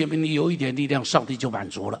弟兄姐妹，你有一点力量，上帝就满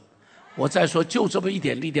足了。我再说，就这么一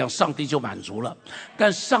点力量，上帝就满足了。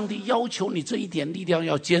但上帝要求你这一点力量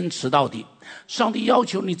要坚持到底，上帝要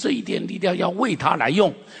求你这一点力量要为他来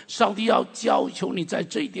用，上帝要求你在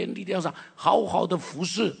这一点力量上好好的服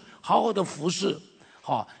侍，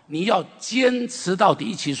好，你要坚持到底，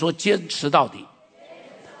一起说坚持到底。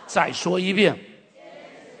再说一遍，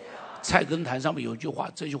菜根谭上面有一句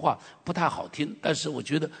话，这句话不太好听，但是我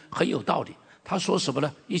觉得很有道理。他说什么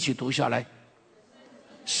呢？一起读下来。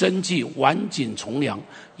生计晚景从良，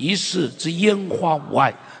一世之烟花无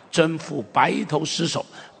碍，征服白头失手，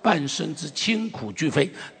半生之清苦俱非。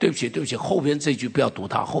对不起，后边这句不要读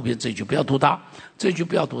它，这句不要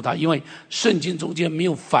读它，因为圣经中间没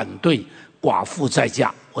有反对寡妇再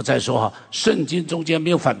嫁。我再说哈，圣经中间没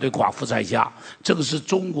有反对寡妇再嫁，这个是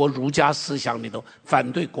中国儒家思想里头反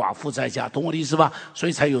对寡妇再嫁，懂我的意思吧？所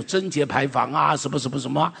以才有贞节牌坊啊，什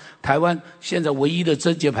么。台湾现在唯一的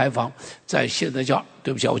贞节牌坊，在现在叫，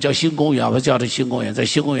对不起，我叫新公园，我叫的新公园，在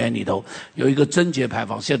新公园里头有一个贞节牌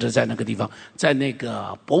坊，现在在那个地方，在那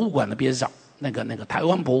个博物馆的边上。那个台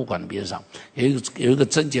湾博物馆的边上有一个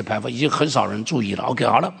贞节牌坊，已经很少人注意了。OK，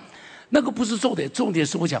 好了。那个不是重点，重点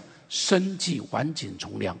是我讲生计晚景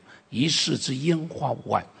从良，一世之烟花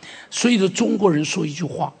无碍。所以的中国人说一句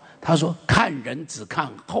话，他说看人只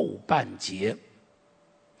看后半截。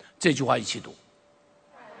这句话一起读，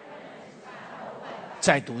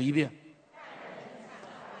再读一遍，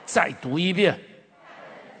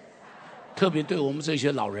特别对我们这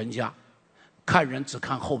些老人家，看人只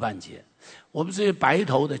看后半截。我们这些白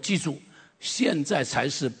头的，记住，现在才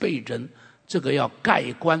是被人这个要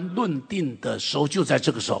盖棺论定的时候，就在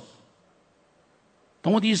这个时候，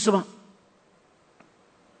懂我的意思吗？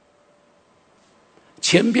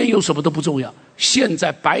前边有什么都不重要，现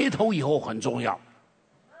在白头以后很重要，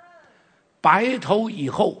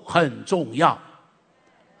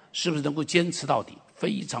是不是能够坚持到底？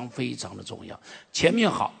非常非常的重要。前面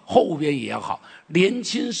好，后边也要好。年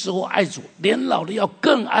轻时候爱主，年老了要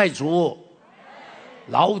更爱主。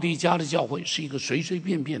老底嘉的教会是一个随随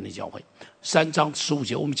便便的教会。3章15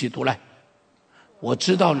节，我们一起读来。我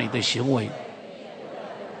知道你的行为，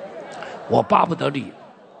我巴不得你。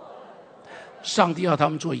上帝要他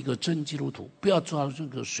们做一个真基督徒，不要做这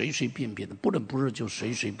个随随便便的，不冷不热就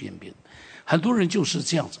随随便便。很多人就是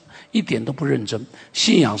这样子，一点都不认真，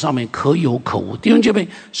信仰上面可有可无。弟兄姐妹，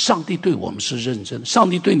上帝对我们是认真，上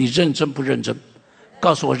帝对你认真不认真？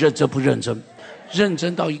告诉我认真不认真？认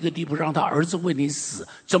真到一个地步，让他儿子为你死，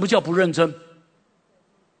怎么叫不认真？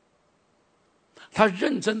他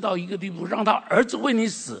认真到一个地步，让他儿子为你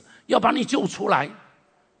死，要把你救出来，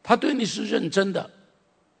他对你是认真的。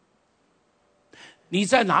你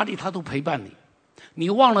在哪里他都陪伴你，你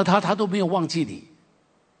忘了他，他都没有忘记你。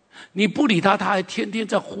你不理他，他还天天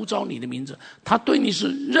在呼召你的名字，他对你是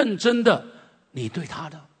认真的，你对他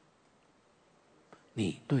呢？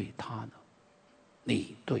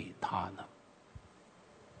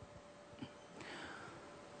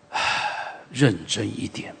认真一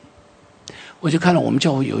点。我就看到我们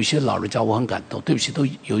教会有一些老人家，我很感动，对不起，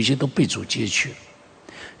有一些都被主接去了。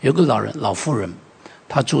有个老妇人，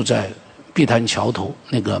他住在碧潭桥头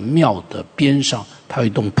那个庙的边上，他有一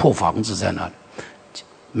栋破房子在那里，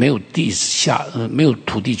没有地下没有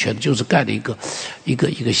土地权，就是盖了一个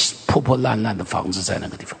破破烂烂的房子在那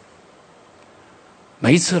个地方。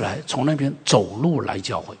每一次来，从那边走路来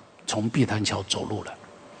教会，从碧潭桥走路来，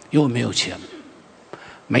因为没有钱。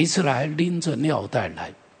每一次来拎着尿袋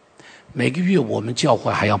来，每个月我们教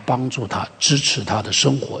会还要帮助他，支持他的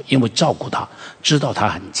生活，因为照顾他，知道他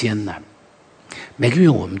很艰难。每个月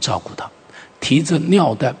我们照顾他，提着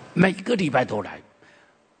尿袋，每个礼拜都来，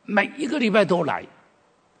每一个礼拜都来。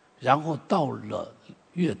然后到了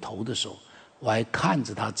月头的时候，我还看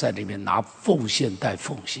着他在那边拿奉献袋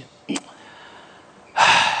奉献。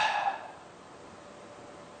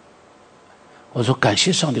我说感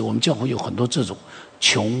谢上帝，我们教会有很多这种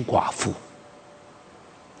穷寡妇，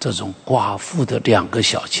这种寡妇的2个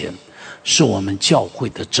小钱是我们教会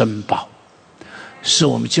的珍宝，是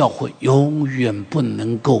我们教会永远不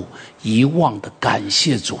能够遗忘的，感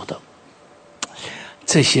谢主的。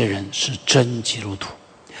这些人是真基督徒。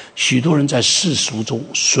许多人在世俗中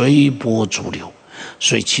随波逐流，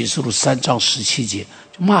所以启示录3章17节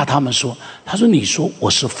就骂他们说，他说你说我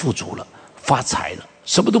是富足了，发财了，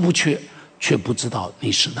什么都不缺，却不知道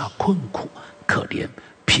你是那困苦可怜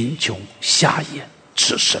贫穷瞎眼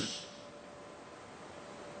赤身。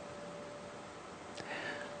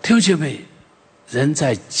弟兄姐妹，人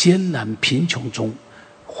在艰难贫穷中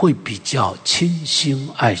会比较倾心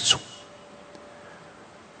爱主，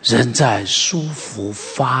人在舒服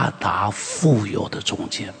发达富有的中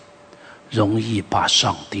间容易把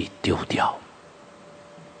上帝丢掉。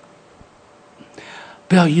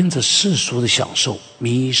不要因着世俗的享受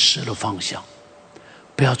迷失了方向，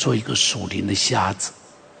不要做一个属灵的瞎子，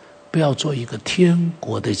不要做一个天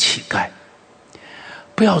国的乞丐，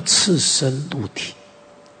不要赤身露体，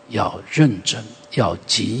要认真，要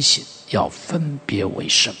警醒，要分别为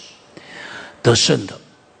圣。得胜的，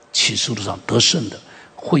启示录上得胜的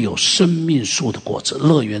会有生命树的果子，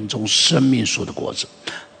乐园中生命树的果子。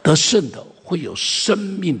得胜的会有生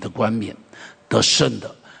命的冠冕，得胜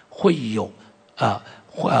的会有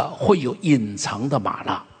隐藏的玛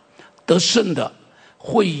纳，得胜的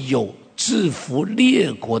会有制服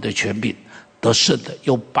列国的权柄，得胜的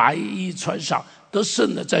有白衣穿上，得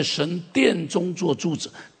胜的在神殿中做柱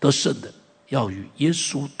子，得胜的要与耶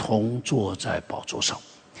稣同坐在宝座上。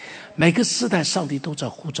每个世代上帝都在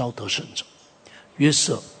呼召得胜者。约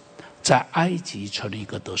瑟在埃及成了一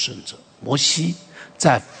个得胜者，摩西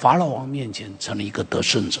在法老王面前成了一个得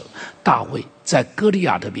胜者，大卫在歌利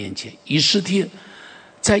亚的面前，以斯帖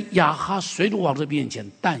在亚哈随鲁王的面前，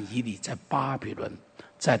但以理在巴比伦，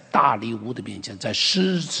在大利乌的面前，在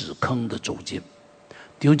狮子坑的中间。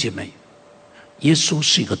弟兄姐妹，耶稣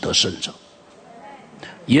是一个得胜者，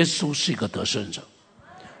耶稣是一个得胜者。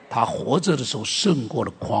他活着的时候胜过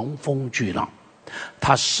了狂风巨浪，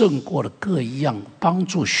他胜过了各样帮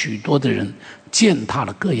助许多的人践踏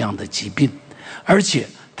了各样的疾病，而且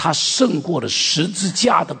他胜过了十字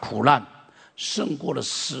架的苦难，胜过了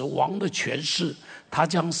死亡的权势，他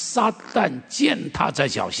将撒旦践踏在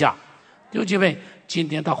脚下。弟兄姐妹，今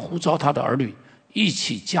天他呼召他的儿女一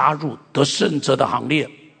起加入得胜者的行列。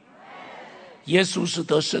耶稣是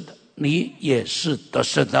得胜的，你也是得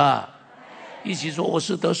胜的，一起说我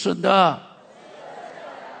是得胜的。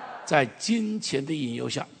在金钱的引诱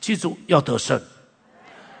下，记住要得胜。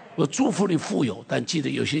我祝福你富有，但记得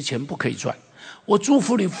有些钱不可以赚。我祝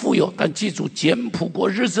福你富有，但记住简朴过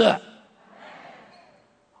日子，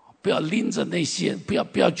不要拎着那些，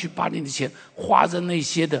不要去把你的钱花在那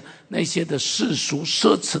些的世俗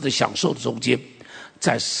奢侈的享受的中间，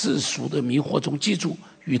在世俗的迷惑中，记住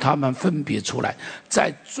与他们分别出来，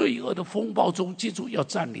在罪恶的风暴中，记住要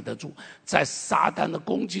站立得住，在撒旦的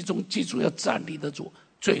攻击中，记住要站立得住。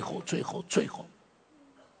最后，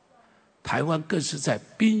台湾更是在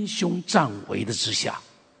兵凶战危的之下，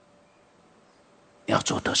要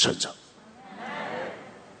做得胜者。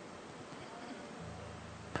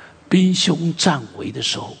兵凶战危的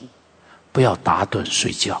时候，不要打盹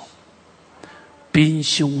睡觉。兵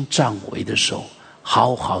凶战危的时候，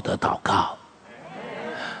好好的祷告，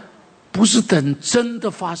不是等真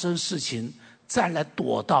的发生事情再来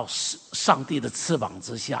躲到上帝的翅膀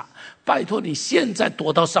之下。拜托你现在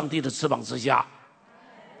躲到上帝的翅膀之下，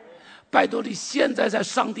拜托你现在在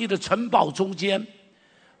上帝的城堡中间，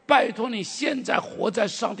拜托你现在活在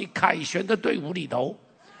上帝凯旋的队伍里头。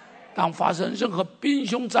当发生任何兵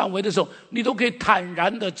凶战危的时候，你都可以坦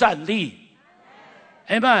然的站立。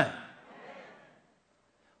Amen。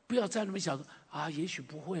不要在那边想说啊，也许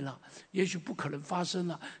不会了，也许不可能发生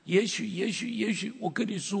了，也许，我跟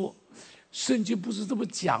你说，圣经不是这么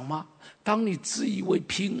讲吗？当你自以为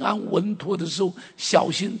平安稳妥的时候，小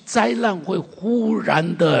心灾难会忽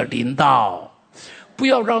然的临到。不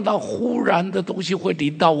要让它忽然的东西会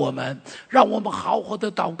临到我们，让我们好好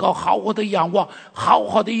的祷告，好好的仰望，好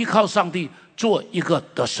好的依靠上帝，做一个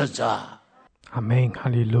得胜者。阿们，哈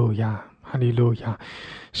利路亚，哈利路亚。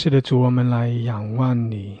是的，主，我们来仰望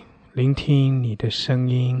你，聆听你的声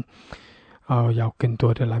音，要更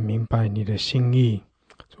多的来明白你的心意。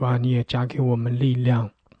主啊，你也加给我们力量，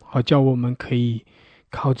好叫我们可以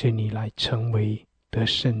靠着你来成为得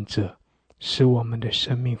胜者，使我们的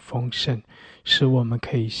生命丰盛，使我们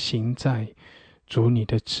可以行在主你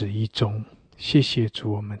的旨意中。谢谢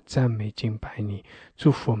主，我们赞美敬拜你，祝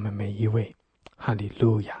福我们每一位。哈利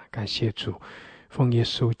路亚，感谢主，奉耶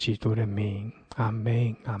稣基督的名，阿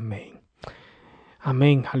们，阿们，阿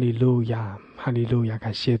们，哈利路亚，哈利路亚，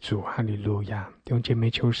感谢主，哈利路亚。弟兄姐妹，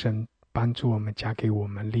求神帮助我们，加给我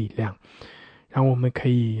们力量，让我们可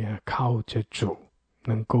以靠着主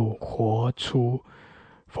能够活出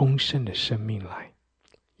丰盛的生命来，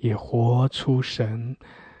也活出神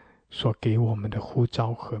所给我们的呼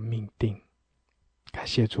召和命定。感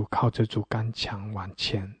谢主，靠着主刚强往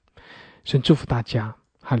前。神祝福大家，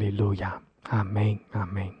哈利路亚，阿们，阿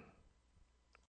们。